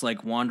Buzz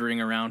like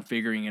wandering around,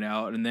 figuring it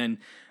out, and then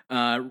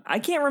I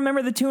can't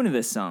remember the tune of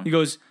this song. he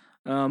goes,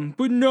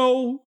 "But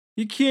no,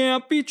 it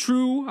can't be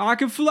true. I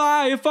can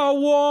fly if I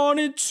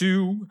wanted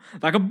to,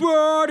 like a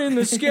bird in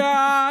the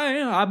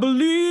sky. I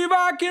believe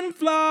I can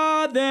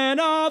fly, then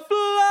I'll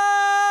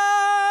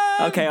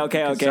fly." Okay.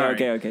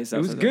 Sorry. So,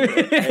 It was good.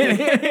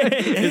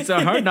 It's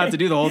hard not to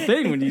do the whole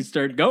thing when you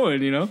start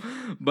going,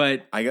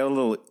 But I got a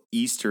little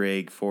Easter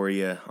egg for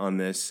you on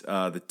this.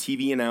 The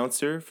TV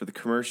announcer for the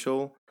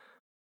commercial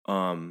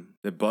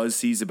that Buzz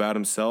sees about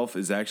himself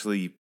is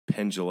actually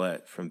Penn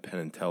Jillette from Penn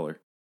and Teller.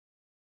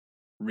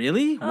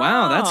 really?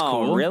 Wow, that's Oh,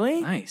 cool.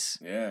 really? Nice.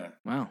 Yeah.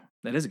 Wow,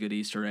 that is a good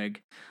Easter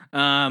egg.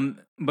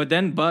 But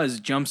then Buzz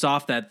jumps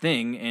off that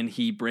thing and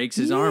he breaks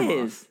his arm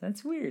off.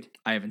 That's weird.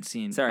 I haven't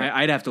seen. Sorry.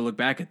 I'd have to look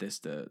back at this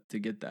to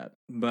get that.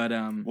 But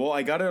Well,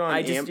 I got it on.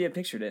 I just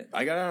pictured it.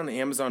 I got it on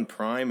Amazon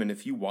Prime, and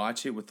if you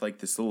watch it with like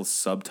this little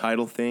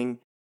subtitle thing,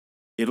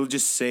 it'll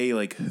just say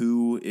like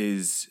who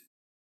is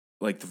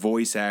like the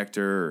voice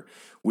actor, or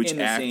which In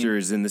the actor scene.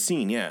 is in the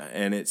scene. Yeah,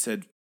 and it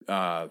said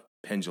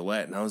Penn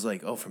Jillette, and I was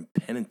like, oh, from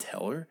Penn and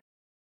Teller.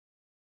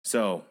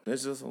 So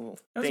there's just a little.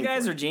 Those thing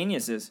guys for are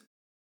geniuses.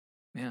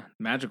 yeah,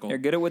 magical. They're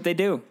good at what they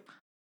do.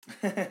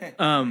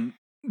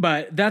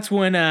 But that's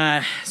when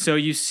so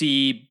you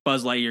see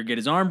Buzz Lightyear get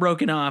his arm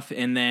broken off,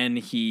 and then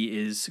he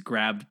is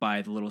grabbed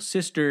by the little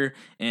sister,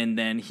 and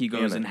then he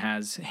goes Hannah. and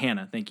has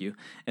Hannah, thank you.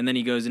 And then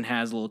he goes and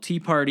has a little tea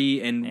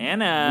party, and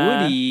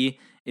Hannah. Woody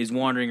is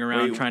wandering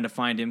around Wait. trying to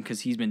find him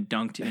because he's been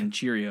dunked in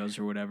Cheerios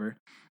or whatever.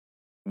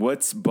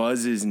 What's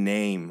Buzz's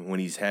name when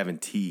he's having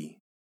tea?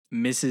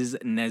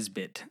 Mrs.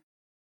 Nesbit.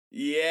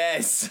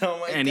 Yes. Oh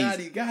my And God,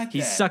 you got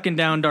He's that. sucking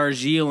down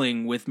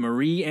Darjeeling with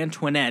Marie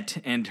Antoinette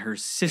and her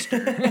sister.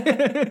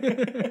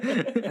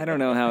 I don't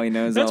know how he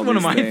knows That's all one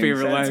of these my things.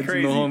 favorite That's lines in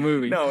crazy. the whole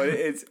movie. No,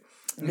 it's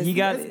He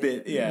got-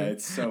 Nesbit. Yeah,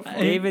 it's so funny.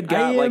 David I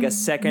got like am a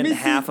second Mrs.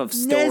 half of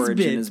storage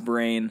Nesbit. in his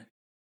brain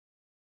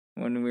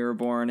when we were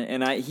born,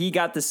 and he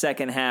got the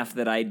second half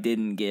that I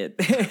didn't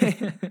get.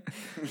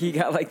 He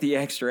got like the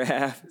extra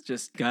half.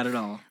 Just got it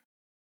all.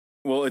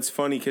 Well, it's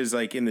funny because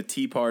like in the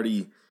tea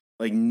party,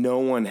 like no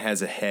one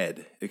has a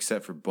head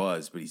except for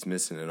Buzz, but he's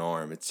missing an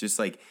arm. It's just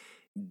like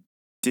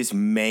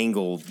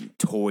dismangled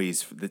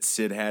toys that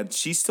Sid had.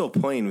 She's still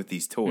playing with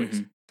these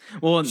toys.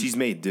 Well, She's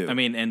made do. I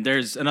mean, and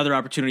there's another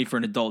opportunity for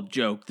an adult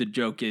joke. The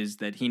joke is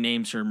that he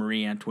names her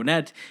Marie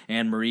Antoinette,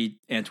 and Marie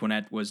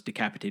Antoinette was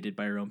decapitated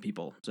by her own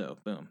people. So,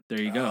 boom,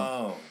 there you go.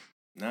 Oh,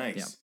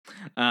 nice.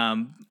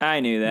 I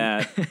knew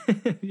that.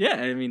 Yeah,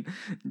 I mean,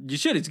 you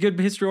should. It's good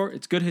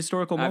It's good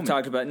historical I've moment.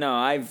 talked about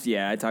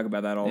I talk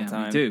about that all Yeah, the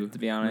time. me too. To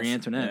be honest, Marie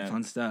Antoinette, Yeah.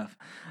 fun stuff.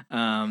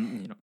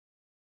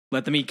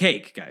 Let them eat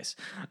cake, guys.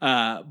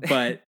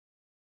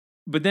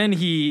 But then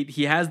he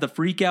has the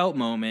freak out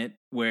moment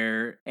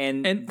where.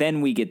 And And-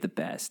 then we get the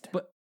best.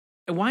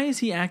 Why is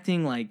he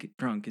acting like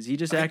drunk? Is he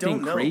just I acting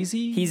don't know.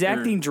 crazy? He's Or-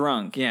 acting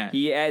drunk. Yeah.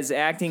 he is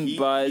acting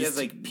buzzed. He has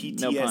like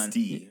No pun.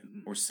 PTSD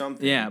or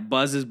something. Yeah,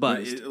 Buzz is But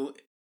buzzed.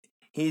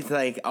 he's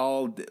like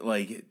all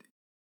like,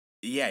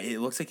 yeah, it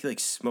looks like he like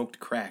smoked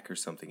crack or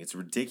something. It's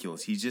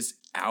ridiculous. He's just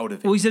out of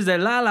it. Well, he says that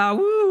la la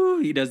woo.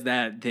 He does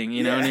that thing,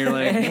 and you're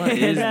like, what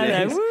is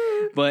this?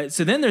 Woo. But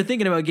so then they're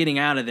thinking about getting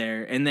out of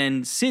there, and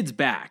then Sid's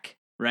back,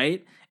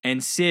 right?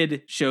 And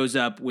Sid shows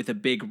up with a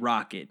big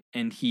rocket,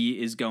 and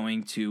he is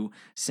going to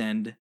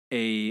send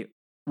a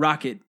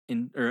rocket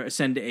or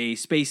send a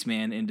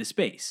spaceman into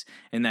space,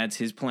 and that's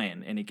his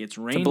plan. And it gets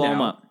rained blow out,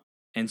 'em up.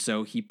 and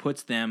so he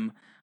puts the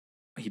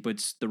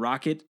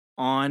rocket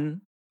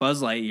on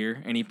Buzz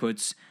Lightyear, and he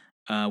puts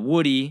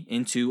Woody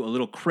into a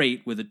little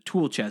crate with a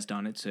tool chest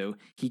on it, so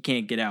he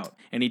can't get out.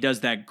 And he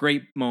does that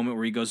great moment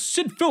where he goes,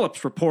 "Sid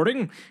Phillips reporting,"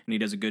 and he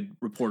does a good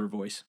reporter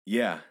voice.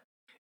 Yeah.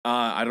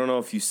 I don't know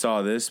if you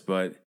saw this,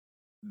 but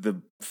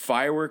the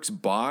fireworks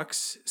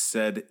box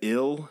said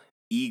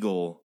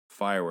illegal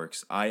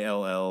fireworks.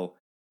 ILLEAGLE.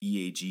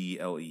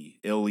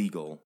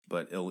 Illegal,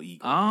 but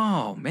illegal.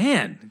 Oh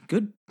man,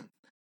 good.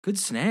 good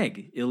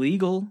snag.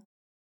 Illegal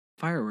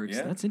fireworks.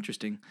 Yeah. That's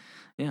interesting.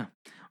 Yeah.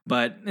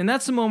 And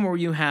that's the moment where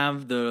you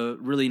have the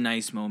really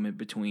nice moment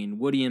between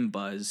Woody and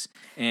Buzz.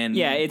 And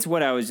Yeah, it's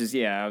what I was just,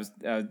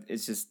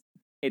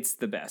 it's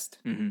the best.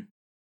 Mhm.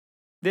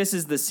 This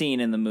is the scene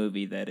in the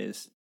movie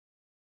this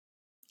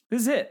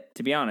is it,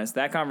 to be honest.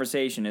 That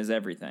conversation is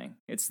everything.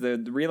 It's the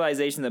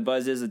realization that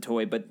Buzz is a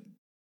toy, but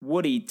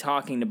Woody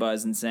talking to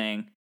Buzz and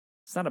saying,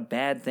 it's not a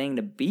bad thing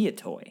to be a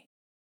toy.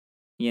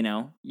 You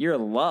know, you're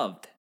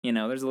loved. You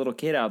know, there's a little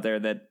kid out there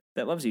that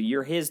loves you.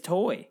 You're his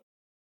toy.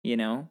 You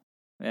know?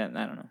 I don't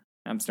know.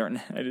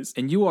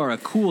 And you are a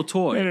cool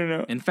toy. I don't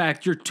know. In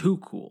fact, you're too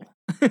cool.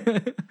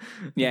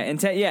 Yeah,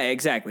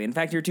 exactly. In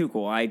fact, you're too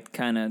cool. I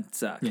kind of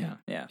suck.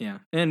 Yeah.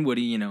 And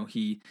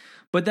Woody,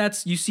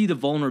 but you see the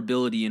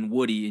vulnerability in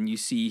Woody, and you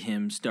see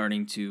him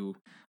starting to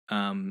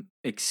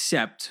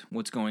accept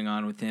what's going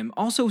on with him.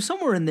 Also,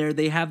 somewhere in there,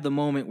 they have the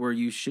moment where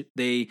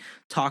they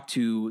talk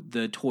to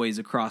the toys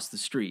across the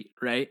street,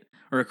 right?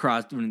 Or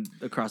across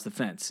the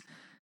fence.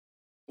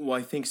 Well,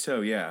 I think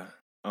so. Yeah.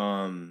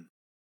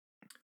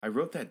 I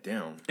wrote that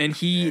down. And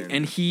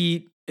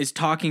he is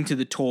talking to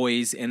the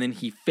toys, and then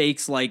he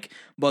fakes like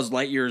Buzz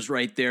Lightyear's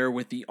right there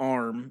with the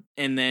arm,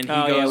 and then he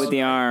goes with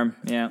the arm,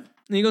 yeah.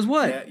 And he goes,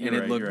 "What?" Yeah, and it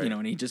right, looked, right.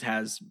 And he just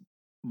has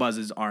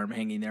Buzz's arm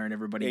hanging there, and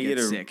everybody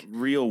gets sick.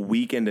 Real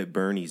Weekend at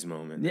Bernie's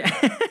moment.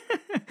 Yeah.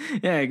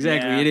 Yeah,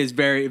 exactly. Yeah. It is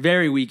very,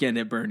 very Weekend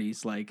at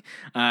Bernie's. Like,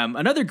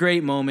 another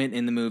great moment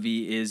in the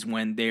movie is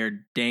when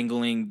they're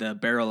dangling the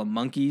barrel of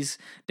monkeys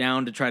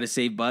down to try to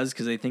save Buzz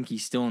because they think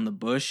he's still in the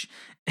bush.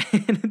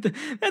 And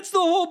that's the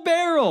whole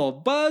barrel.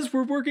 Buzz,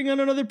 we're working on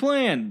another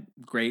plan.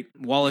 Great.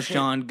 Wallace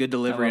Shawn, good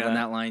delivery on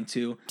that line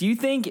too. Do you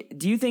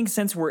think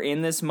since we're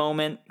in this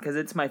moment, because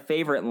it's my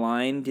favorite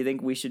line, do you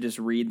think we should just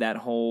read that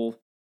whole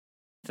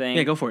thing?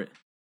 Yeah, go for it.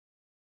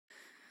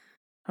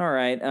 All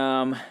right.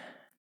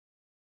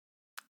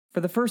 For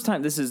the first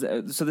time, this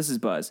is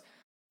Buzz.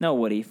 No,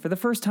 Woody, for the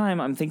first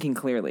time, I'm thinking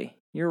clearly.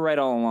 You're right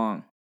all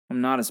along. I'm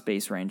not a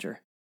space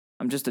ranger.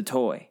 I'm just a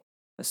toy.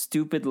 A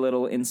stupid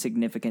little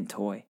insignificant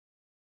toy.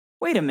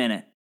 Wait a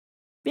minute.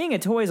 Being a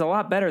toy is a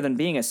lot better than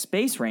being a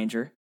space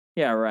ranger.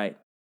 Yeah, right.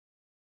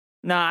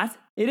 Not.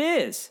 It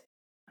is.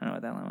 I don't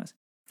know what that line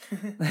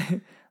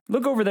was.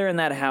 Look over there in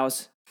that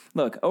house.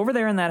 Look, over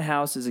there in that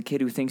house is a kid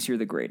who thinks you're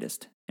the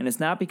greatest. And it's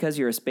not because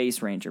you're a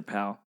space ranger,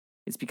 pal.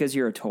 It's because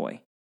you're a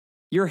toy.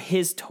 You're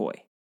his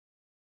toy.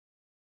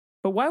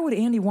 But why would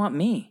Andy want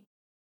me?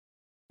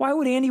 Why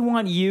would Andy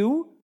want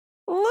you?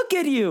 Look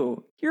at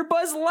you. You're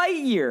Buzz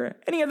Lightyear.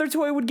 Any other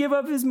toy would give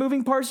up his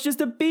moving parts just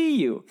to be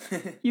you.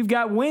 You've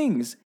got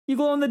wings. You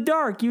glow in the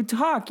dark. You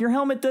talk. Your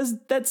helmet does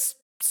that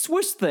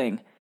swoosh thing.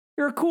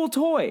 You're a cool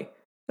toy.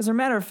 As a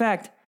matter of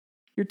fact,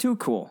 you're too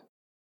cool.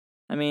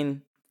 I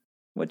mean,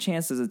 what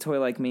chance does a toy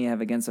like me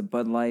have against a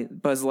Buzz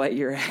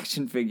Lightyear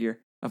action figure?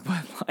 A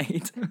Bud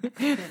Light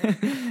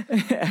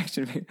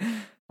action figure.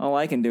 All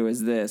I can do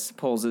is this.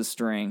 Pulls his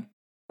string.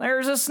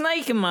 There's a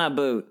snake in my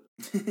boot.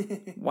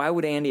 Why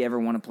would Andy ever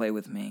want to play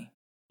with me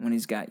when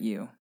he's got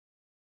you?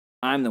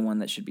 I'm the one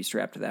that should be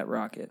strapped to that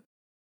rocket.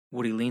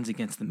 Woody leans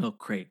against the milk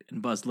crate,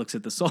 and Buzz looks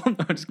at the soul. No,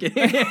 I'm just kidding.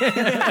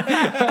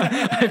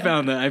 I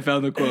found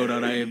the quote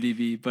on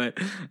IMDb,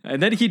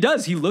 and then he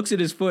does. He looks at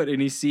his foot,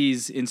 and he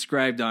sees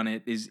inscribed on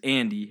it is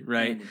Andy,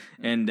 right?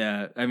 Andy.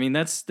 And I mean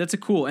that's a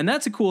cool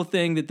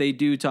thing that they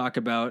do talk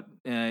about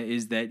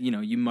is that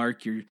you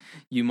mark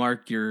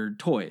your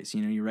toys,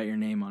 you write your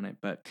name on it.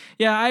 But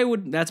yeah,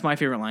 that's my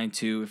favorite line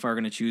too. If I were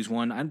going to choose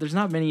one, there's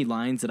not many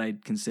lines that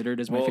I'd considered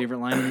as my favorite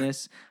line in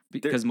this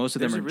because most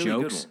of them are really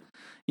jokes.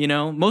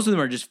 Most of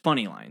them are just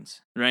funny lines,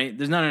 right?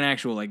 There's not an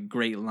actual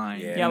great line.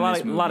 Yeah, a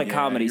lot of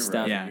comedy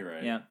stuff. Right,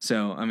 right. Yeah.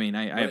 So I mean,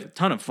 I have a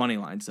ton of funny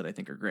lines that I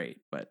think are great,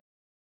 but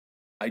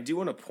I do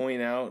want to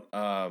point out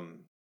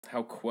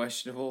how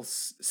questionable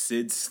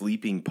Sid's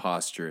sleeping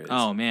posture is.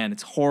 Oh man,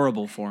 it's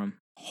horrible for him.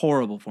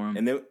 Horrible for him.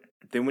 And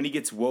then when he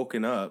gets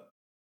woken up,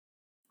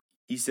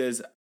 he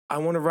says, "I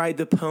want to ride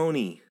the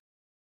pony."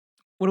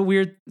 What a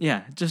weird,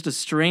 just a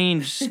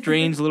strange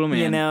little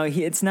man.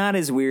 It's not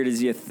as weird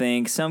as you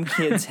think. Some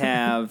kids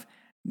have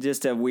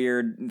just a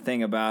weird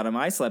thing about them.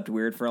 I slept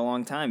weird for a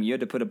long time. You had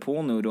to put a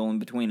pool noodle in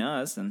between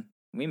us, and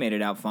we made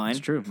it out fine. It's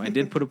true. I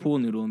did put a pool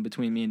noodle in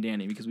between me and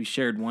Danny because we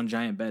shared one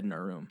giant bed in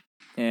our room.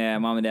 Yeah,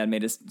 Mom and Dad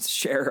made us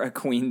share a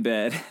queen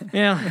bed.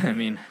 Yeah, I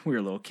mean, we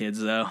were little kids,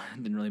 though.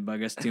 It didn't really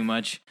bug us too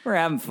much. We're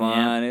having fun.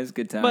 Yeah. It was a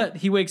good time. But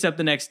he wakes up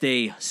the next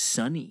day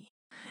sunny,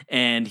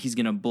 and he's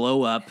going to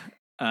blow up.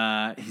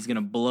 He's going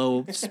to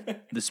blow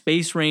the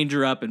Space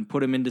Ranger up and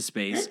put him into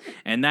space.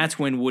 And that's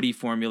when Woody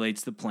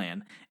formulates the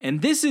plan.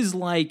 And this is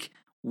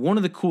one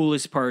of the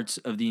coolest parts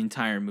of the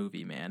entire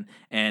movie, man.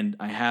 And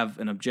I have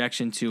an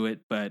objection to it,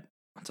 but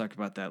I'll talk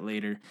about that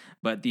later.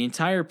 But the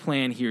entire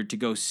plan here to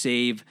go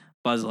save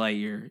Buzz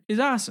Lightyear is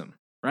awesome,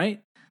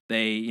 right?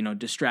 They,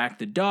 distract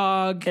the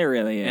dog. It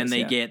really is. And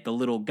they yeah. get the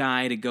little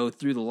guy to go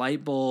through the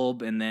light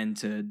bulb and then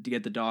to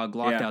get the dog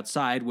locked Yeah.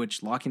 outside,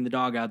 which locking the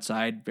dog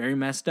outside, very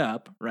messed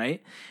up,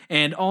 right?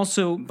 And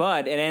also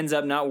But it ends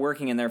up not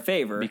working in their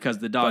favor. because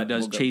the dog But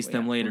does we'll go- chase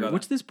them yeah, later, we'll go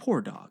which this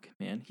poor dog,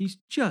 man, he's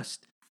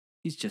just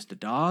a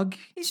dog.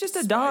 He's just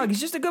a dog.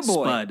 He's just a good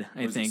boy. Spud,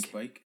 I Was it think.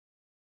 Spike?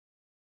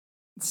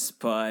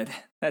 Spud.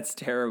 That's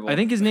terrible. I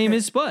think his name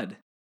is Spud.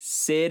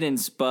 Sid and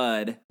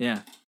Spud.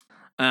 Yeah.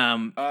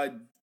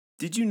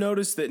 Did you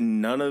notice that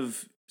none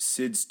of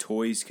Sid's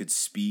toys could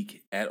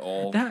speak at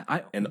all?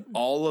 And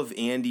all of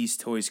Andy's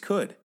toys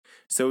could.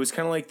 So it was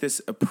kind of like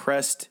this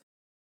oppressed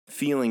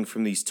feeling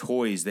from these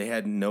toys. They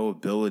had no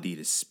ability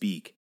to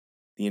speak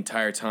the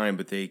entire time,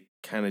 but they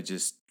kind of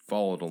just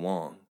followed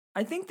along.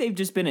 I think they've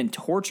just been in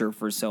torture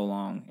for so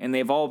long, and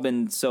they've all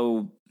been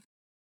so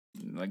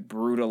like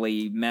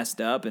brutally messed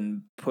up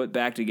and put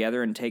back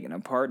together and taken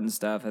apart and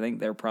stuff. I think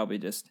they're probably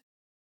just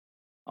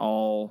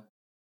all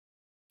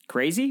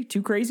crazy,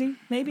 too crazy,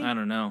 maybe. I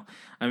don't know.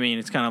 I mean,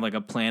 it's kind of like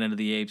a Planet of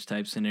the Apes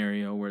type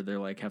scenario where they're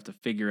like have to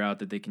figure out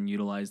that they can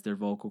utilize their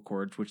vocal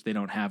cords, which they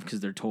don't have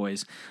because they're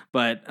toys.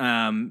 But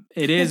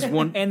it is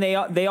one. And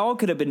they all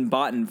could have been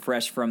bought in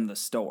fresh from the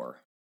store.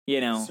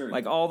 Certainly.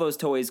 Like all those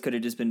toys could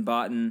have just been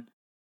bought in.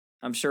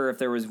 I'm sure if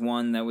there was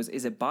one that was,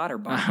 is it bought or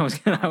bought?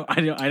 I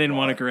didn't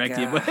want to correct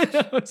you, but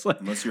I was like,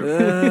 Unless you're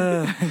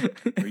were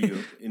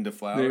you into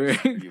flowers?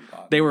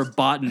 they were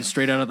bought and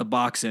straight out of the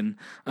boxing.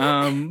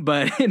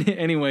 But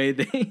anyway,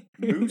 but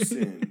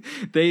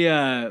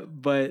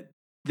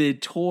the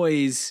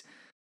toys,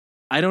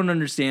 I don't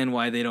understand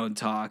why they don't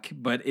talk,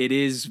 but it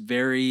is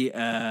very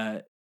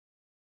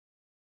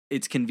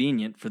it's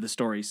convenient for the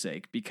story's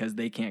sake because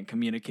they can't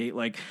communicate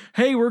like,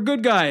 hey, we're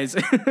good guys.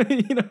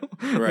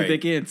 Like they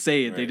can't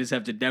say it. They just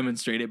have to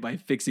demonstrate it by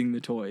fixing the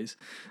toys.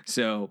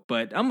 So,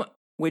 but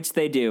which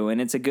they do,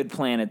 and it's a good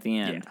plan at the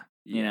end.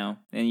 Yeah.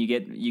 And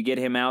you get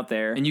him out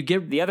there, and you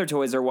get the other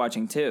toys are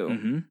watching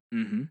too.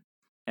 Mm-hmm.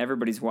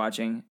 Everybody's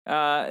watching.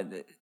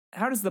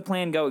 How does the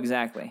plan go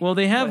exactly? Well,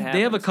 they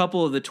have a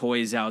couple of the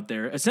toys out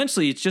there.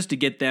 Essentially, it's just to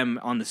get them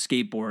on the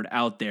skateboard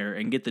out there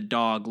and get the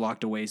dog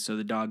locked away so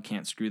the dog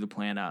can't screw the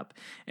plan up.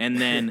 And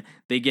then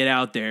they get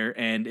out there,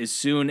 and as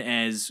soon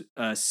as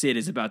Sid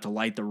is about to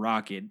light the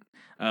rocket,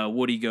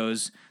 Woody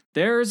goes,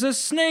 "There's a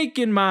snake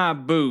in my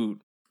boot."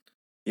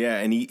 Yeah,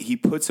 and he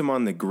puts him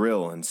on the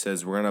grill and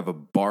says, "We're gonna have a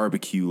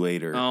barbecue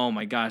later." Oh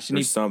my gosh!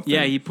 And something.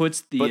 Yeah, he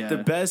puts the. But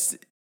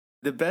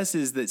the best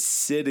is that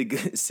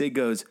Sid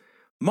goes,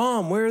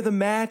 "Mom, where are the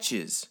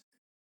matches?"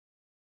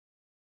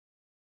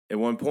 At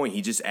one point,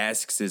 he just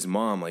asks his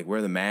mom, like, "Where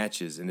are the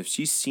matches?" And if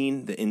she's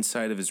seen the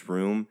inside of his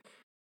room,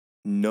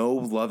 no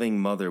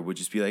loving mother would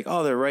just be like,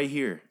 "Oh, they're right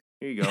here.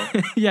 Here you go."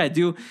 Yeah,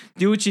 do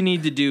what you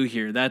need to do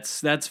here.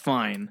 That's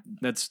fine.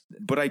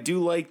 But I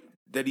do like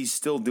that he's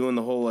still doing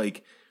the whole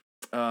like,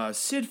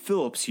 Sid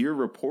Phillips here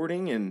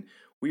reporting, and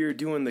we are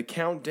doing the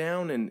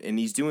countdown, and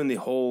he's doing the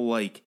whole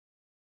like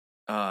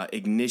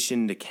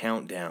ignition to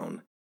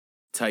countdown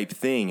type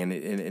thing, and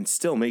it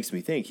still makes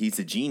me think he's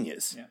a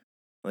genius. Yeah.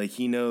 Like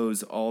he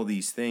knows all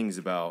these things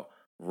about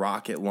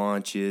rocket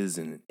launches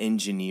and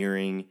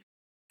engineering,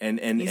 and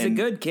he's a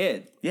good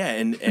kid. Yeah,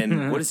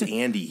 and what is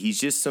Andy? He's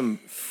just some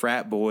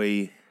frat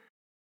boy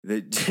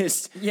that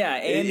just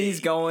Andy's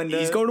going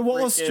to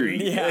Wall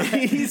Street. Yeah,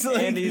 he's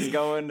like, Andy's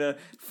going to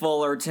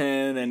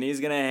Fullerton, and he's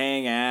gonna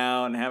hang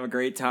out and have a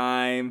great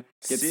time.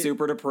 Get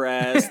super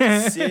depressed.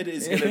 Sid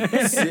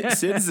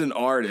is an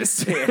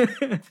artist.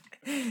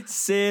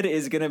 Sid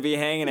is gonna be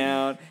hanging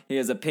out. He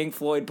has a Pink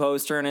Floyd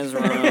poster in his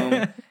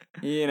room.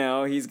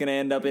 He's gonna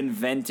end up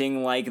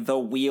inventing like the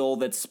wheel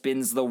that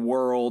spins the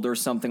world or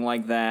something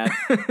like that,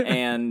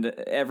 and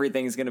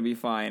everything's gonna be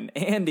fine.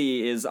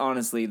 Andy is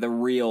honestly the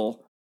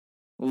real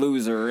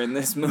loser in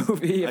this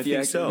movie. I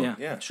think so.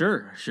 Yeah.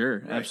 Sure.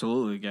 Right.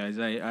 Absolutely, guys.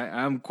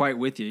 I'm quite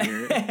with you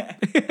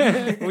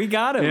here. We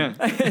got him.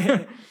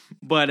 Yeah.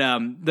 But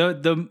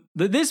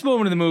this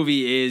moment of the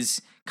movie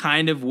is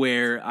kind of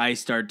where I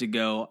start to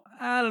go,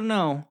 I don't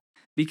know,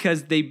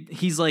 because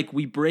he's like,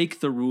 we break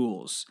the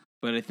rules,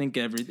 but I think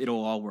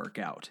it'll all work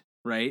out,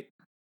 right?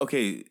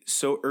 Okay,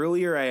 so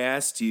earlier I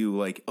asked you,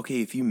 like,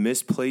 okay, if you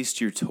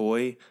misplaced your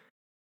toy,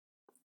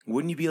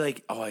 wouldn't you be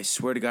like, oh, I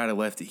swear to God, I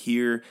left it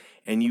here,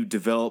 and you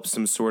develop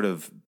some sort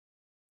of,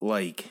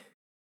 like,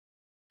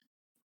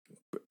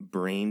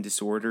 brain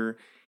disorder?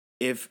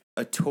 If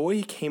a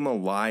toy came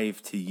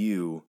alive to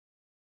you,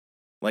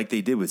 like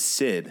they did with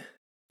Sid,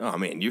 oh,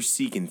 man, you're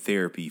seeking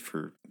therapy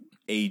for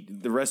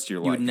the rest of your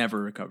life. You would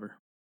never recover.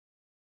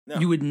 No.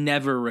 You would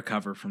never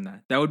recover from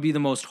that. That would be the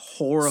most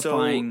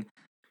horrifying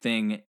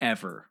thing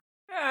ever.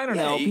 I don't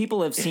know.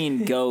 People have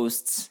seen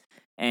ghosts,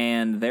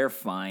 and they're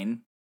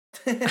fine.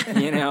 Or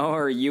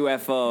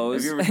UFOs.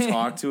 Have you ever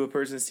talked to a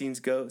person that sees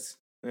ghosts?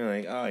 They're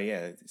like, oh,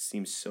 yeah, it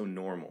seems so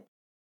normal.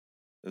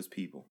 Those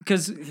people.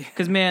 Because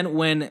man,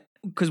 when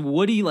because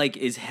Woody like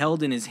is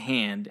held in his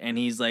hand and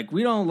he's like,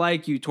 we don't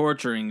like you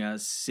torturing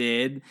us,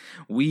 Sid.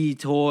 We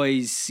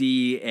toys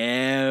see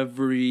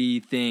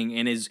everything.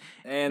 And his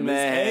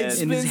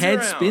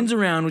head spins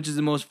around, which is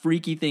the most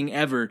freaky thing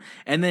ever.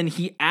 And then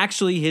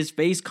his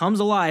face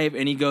comes alive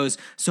and he goes,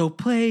 so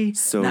play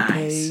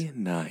nice.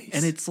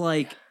 And it's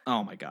like,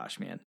 oh my gosh,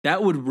 man,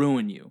 that would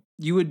ruin you.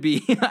 You would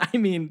be, I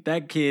mean,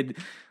 that kid,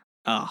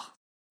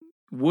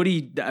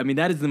 Woody, I mean,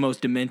 that is the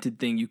most demented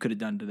thing you could have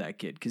done to that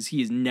kid because he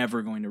is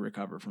never going to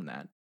recover from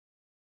that.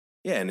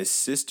 Yeah, and his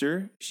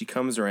sister, she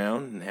comes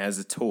around and has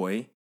a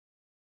toy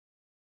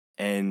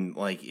and,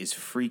 like, is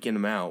freaking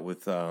him out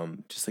with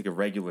just like a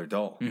regular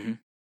doll,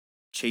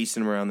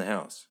 chasing him around the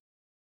house.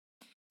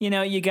 You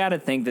know, you got to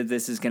think that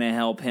this is going to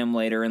help him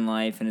later in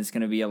life, and it's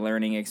going to be a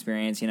learning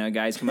experience. You know,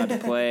 guys come out to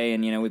play,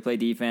 and, you know, we play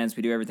defense.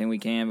 We do everything we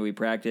can, but we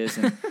practice.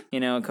 And,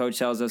 you know, coach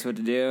tells us what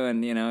to do,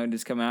 and, you know,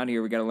 just come out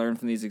here. We got to learn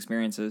from these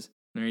experiences.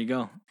 There you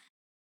go.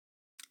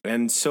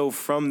 And so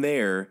from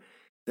there,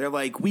 they're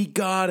like, we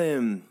got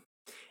him.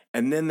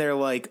 And then they're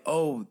like,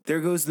 oh, there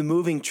goes the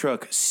moving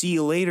truck. See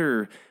you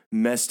later,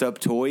 messed up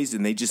toys.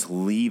 And they just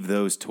leave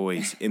those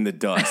toys in the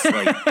dust.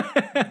 Like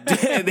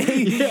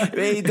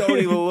they don't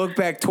even look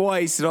back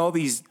twice. And all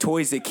these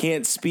toys that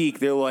can't speak,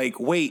 they're like,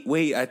 wait,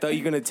 I thought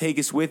you were going to take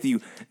us with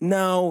you.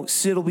 No,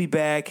 Sid will be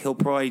back. He'll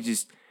probably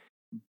just...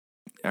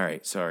 All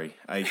right, sorry.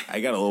 I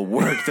got a little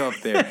worked up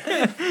there.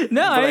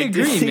 No, I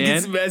agree, man.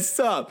 It's messed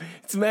up.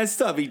 It's messed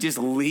up. He just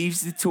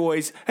leaves the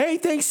toys. Hey,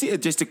 thanks.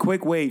 Just a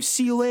quick wave.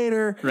 See you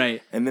later.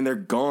 Right. And then they're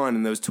gone,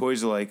 and those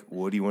toys are like,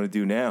 what do you want to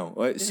do now?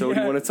 What? So what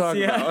do you want to talk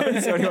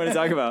about? So what do you want to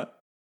talk about?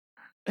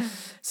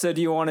 So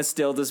do you want to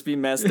still just be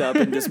messed up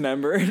and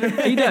dismembered?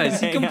 He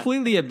does. He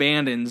completely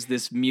abandons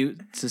this mute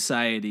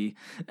society.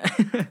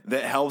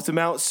 That helped him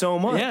out so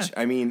much. Yeah.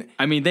 I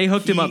mean, they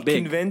hooked him up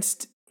big.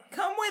 Convinced.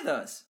 Come with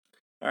us.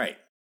 All right.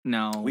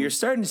 No. We are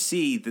starting to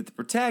see that the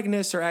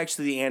protagonists are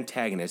actually the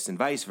antagonists and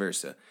vice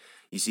versa.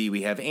 You see,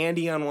 we have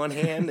Andy on one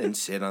hand and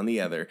Sid on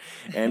the other.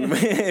 And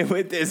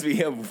with this, we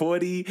have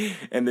Woody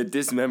and the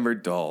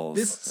dismembered dolls.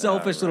 This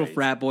selfish little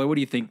frat boy, what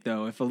do you think,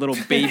 though? If a little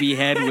baby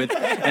head with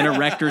an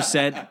erector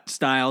set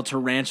style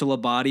tarantula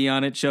body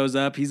on it shows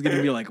up, he's going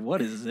to be like,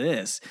 what is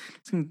this?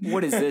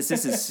 What is this?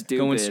 This is stupid.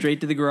 Going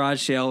straight to the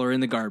garage sale or in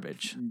the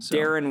garbage. So.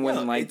 Darren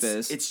wouldn't like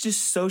this. It's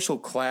just social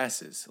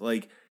classes.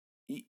 Like,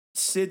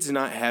 Sid's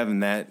not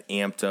having that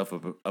amped up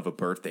of a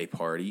birthday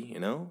party, you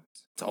know?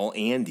 It's all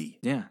Andy.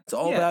 Yeah. It's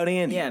all about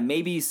Andy. Yeah,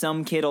 maybe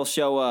some kid will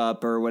show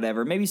up or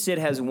whatever. Maybe Sid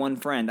has one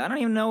friend. I don't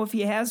even know if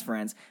he has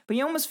friends, but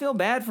you almost feel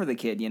bad for the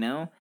kid, you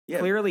know? Yeah.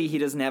 Clearly, he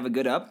doesn't have a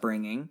good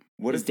upbringing.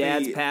 His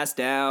dad's passed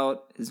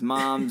out. His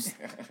mom's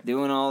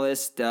doing all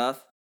this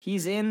stuff.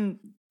 He's in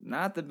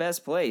not the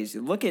best place.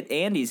 Look at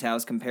Andy's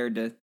house compared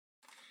to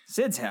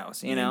Sid's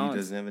house, you know? He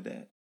doesn't have a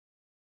dad.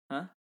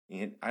 Huh?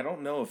 And I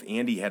don't know if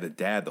Andy had a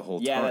dad the whole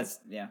time.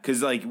 Yeah.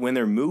 Because, like, when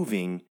they're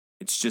moving,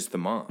 it's just the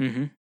mom.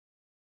 Mm-hmm.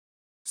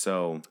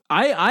 So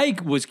I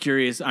was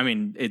curious. I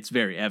mean, it's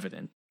very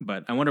evident,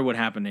 but I wonder what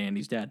happened to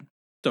Andy's dad.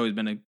 It's always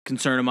been a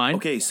concern of mine.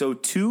 Okay, so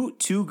two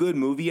good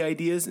movie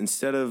ideas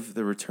instead of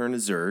The Return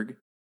of Zurg.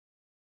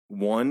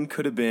 One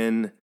could have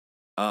been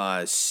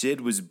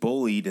Sid was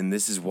bullied and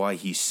this is why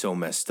he's so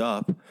messed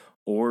up.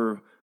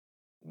 Or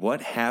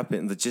what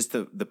happened, just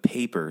the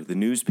paper, the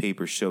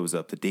newspaper shows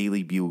up, the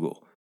Daily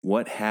Bugle.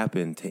 What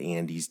happened to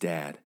Andy's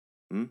dad?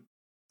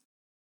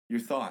 Your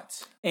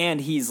thoughts?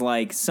 And he's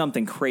like,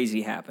 something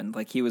crazy happened.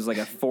 Like he was like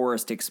a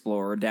forest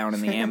explorer down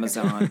in the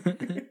Amazon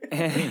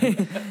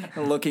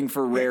looking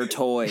for rare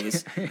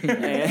toys.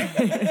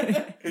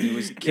 He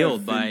was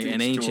killed by an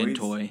ancient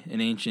toy,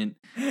 an ancient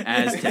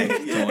Aztec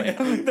toy.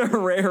 The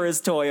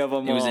rarest toy of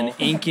them all. It was an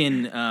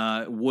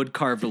Incan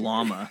wood-carved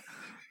llama.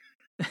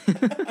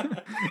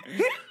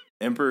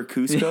 Emperor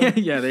Cusco?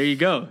 Yeah, there you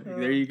go.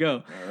 There you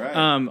go. All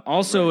right.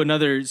 Also,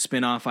 another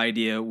spin-off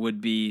idea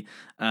would be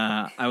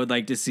I would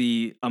like to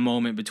see a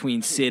moment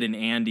between Sid and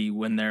Andy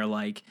when they're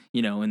like,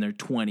 you know, in their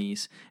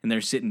 20s and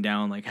they're sitting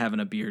down like having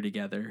a beer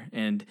together.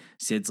 And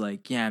Sid's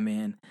like, yeah,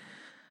 man,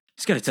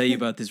 just got to tell you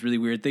about this really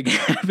weird thing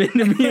happened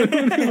to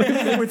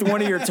me with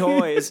one of your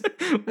toys.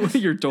 One of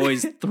your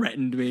toys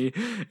threatened me,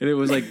 and it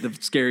was like the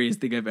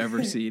scariest thing I've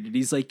ever seen. And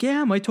he's like,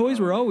 yeah, my toys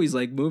were always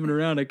like moving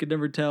around. I could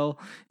never tell,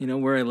 you know,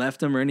 where I left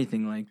them or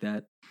anything like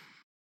that.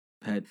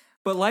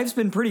 But life's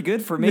been pretty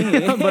good for me.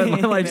 But my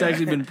life's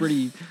actually been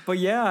pretty. But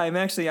yeah, I'm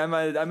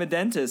a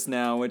dentist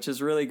now, which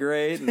is really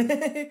great.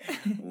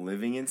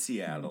 Living in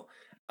Seattle.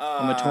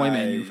 I'm a toy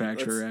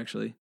manufacturer,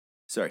 actually.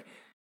 Sorry.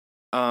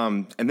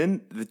 And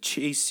then the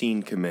chase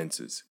scene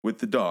commences with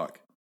the dog.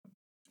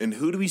 And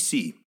who do we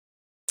see?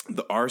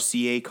 The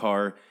RCA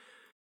car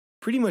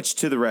pretty much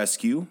to the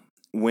rescue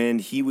when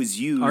he was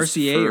used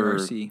RCA or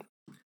RC?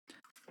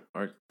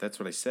 That's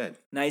what I said.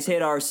 Nice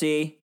hit,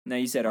 RC. No,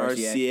 you said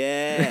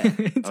RCA.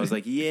 RCA. I was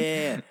like,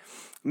 yeah.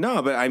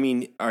 No, but I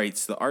mean, all right,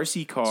 so the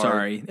RC car.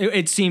 Sorry.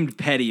 It seemed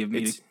petty of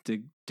me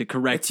to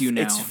correct you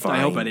now. It's fine.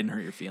 I hope I didn't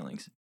hurt your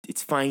feelings.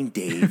 It's fine,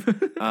 Dave.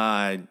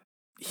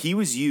 He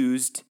was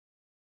used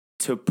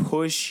to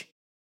push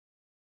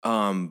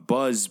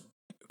Buzz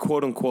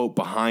quote unquote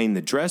behind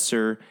the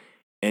dresser,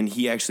 and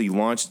he actually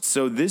launched.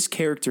 So this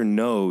character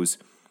knows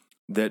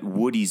that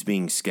Woody's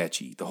being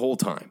sketchy the whole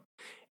time.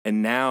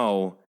 And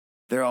now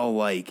they're all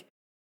like,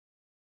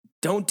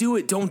 don't do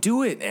it.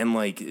 And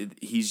like,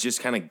 he's just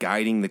kind of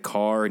guiding the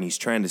car and he's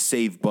trying to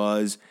save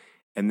Buzz.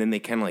 And then they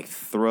kind of like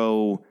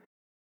throw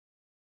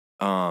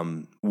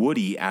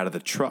Woody out of the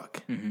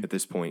truck at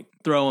this point.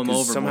 Throw him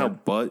over. Somehow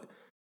Buzz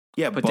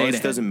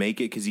Head. doesn't make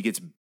it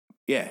because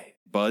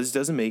Buzz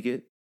doesn't make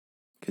it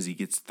because he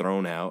gets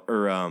thrown out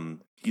or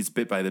he gets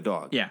bit by the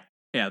dog. Yeah.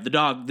 The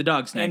dog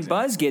snags And him.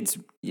 Buzz gets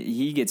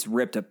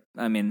ripped up.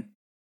 I mean,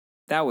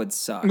 that would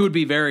suck. It would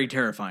be very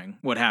terrifying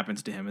what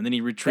happens to him, and then he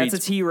retreats.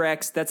 That's a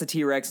T-Rex. That's a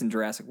T-Rex in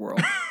Jurassic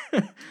World.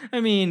 I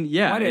mean,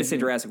 yeah. Why did I say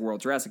Jurassic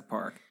World? Jurassic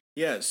Park.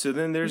 Yeah, so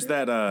then there's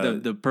that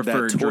the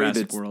preferred that toy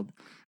Jurassic World.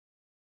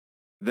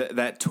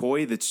 That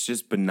toy that's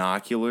just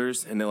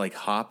binoculars and it like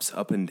hops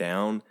up and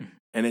down,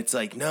 and it's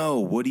like, no,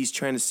 Woody's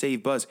trying to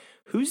save Buzz.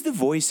 Who's the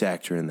voice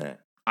actor in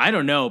that? I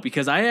don't know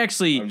because I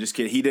actually. I'm just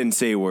kidding. He didn't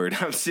say a word.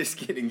 I was just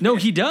kidding. No,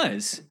 he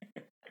does.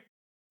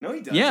 No,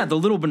 he doesn't. Yeah, the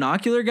little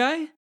binocular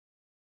guy.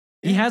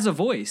 He has a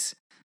voice.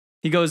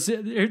 He goes,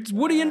 "It's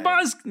Woody and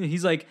Buzz."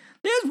 He's like,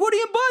 "There's Woody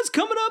and Buzz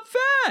coming up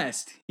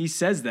fast." He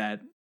says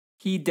that.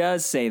 He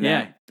does say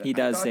that. Yeah. He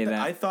does say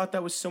that. I thought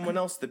that was someone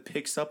else that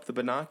picks up the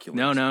binoculars.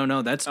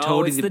 No. That's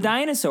totally it's the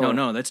dinosaur.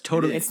 No, that's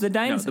totally. It's the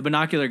dinosaur. No, the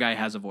binocular guy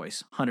has a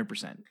voice,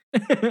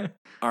 100%.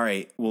 All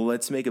right, well,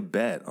 let's make a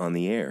bet on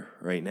the air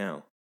right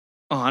now.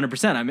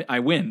 100%. I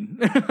win.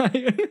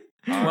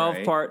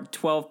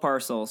 12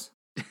 parcels.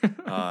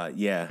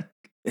 Yeah,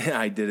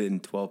 I did it in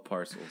 12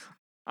 parcels.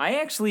 I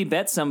actually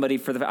bet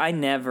somebody I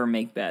never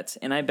make bets,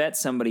 and I bet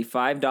somebody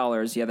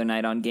 $5 the other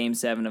night on Game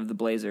 7 of the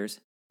Blazers,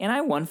 and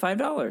I won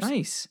 $5.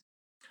 Nice.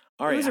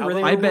 All right, how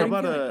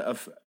about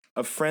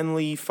a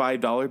friendly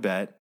 $5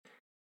 bet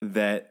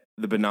that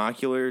the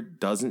binocular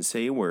doesn't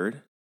say a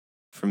word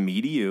from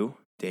me to you,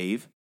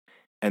 Dave,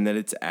 and that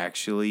it's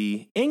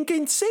actually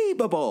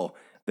inconceivable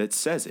that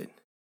says it.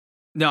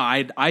 No,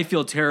 I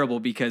feel terrible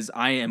because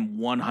I am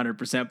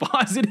 100%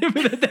 positive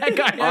that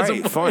guy All has a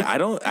right, voice. fine. I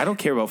don't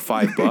care about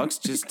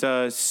 $5.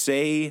 Just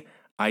say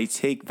I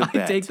take the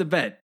bet. I take the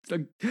bet.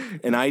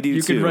 And I do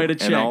you too. You can write a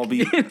check and I'll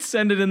be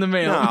send it in the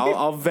mail. No,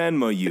 I'll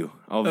Venmo you.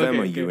 I'll Venmo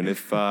Okay. you, and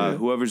if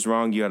whoever's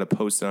wrong, you got to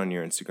post it on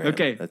your Instagram.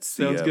 Okay, that's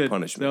sounds the good.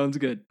 punishment. Sounds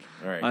good.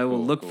 All right, I will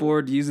cool, look cool.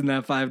 forward to using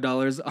that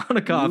 $5 on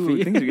a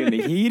coffee. Ooh, things are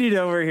getting heated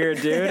over here,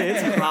 dude.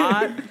 It's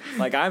hot.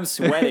 Like, I'm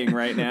sweating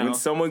right now. When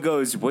someone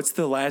goes, "What's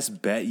the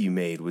last bet you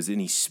made? Was it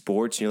any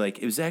sports?" And you're like,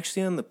 "It was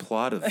actually on the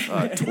plot of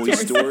Toy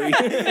Story."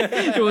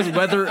 It was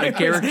whether a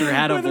character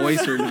had a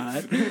voice or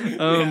not.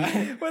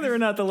 Whether or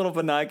not the little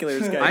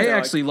binoculars guy I talk.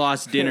 actually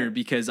lost dinner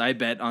because I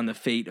bet on the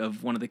fate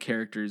of one of the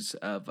characters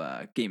of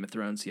Game of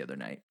Thrones the other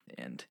night,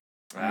 and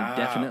I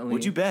definitely.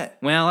 What'd you bet?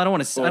 Well, I don't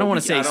want to. I don't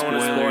want to say I don't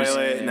wanna spoilers.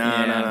 spoil it.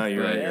 No,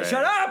 you're right. You're right.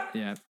 Shut up!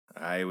 Yeah,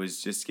 I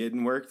was just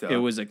getting worked up. it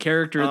was a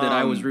character that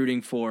I was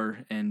rooting for,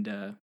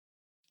 and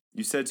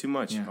You said too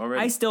much Yeah.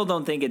 already. I still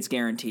don't think it's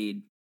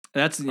guaranteed.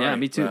 that's All right.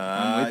 me too.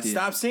 I'm with you.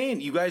 Stop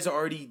saying. You guys are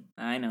already.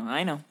 I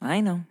know.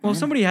 Well, if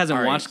somebody hasn't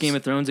All right. watched Game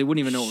of Thrones, they wouldn't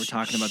even know what we're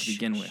talking about to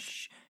begin with.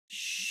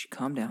 Shh,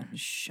 calm down.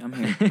 Shh, I'm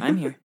here. I'm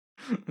here.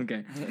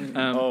 Okay.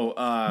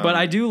 But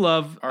I do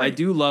love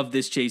right.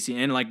 this chase scene,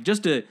 and like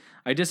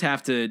I just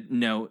have to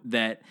note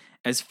that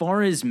as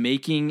far as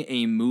making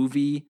a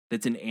movie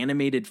that's an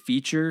animated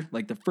feature,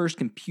 like the first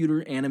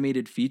computer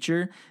animated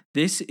feature,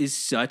 this is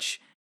such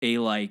a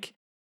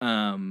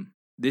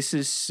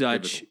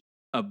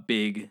a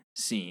big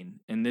scene,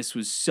 and this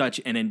was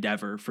such an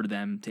endeavor for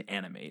them to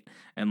animate,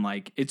 and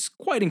like it's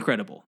quite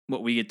incredible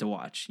what we get to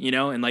watch, you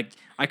know, and like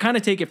I kind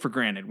of take it for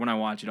granted when I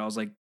watch it. I was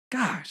like,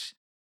 gosh,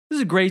 this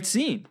is a great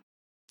scene.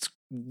 It's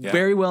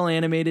very well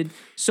animated,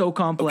 so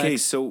complex. Okay,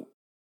 so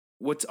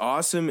what's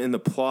awesome in the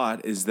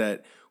plot is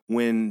that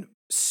when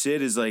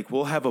Sid is like,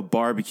 "We'll have a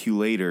barbecue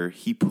later,"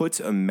 he puts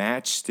a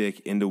matchstick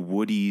into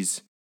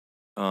Woody's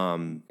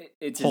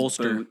It's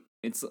holster. His boot.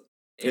 It's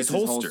his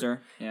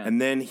holster. Yeah. And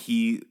then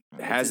he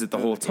has it the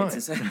whole time.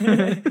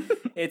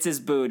 It's his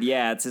boot.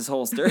 Yeah, it's his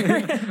holster.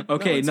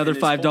 Okay, it's another in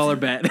his $5 holster.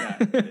 bet.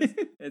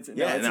 It's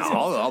Yeah,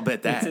 I'll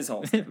bet that. It's his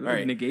holster. All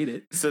right. Negate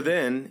it. So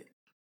then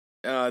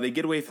they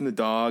get away from the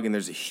dog, and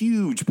there's a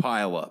huge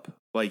pileup,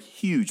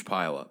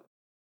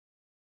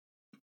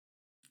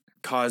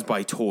 caused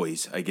by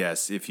toys, I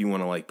guess, if you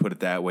want to like put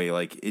it that way.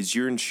 Like, is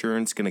your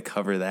insurance going to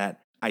cover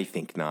that? I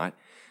think not.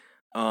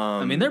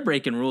 I mean, they're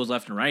breaking rules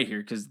left and right here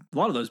because a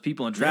lot of those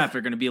people in traffic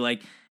are going to be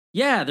like,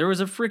 yeah, there was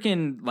a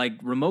freaking like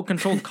remote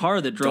controlled car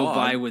that drove Dog.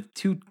 by with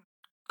two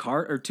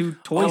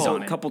toys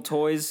on it. Couple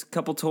toys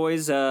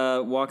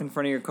walk in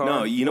front of your car.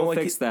 No, you know we'll what?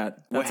 fix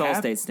that. That's all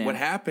state stand. What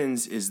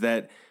happens is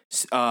that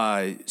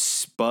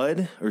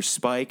Spud or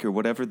Spike or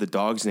whatever the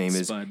dog's name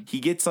Spud. is, he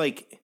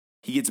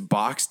gets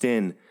boxed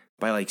in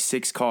by like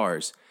 6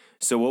 cars.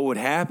 So what would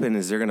happen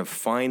is they're gonna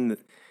find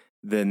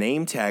the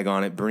name tag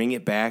on it, bring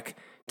it back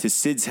to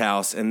Sid's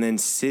house, and then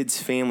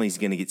Sid's family's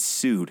going to get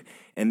sued,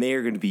 and they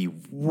are going to be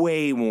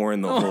way more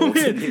in the hole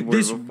than they were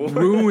This before.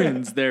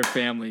 ruins their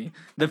family.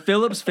 The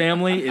Phillips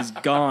family is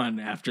gone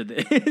after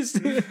this.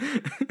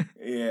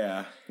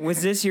 Yeah.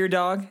 Was this your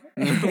dog?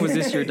 Was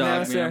this your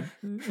dog, No, sir.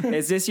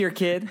 Is this your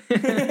kid?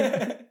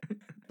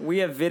 We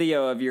have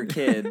video of your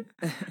kid.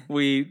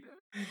 We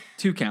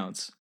 2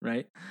 counts,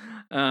 right?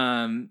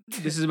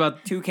 This is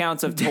about 2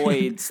 counts of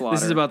toy slaughter.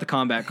 This is about the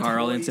Combat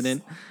Carl Toys.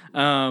 incident.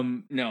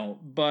 No,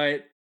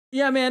 but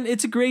yeah, man,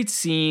 it's a great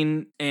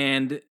scene.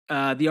 And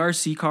the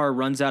RC car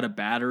runs out of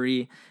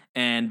battery,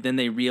 and then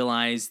they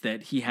realize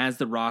that he has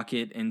the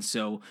rocket, and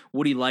so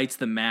Woody lights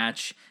the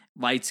match.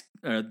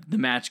 The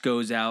match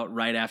goes out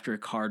right after a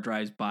car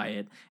drives by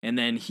it, and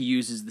then he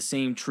uses the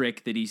same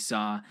trick that he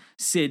saw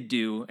Sid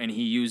do, and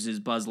he uses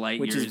Buzz Lightyear's,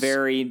 which is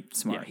very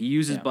smart. Yeah, he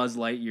uses Yeah. Buzz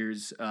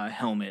Lightyear's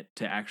helmet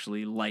to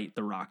actually light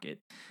the rocket.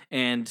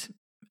 And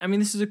I mean,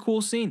 this is a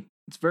cool scene.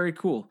 It's very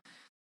cool.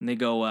 And they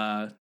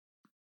go,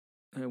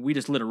 we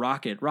just lit a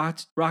rocket.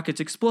 Rockets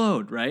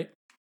explode, right?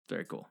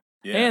 Very cool.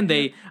 Yeah. And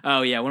they,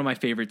 one of my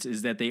favorites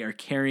is that they are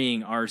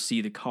carrying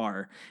RC the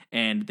car,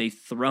 and they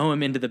throw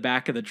him into the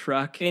back of the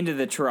truck. Into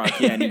the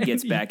truck, yeah, and he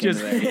gets back into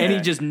there. And he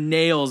Yeah. just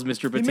nails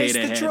Mr. He Potato missed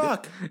the Head.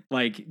 truck.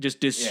 Like, just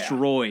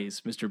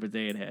destroys Mr.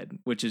 Potato Head,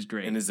 which is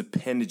great. And his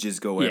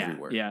appendages go yeah,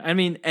 everywhere. yeah. I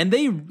mean, and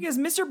they Because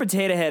Mr.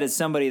 Potato Head is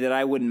somebody that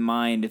I wouldn't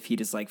mind if he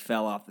just like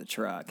fell off the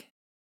truck.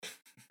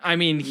 I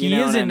mean, he You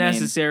know what isn't I mean?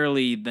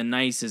 necessarily the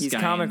nicest He's guy.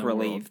 comic in the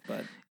relief, world.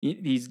 but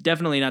He's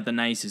definitely not the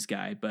nicest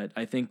guy, but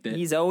I think that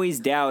he's always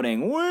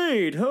doubting.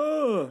 Wait,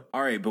 huh?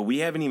 All right, but we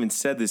haven't even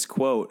said this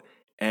quote.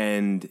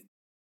 And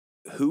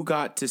who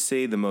got to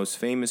say the most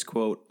famous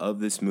quote of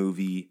this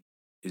movie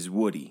is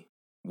Woody?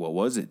 What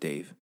was it,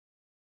 Dave?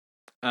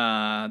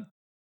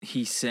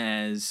 he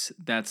says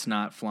that's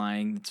not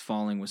flying, it's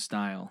falling with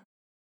style.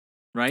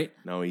 Right?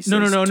 No, he says No.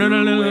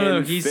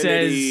 "To He says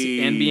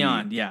infinity." and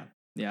beyond. Yeah.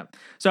 Yeah.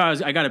 So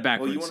I got it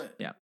backwards. wanna-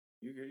 Yeah.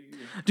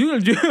 You-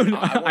 Dude,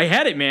 I I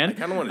had it, man. I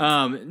kinda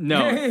wanted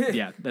No,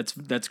 yeah,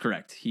 that's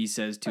correct. He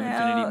says to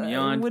infinity and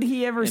beyond. Would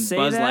he ever and say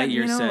Buzz that? Lightyear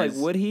You know, says-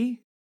 like would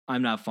he?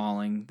 I'm not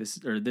falling. This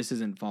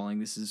isn't falling.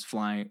 This is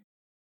flying.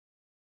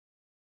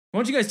 Why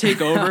don't you guys take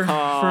over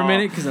for a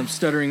minute because I'm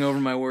stuttering over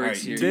my words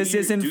right, here. This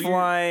isn't do your-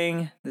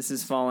 flying. This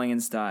is falling in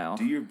style.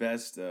 Do your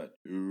best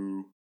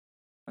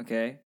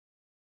Okay.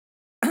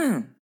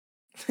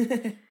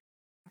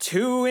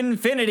 To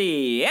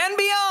infinity and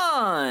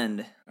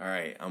beyond. All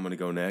right, I'm going to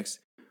go next.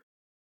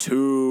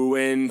 To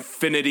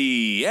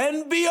infinity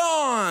and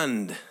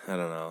beyond. I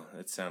don't know.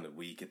 That sounded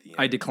weak at the end.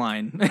 I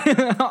decline.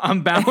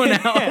 I'm bowing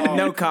out.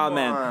 No come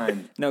comment.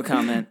 on. No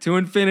comment. To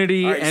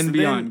infinity All right, and so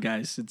beyond, then-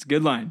 guys. It's a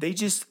good line. They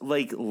just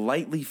like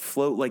lightly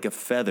float like a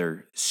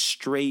feather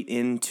straight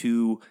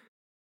into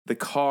the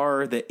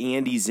car that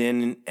Andy's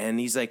in. And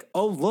he's like,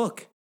 oh,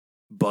 look,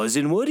 Buzz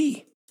and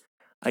Woody.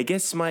 I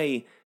guess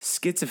my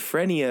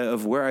schizophrenia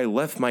of where I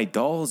left my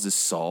dolls is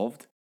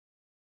solved.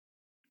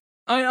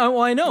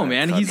 I know, I'm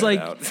man. cutting He's that like,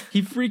 out.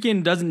 he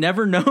freaking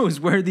never knows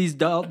where these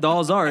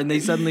dolls are, and they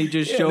suddenly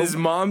just Yeah, show. and his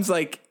mom's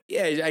like,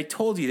 yeah, I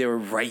told you they were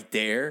right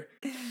there.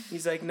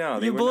 He's like,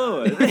 no, they You were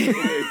blew not.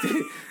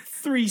 it.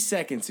 3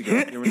 seconds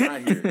ago, they were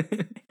not here.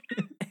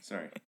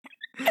 Sorry.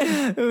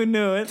 Who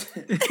knew it?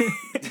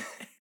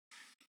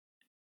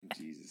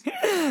 Jesus.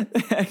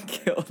 That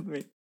killed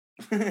me.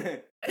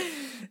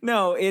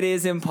 No, it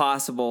is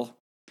impossible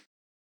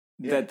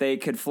that they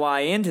could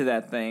fly into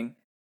that thing.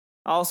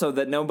 Also,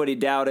 that nobody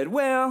doubted.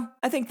 Well,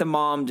 I think the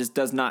mom just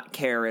does not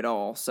care at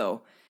all.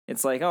 So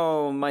it's like,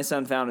 oh, my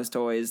son found his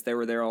toys. They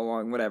were there all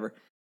along, whatever.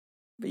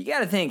 But you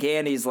got to think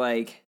Andy's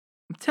like,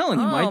 I'm telling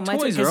you, my Oh, my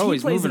toys because are he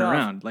always plays moving it off.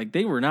 around. Like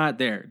they were not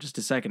there just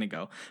a second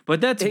ago.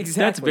 But that's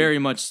Exactly. very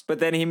much. but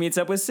then he meets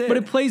up with Sid. But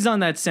it plays on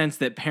that sense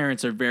that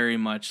parents are very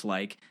much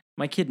like,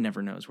 my kid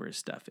never knows where his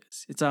stuff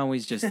is. It's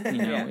always just,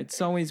 Yeah.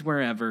 it's always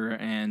wherever.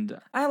 And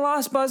I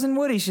lost Buzz and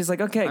Woody. She's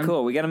like, okay,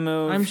 cool. We got to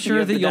move. I'm You sure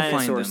have that the you'll find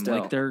dinosaur them. still.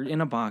 Like they're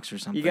in a box or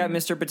something. You got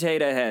Mr.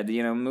 Potato Head,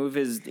 move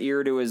his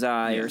ear to his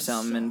eye or Yes.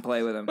 something and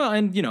play with him. Well,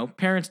 and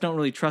parents don't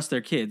really trust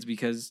their kids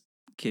because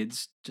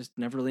kids just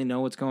never really know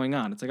what's going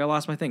on. It's like I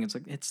lost my thing. It's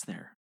like it's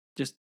there.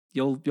 Just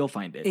you'll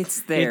find it.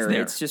 It's there.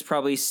 there. It's just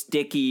probably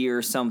sticky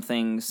or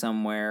something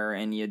somewhere,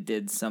 and you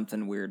did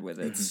something weird with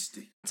it. It's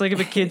like if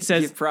a kid You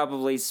says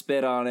probably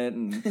spit on it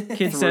and kid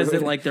threw says that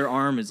it. like their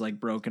arm is like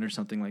broken or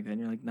something like that. And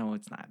you're like, no,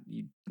 it's not.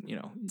 You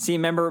know. See,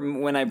 remember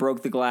when I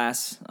broke the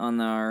glass on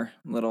our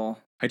little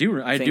I do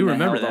thing do that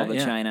remember held all that. the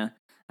Yeah. china?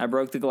 I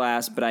broke the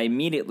glass, but I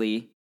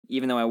immediately,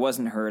 even though I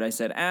wasn't hurt, I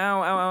said, "Ow,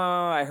 ow,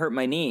 ow, ow, I hurt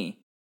my knee."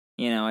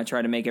 I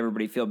tried to make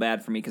everybody feel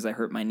bad for me because I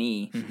hurt my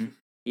knee, Mhm.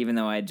 even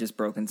though I had just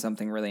broken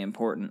something really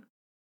important.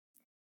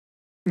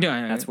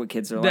 Yeah, That's what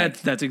kids are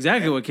like. That's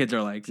exactly what kids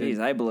are like.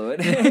 Jeez, I blew it.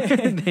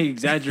 They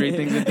exaggerate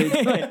things that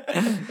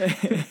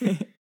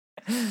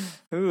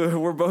they Ooh,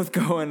 we're both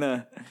going.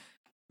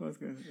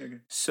 Okay.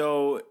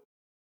 So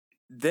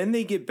then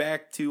they get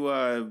back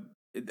to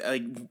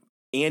like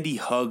Andy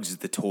hugs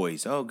the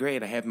toys. Oh,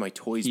 great! I have my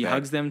toys He back.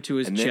 hugs them to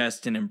his And then-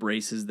 chest and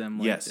embraces them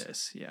like Yes.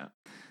 this. Yeah.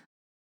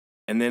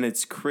 And then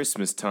it's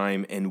Christmas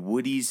time, and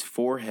Woody's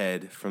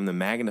forehead from the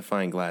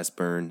magnifying glass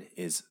burn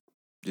is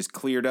just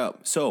cleared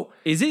up. So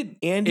Is it?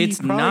 Andy's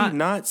It's probably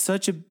not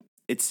such a.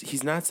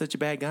 He's not such a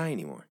bad guy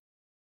anymore.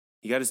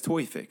 He got his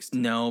toy fixed.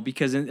 No,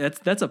 because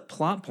that's a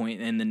plot point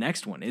in the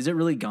next one. Is it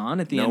really gone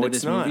at the end No, of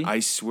it's this not. movie? I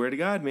swear to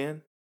God,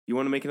 man. You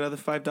want to make another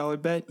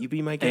 $5 bet? You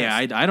be my guest.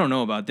 Yeah, I don't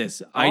know about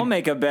this. I'll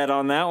make a bet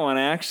on that one,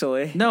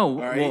 actually. No,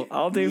 right. well,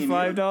 I'll do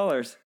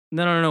 $5.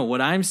 no. What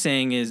I'm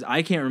saying is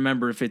I can't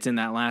remember if it's in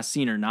that last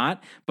scene or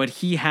not, but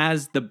he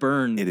has the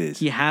burn. It is.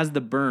 He has the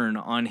burn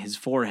on his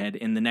forehead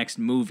in the next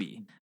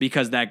movie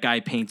because that guy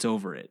paints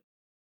over it.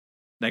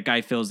 That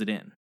guy fills it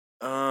in.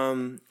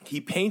 He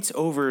paints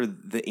over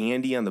the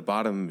Andy on the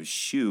bottom of his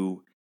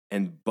shoe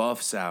and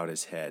buffs out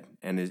his head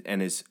and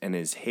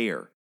his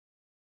hair.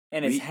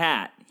 And his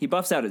hat. He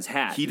buffs out his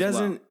hat. He as well.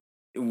 doesn't.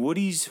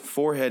 Woody's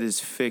forehead is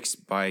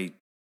fixed by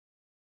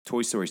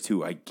Toy Story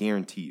 2. I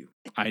guarantee you.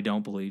 I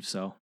don't believe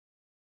so.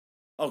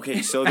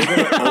 Okay, so they're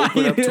gonna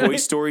open up Toy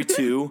Story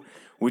 2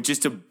 with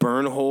just a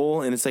burn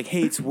hole, and it's like,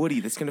 hey, it's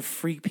Woody. That's gonna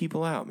freak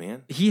people out,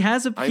 man. He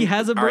has a all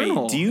burn right,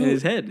 hole in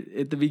his head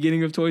at the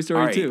beginning of Toy Story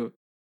All right. 2.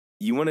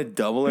 You want to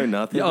double or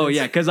nothing? Oh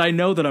yeah, because I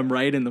know that I'm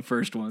right in the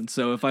first one.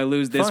 So if I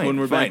lose this Fine, one,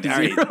 we're back to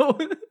fine. zero.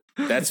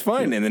 That's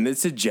fine. And then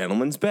it's a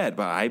gentleman's bet.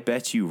 But I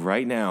bet you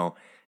right now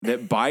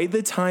that by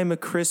the time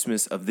of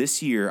Christmas of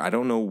this year, I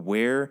don't know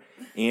where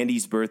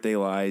Andy's birthday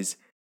lies,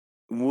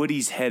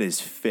 Woody's head is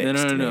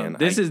fixed. No. Man.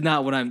 This is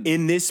not what I'm.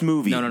 in this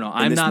movie. No. in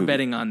I'm this not movie.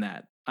 betting on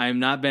that. I'm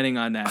not betting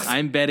on that.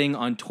 I'm betting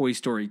on Toy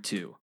Story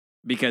 2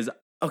 because.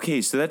 Okay,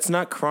 so that's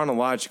not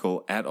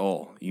chronological at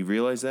all. You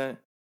realize that?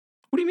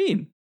 What do you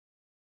mean?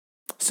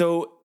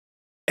 So,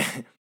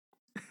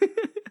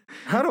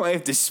 how do I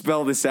have to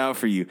spell this out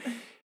for you?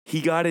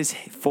 He got his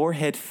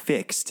forehead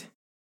fixed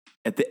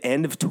at the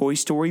end of Toy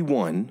Story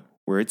 1,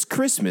 where it's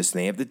Christmas and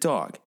they have the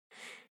dog.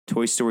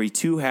 Toy Story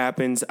 2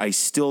 happens. I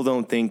still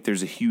don't think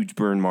there's a huge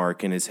burn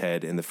mark in his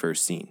head in the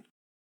first scene.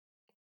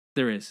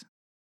 There is.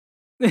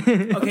 Okay,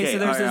 so all there's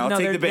right, this, I'll no,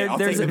 take there- the bet. there- I'll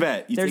there's take a- the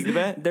bet. You there's- take the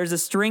bet? There's a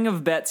string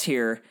of bets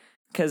here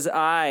because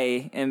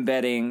I am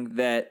betting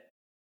that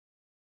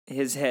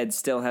his head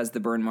still has the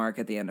burn mark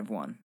at the end of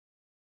 1.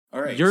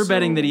 All right. You're so-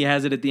 betting that he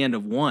has it at the end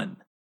of 1.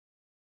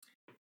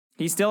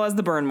 He still has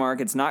the burn mark.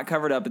 It's not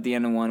covered up at the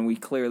end of 1. We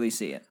clearly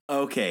see it.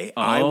 Okay,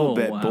 I will Oh,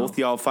 bet wow. both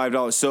y'all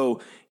 $5.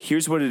 So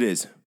here's what it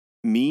is.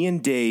 Me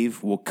and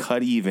Dave will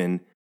cut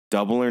even,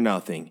 double or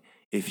nothing.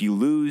 If you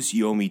lose,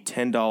 you owe me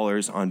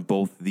 $10 on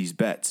both of these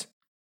bets.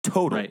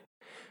 Total. Right.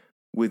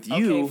 With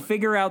you, Okay,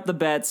 figure out the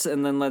bets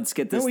and then let's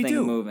get this no, we thing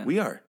do. moving. We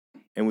are.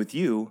 And with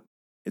you,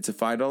 it's a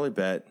 $5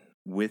 bet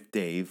with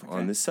Dave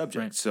on this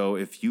subject. Right. So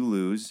if you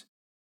lose,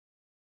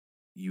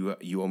 you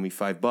owe me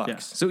 $5. Yeah.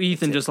 So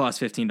Ethan That's it. just lost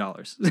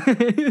 $15.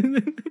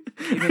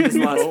 Ethan just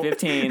lost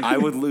 15. I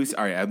would lose.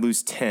 All right, I'd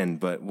lose 10,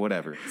 but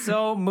whatever.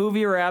 So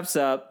movie wraps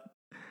up.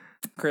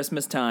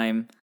 Christmas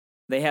time.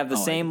 They have the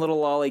same little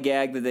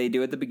lollygag that they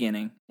do at the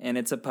beginning, and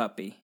it's a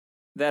puppy.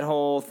 That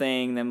whole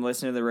thing, them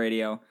listening to the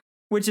radio,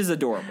 which is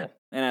adorable,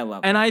 and I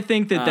love it. And I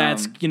think that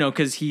that's, Um,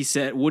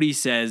 because Woody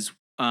says,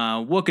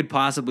 what could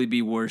possibly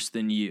be worse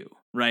than you,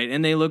 right?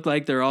 And they look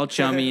like they're all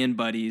chummy and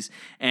buddies,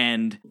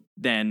 and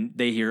then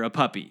they hear a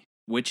puppy,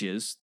 which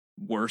is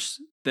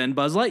worse than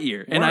Buzz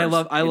Lightyear. And I Worse.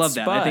 love It's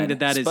that. I think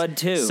that is Spud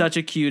 2. such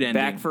a cute ending.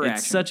 Back for it's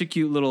action. such a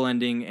cute little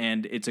ending,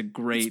 and it's a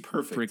great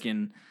perfect.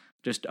 freaking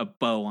just a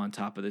bow on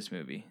top of this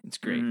movie. It's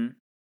great. Mhm.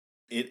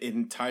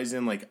 It ties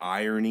in like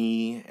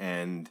irony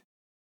and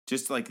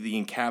just like the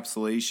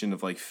encapsulation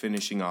of like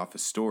finishing off a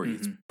story.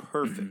 It's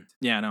perfect.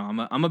 Yeah,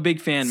 no, I'm a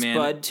big fan, man.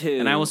 Spud 2.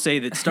 And I will say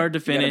that start to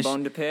You got a finish,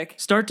 bone to pick?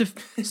 start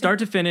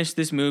to finish,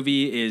 this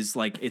movie is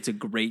like, it's a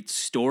great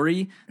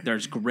story.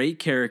 There's great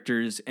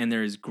characters and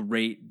there is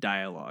great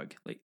dialogue.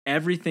 Like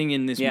everything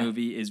in this Yeah.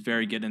 movie is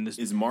very good. And this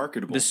Is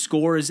marketable. the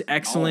score is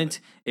excellent.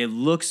 It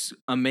looks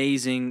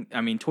amazing. I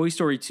mean, Toy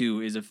Story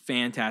 2 is a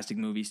fantastic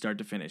movie, start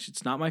to finish.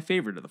 It's not my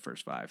favorite of the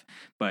first 5,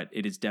 but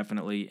it is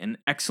definitely an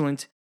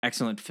excellent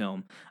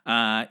film.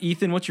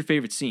 Ethan, what's your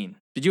favorite scene?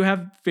 Did you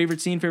have favorite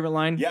scene, favorite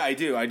line? Yeah, I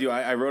do.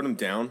 I wrote them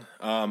down.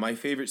 My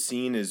favorite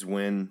scene is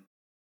when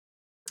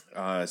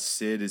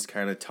Sid is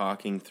kind of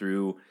talking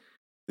through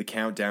the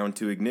countdown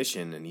to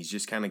ignition, and he's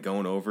just kind of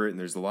going over it. And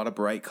there's a lot of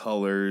bright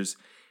colors,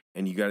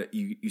 and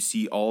you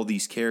see all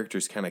these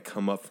characters kind of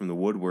come up from the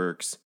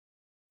woodworks.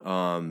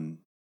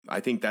 I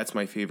think that's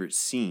my favorite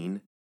scene.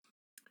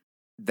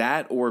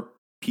 That or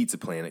Pizza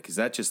Planet, because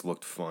that just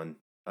looked fun.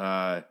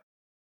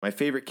 My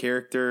favorite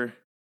character,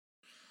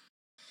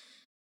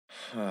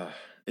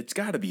 it's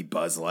got to be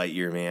Buzz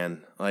Lightyear,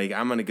 man. Like,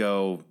 I'm going to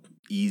go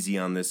easy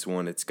on this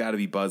one. It's got to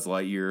be Buzz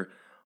Lightyear.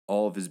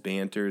 All of his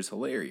banter is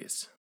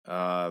hilarious.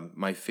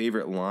 My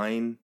favorite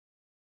line,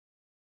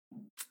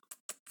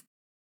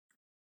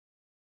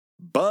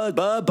 Buzz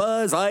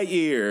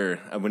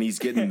Lightyear, when he's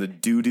getting the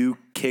doo-doo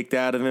kicked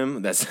out of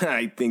him.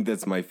 I think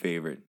that's my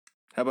favorite.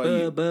 How about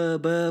you?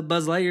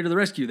 Buzz Lightyear to the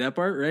rescue, that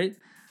part, right?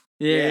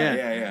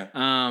 Yeah.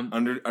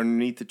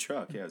 Underneath the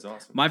truck. Yeah, it's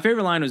awesome. My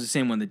favorite line was the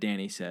same one that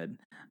Danny said.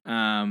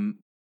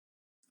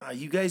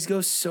 You guys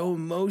go so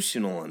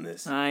emotional on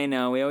this. I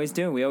know. We always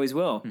do. We always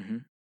will.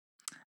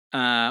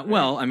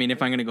 Well, I mean,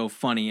 if I'm going to go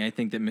funny, I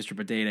think that Mr.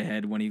 Potato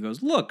Head, when he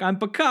goes, "Look, I'm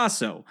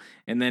Picasso,"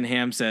 and then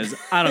Ham says,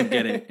 "I don't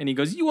get it," and he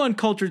goes, "You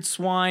uncultured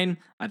swine."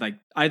 I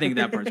think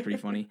that part's pretty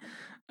funny.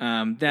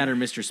 That or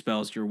Mr.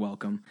 Spells, you're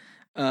welcome.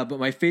 But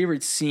my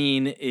favorite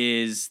scene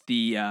is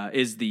the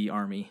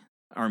army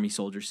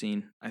soldier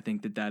scene. I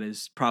think that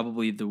is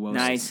probably the most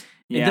Nice.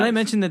 And Yeah. did I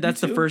mention that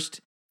that's too.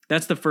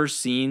 the first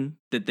scene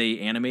that they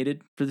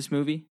animated for this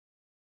movie?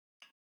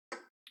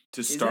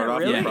 To that start off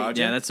really? the Yeah, project.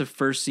 yeah, that's the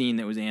first scene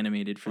that was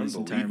animated for this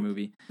entire Unbelievable.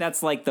 movie.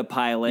 That's like the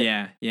pilot.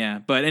 Yeah.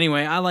 But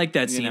anyway, I like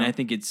that You scene. know. I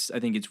think it's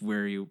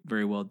very,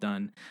 very well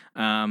done.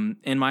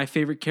 And my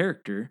favorite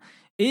character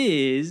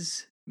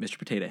is Mr.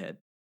 Potato Head.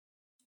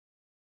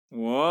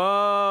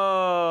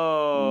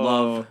 Whoa.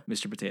 Love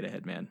Mr. Potato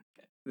Head, man.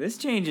 This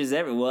changes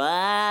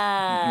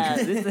wow.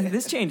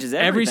 this changes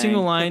everything. Every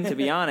single line, to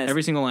be honest.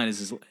 every single line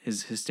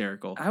is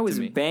hysterical. I was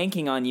to me.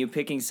 banking on you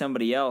picking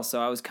somebody else,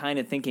 so I was kind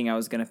of thinking I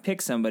was going to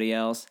pick somebody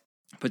else.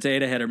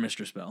 Potato Head or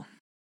Mr. Spell.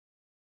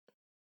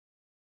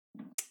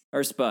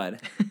 Or Spud.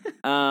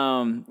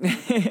 My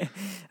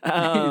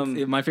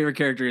favorite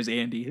character is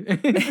Andy. My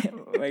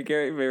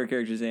favorite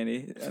character is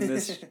Andy in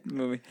this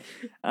movie.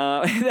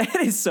 That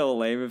is so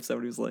lame if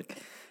somebody was like,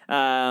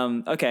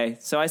 okay,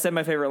 so I said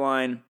my favorite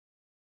line.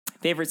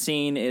 Favorite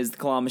scene is the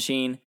claw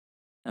machine.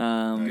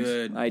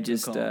 Good. I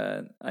just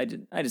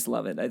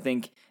love it. I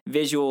think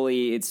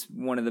visually it's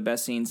one of the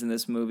best scenes in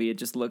this movie. It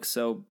just looks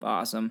so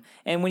awesome.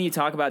 And when you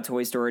talk about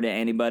Toy Story to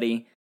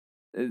anybody,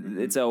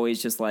 it's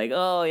always just like,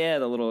 oh yeah,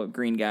 the little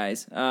green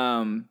guys.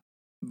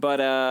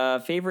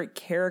 But favorite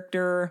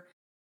character,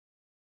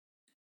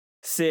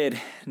 Sid,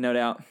 no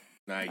doubt.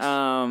 Nice.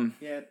 Are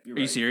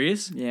you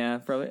serious? Yeah,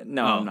 probably.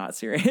 No, Oh. I'm not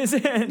serious.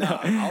 No,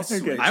 I'll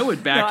switch. I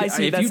would back No, I it.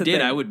 see, If that's you the did,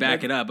 thing. I would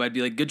back it up. I'd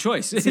be like, good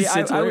choice. See, It's I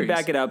would hilarious.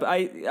 back it up.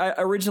 I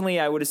originally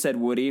I would have said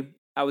Woody.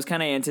 I was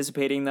kind of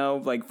anticipating though,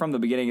 like from the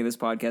beginning of this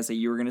podcast, that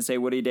you were going to say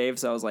Woody, Dave.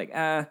 So I was like,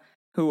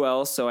 who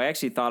else? So I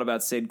actually thought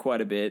about Sid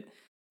quite a bit.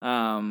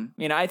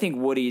 I think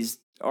Woody's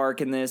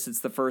arc in this.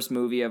 It's the first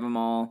movie of them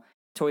all.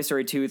 Toy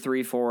Story 2,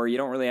 3, 4. You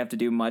don't really have to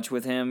do much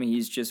with him.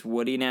 He's just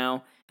Woody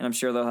now, and I'm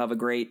sure they'll have a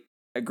great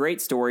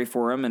story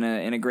for him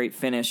and a great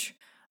finish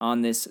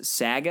on this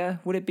saga.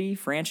 Would it be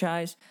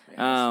franchise?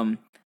 But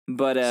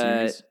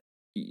Series.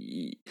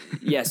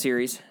 yeah,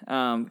 series.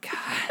 God.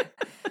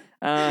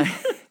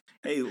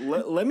 Hey,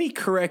 let me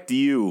correct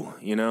you.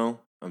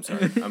 I'm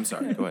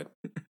sorry. Go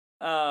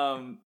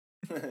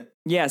ahead.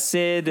 Yeah,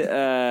 Sid.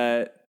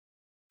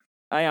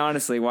 I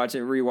honestly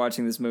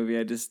rewatching this movie.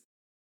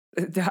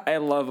 I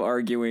love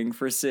arguing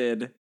for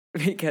Sid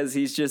because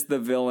he's just the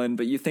villain.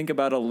 But you think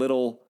about a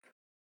little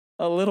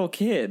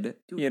kid,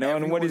 and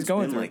what he's Everyone's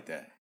going been through. like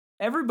that.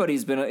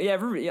 Everybody's been,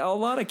 a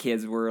lot of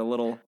kids were a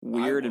little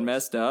weird and was.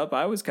 messed up.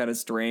 I was kind of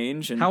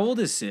strange. And How old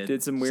is Sid?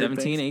 Did some weird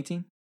 17,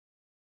 things.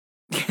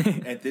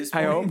 18? At this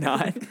I point, hope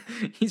not.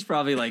 He's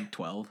probably like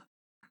 12.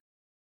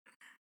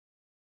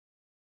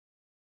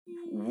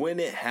 When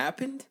it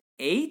happened?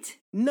 8?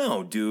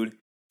 No, dude.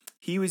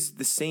 He was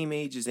the same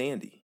age as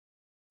Andy.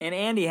 And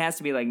Andy has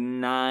to be like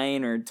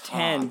 9 or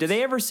 10. Tops. Did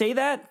they ever say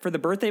that for the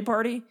birthday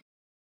party?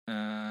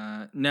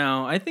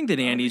 No, I think that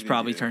don't Andy's think they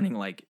probably do. turning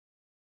like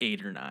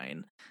 8 or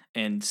 9.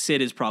 And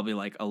Sid is probably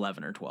like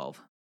 11 or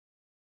 12.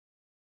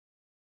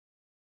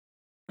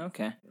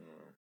 Okay.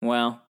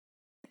 Well,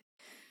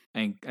 I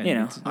think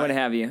it's- what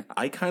have you.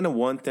 I kind of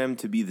want them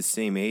to be the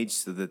same age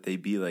so that they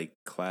be like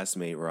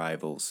classmate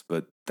rivals,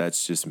 but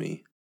that's just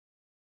me.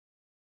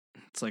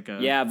 it's like a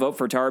Yeah, vote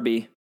for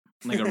Tarby.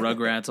 like a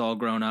Rugrats all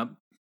grown up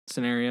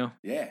scenario.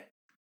 Yeah.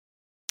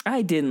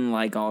 I didn't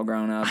like All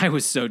Grown Up. I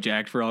was so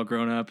jacked for all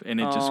grown up,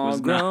 and it just All was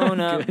Grown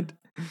not Up. good.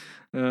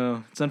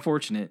 Oh, it's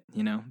unfortunate,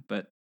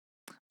 but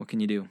what can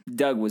you do?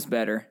 Doug was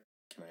better.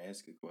 Can I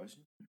ask a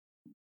question?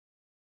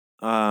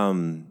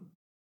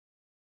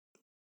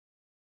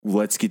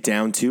 Let's get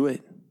down to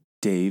it,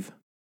 Dave.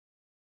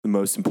 The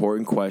most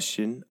important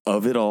question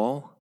of it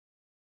all,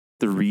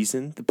 the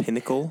reason, the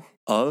pinnacle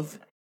of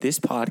this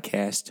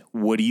podcast.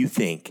 What do you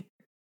think?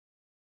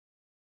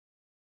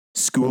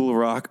 School of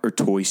Rock or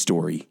Toy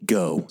Story?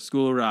 Go.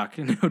 School of Rock,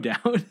 no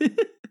doubt.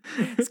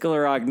 School of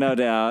Rock, no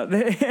doubt.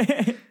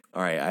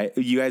 All right,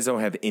 you guys don't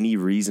have any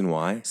reason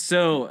why.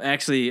 So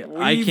actually,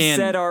 I We've can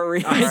said our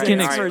reasons I can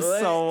for ex-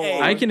 so Hey,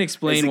 long. I can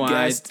explain As a why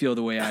guest- I feel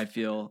the way I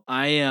feel.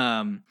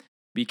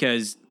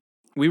 Because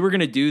we were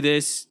gonna do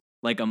this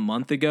like a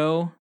month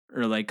ago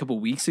or like a couple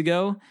weeks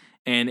ago,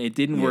 and it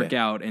didn't work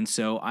out. And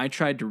so I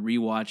tried to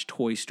rewatch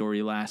Toy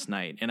Story last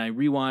night, and I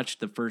rewatched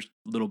the first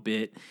little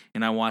bit,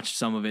 and I watched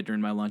some of it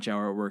during my lunch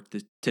hour at work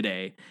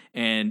today,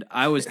 and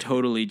I was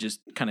totally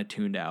just kind of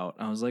tuned out.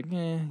 I was like,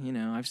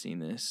 I've seen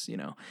this,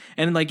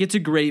 and like it's a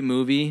great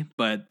movie,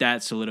 but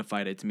that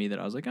solidified it to me that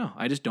I was like, oh,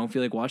 I just don't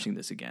feel like watching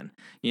this again,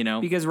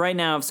 Because right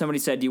now, if somebody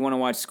said, "Do you want to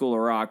watch School of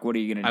Rock?" What are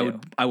you going to do?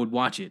 I would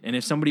watch it. And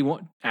if somebody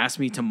asked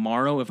me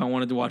tomorrow if I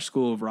wanted to watch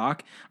School of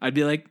Rock, I'd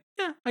be like,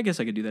 yeah, I guess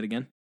I could do that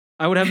again.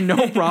 I would have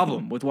no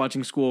problem with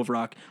watching School of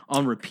Rock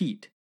on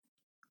repeat.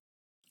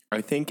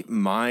 I think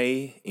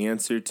my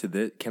answer to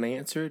this. Can I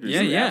answer it? Or is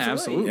Yeah, it- yeah,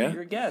 absolutely. Yeah.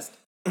 You're a guest.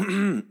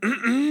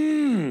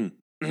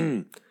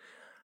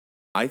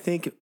 I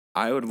think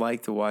I would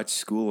like to watch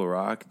School of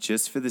Rock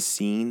just for the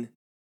scene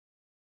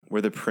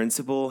where the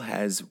principal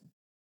has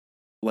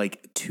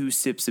like 2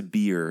 sips of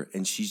beer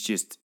and she's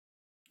just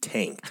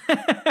tanked.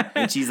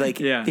 And she's like,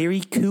 Yeah.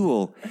 very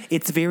cool.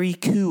 It's very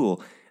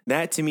cool.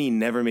 That to me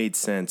never made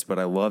sense, but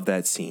I love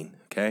that scene.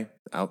 Okay.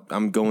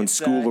 I'm going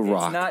School of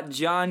Rock. It's not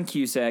John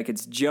Cusack,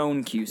 it's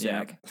Joan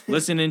Cusack.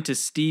 Listening to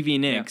Stevie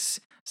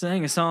Nicks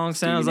sang a song,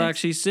 sounds Stevie like Nicks.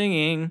 she's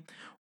singing.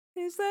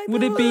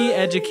 Would it be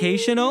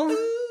educational?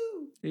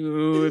 It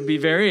would be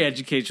very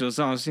educational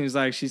song. Seems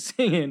like she's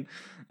singing.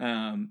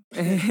 Good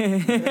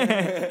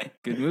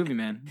movie,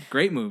 man.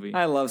 Great movie.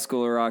 I love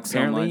School of Rock so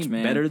Apparently much,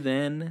 man. better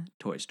than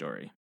Toy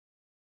Story.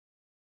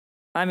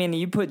 I mean,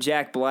 you put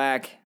Jack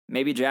Black,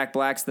 maybe Jack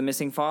Black's the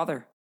missing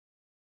father.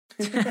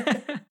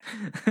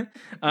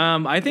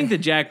 I think that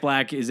Jack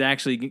Black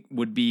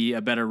would be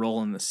a better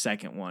role in the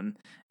second one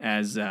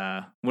as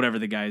whatever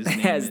the guy's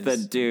name As is. the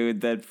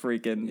dude that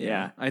freaking,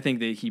 yeah. I think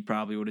that he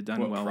probably would have done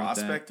well with that.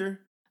 Prospector?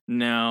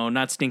 No,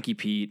 not Stinky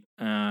Pete.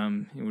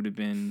 It would have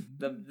been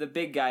The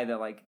big guy that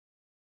like,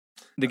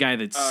 the guy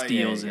that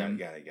steals him.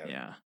 Got it.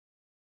 Yeah,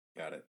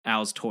 Got it.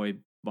 Al's Toy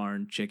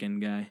Barn Chicken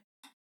guy.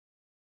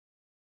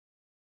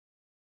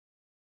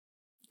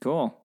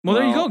 cool. Well,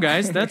 there you go,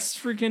 guys. That's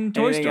freaking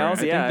Toy Anything Story.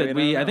 else? I Yeah, think I that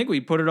mean, I don't I know. think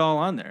we put it all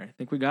on there. I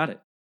think we got it.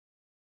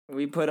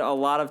 We put a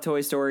lot of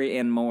Toy Story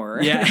and more.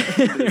 Yeah,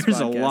 into this there's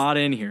a podcast. lot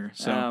in here.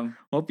 So Um,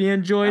 hope you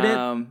enjoyed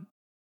it.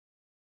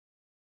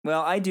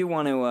 Well, I do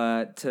want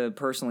to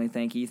personally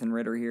thank Ethan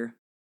Ritter here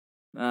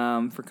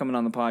for coming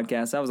on the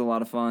podcast. That was a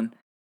lot of fun.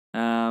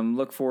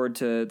 Look forward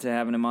to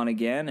having him on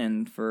again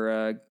and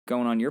for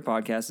going on your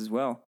podcast as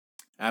well.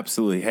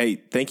 Absolutely. Hey,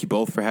 thank you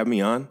both for having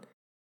me on.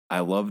 I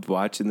loved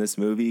watching this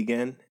movie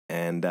again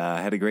and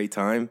I had a great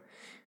time.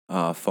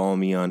 Follow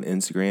me on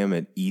Instagram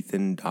at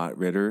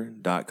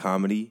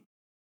ethan.ritter.comedy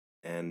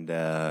and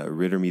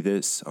Ritter Me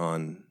This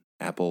on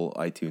Apple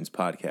iTunes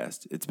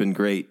podcast. It's been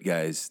great,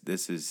 guys.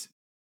 This is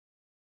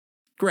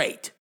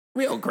great.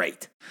 Real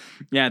great.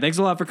 Yeah, thanks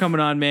a lot for coming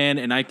on, man.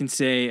 And I can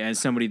say, as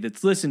somebody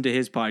that's listened to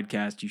his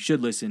podcast, you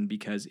should listen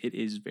because it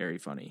is very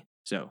funny.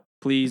 So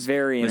please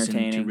Very listen to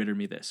entertaining. Ritter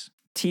Me This.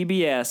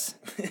 TBS,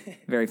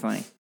 very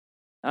funny.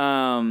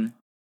 Well,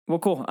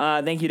 cool.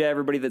 Thank you to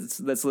everybody that's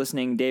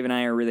listening. Dave and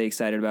I are really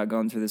excited about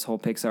going through this whole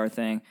Pixar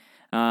thing.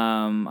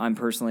 I'm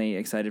personally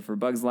excited for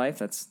Bug's Life.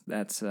 That's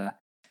the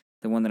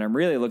one that I'm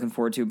really looking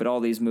forward to. But all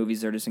these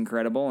movies are just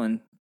incredible, and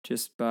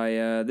just by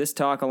this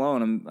talk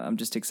alone, I'm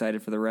just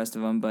excited for the rest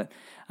of them. But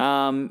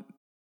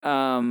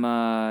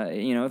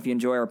if you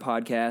enjoy our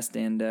podcast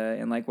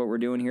and like what we're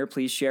doing here,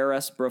 please share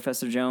us,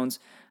 Professor Jones.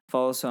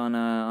 Follow us on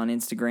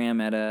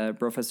Instagram at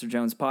Professor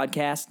Jones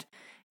Podcast.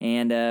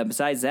 And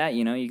besides that,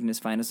 you can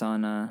just find us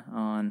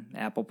on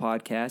Apple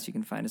Podcasts. You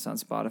can find us on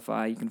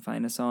Spotify. You can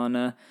find us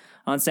on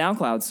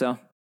SoundCloud. So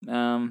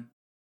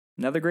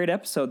another great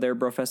episode there,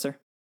 Professor.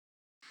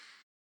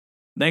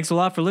 Thanks a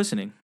lot for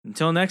listening.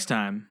 Until next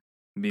time,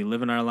 we'll be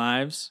living our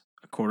lives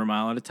a quarter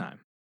mile at a time.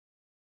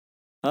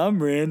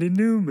 I'm Randy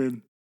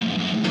Newman.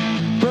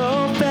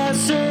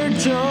 Professor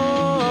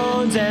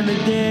Jones and the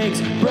Digs.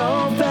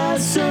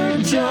 Professor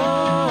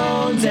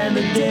Jones and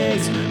the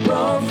Digs.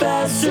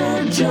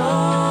 Professor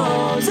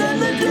Jones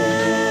and the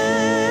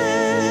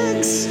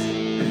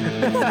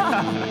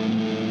Digs.